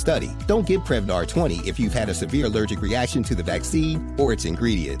supportive study. Don't give Prevnar 20 if you've had a severe allergic reaction to the vaccine or its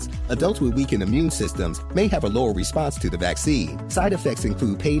ingredients. Adults with weakened immune systems may have a lower response to the vaccine. Side effects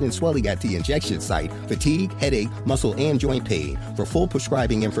include pain and swelling at the injection site, fatigue, headache, muscle, and joint pain. For full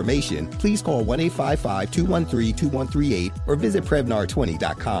prescribing information, please call 1-855-213-2138 or visit Prevnar20.com.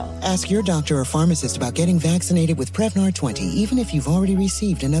 Ask your doctor or pharmacist about getting vaccinated with Prevnar 20, even if you've already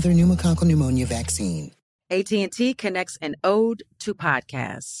received another pneumococcal pneumonia vaccine. AT&T connects an ode to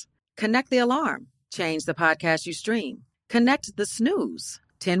podcasts. Connect the alarm. Change the podcast you stream. Connect the snooze.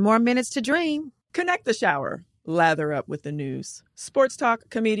 10 more minutes to dream. Connect the shower. Lather up with the news, sports talk,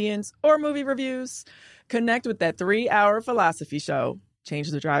 comedians, or movie reviews. Connect with that 3-hour philosophy show.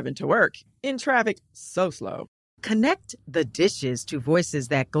 Change the drive into work in traffic so slow. Connect the dishes to voices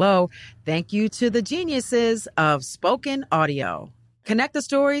that glow. Thank you to the geniuses of spoken audio. Connect the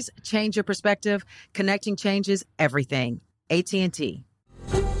stories, change your perspective. Connecting changes everything. AT&T.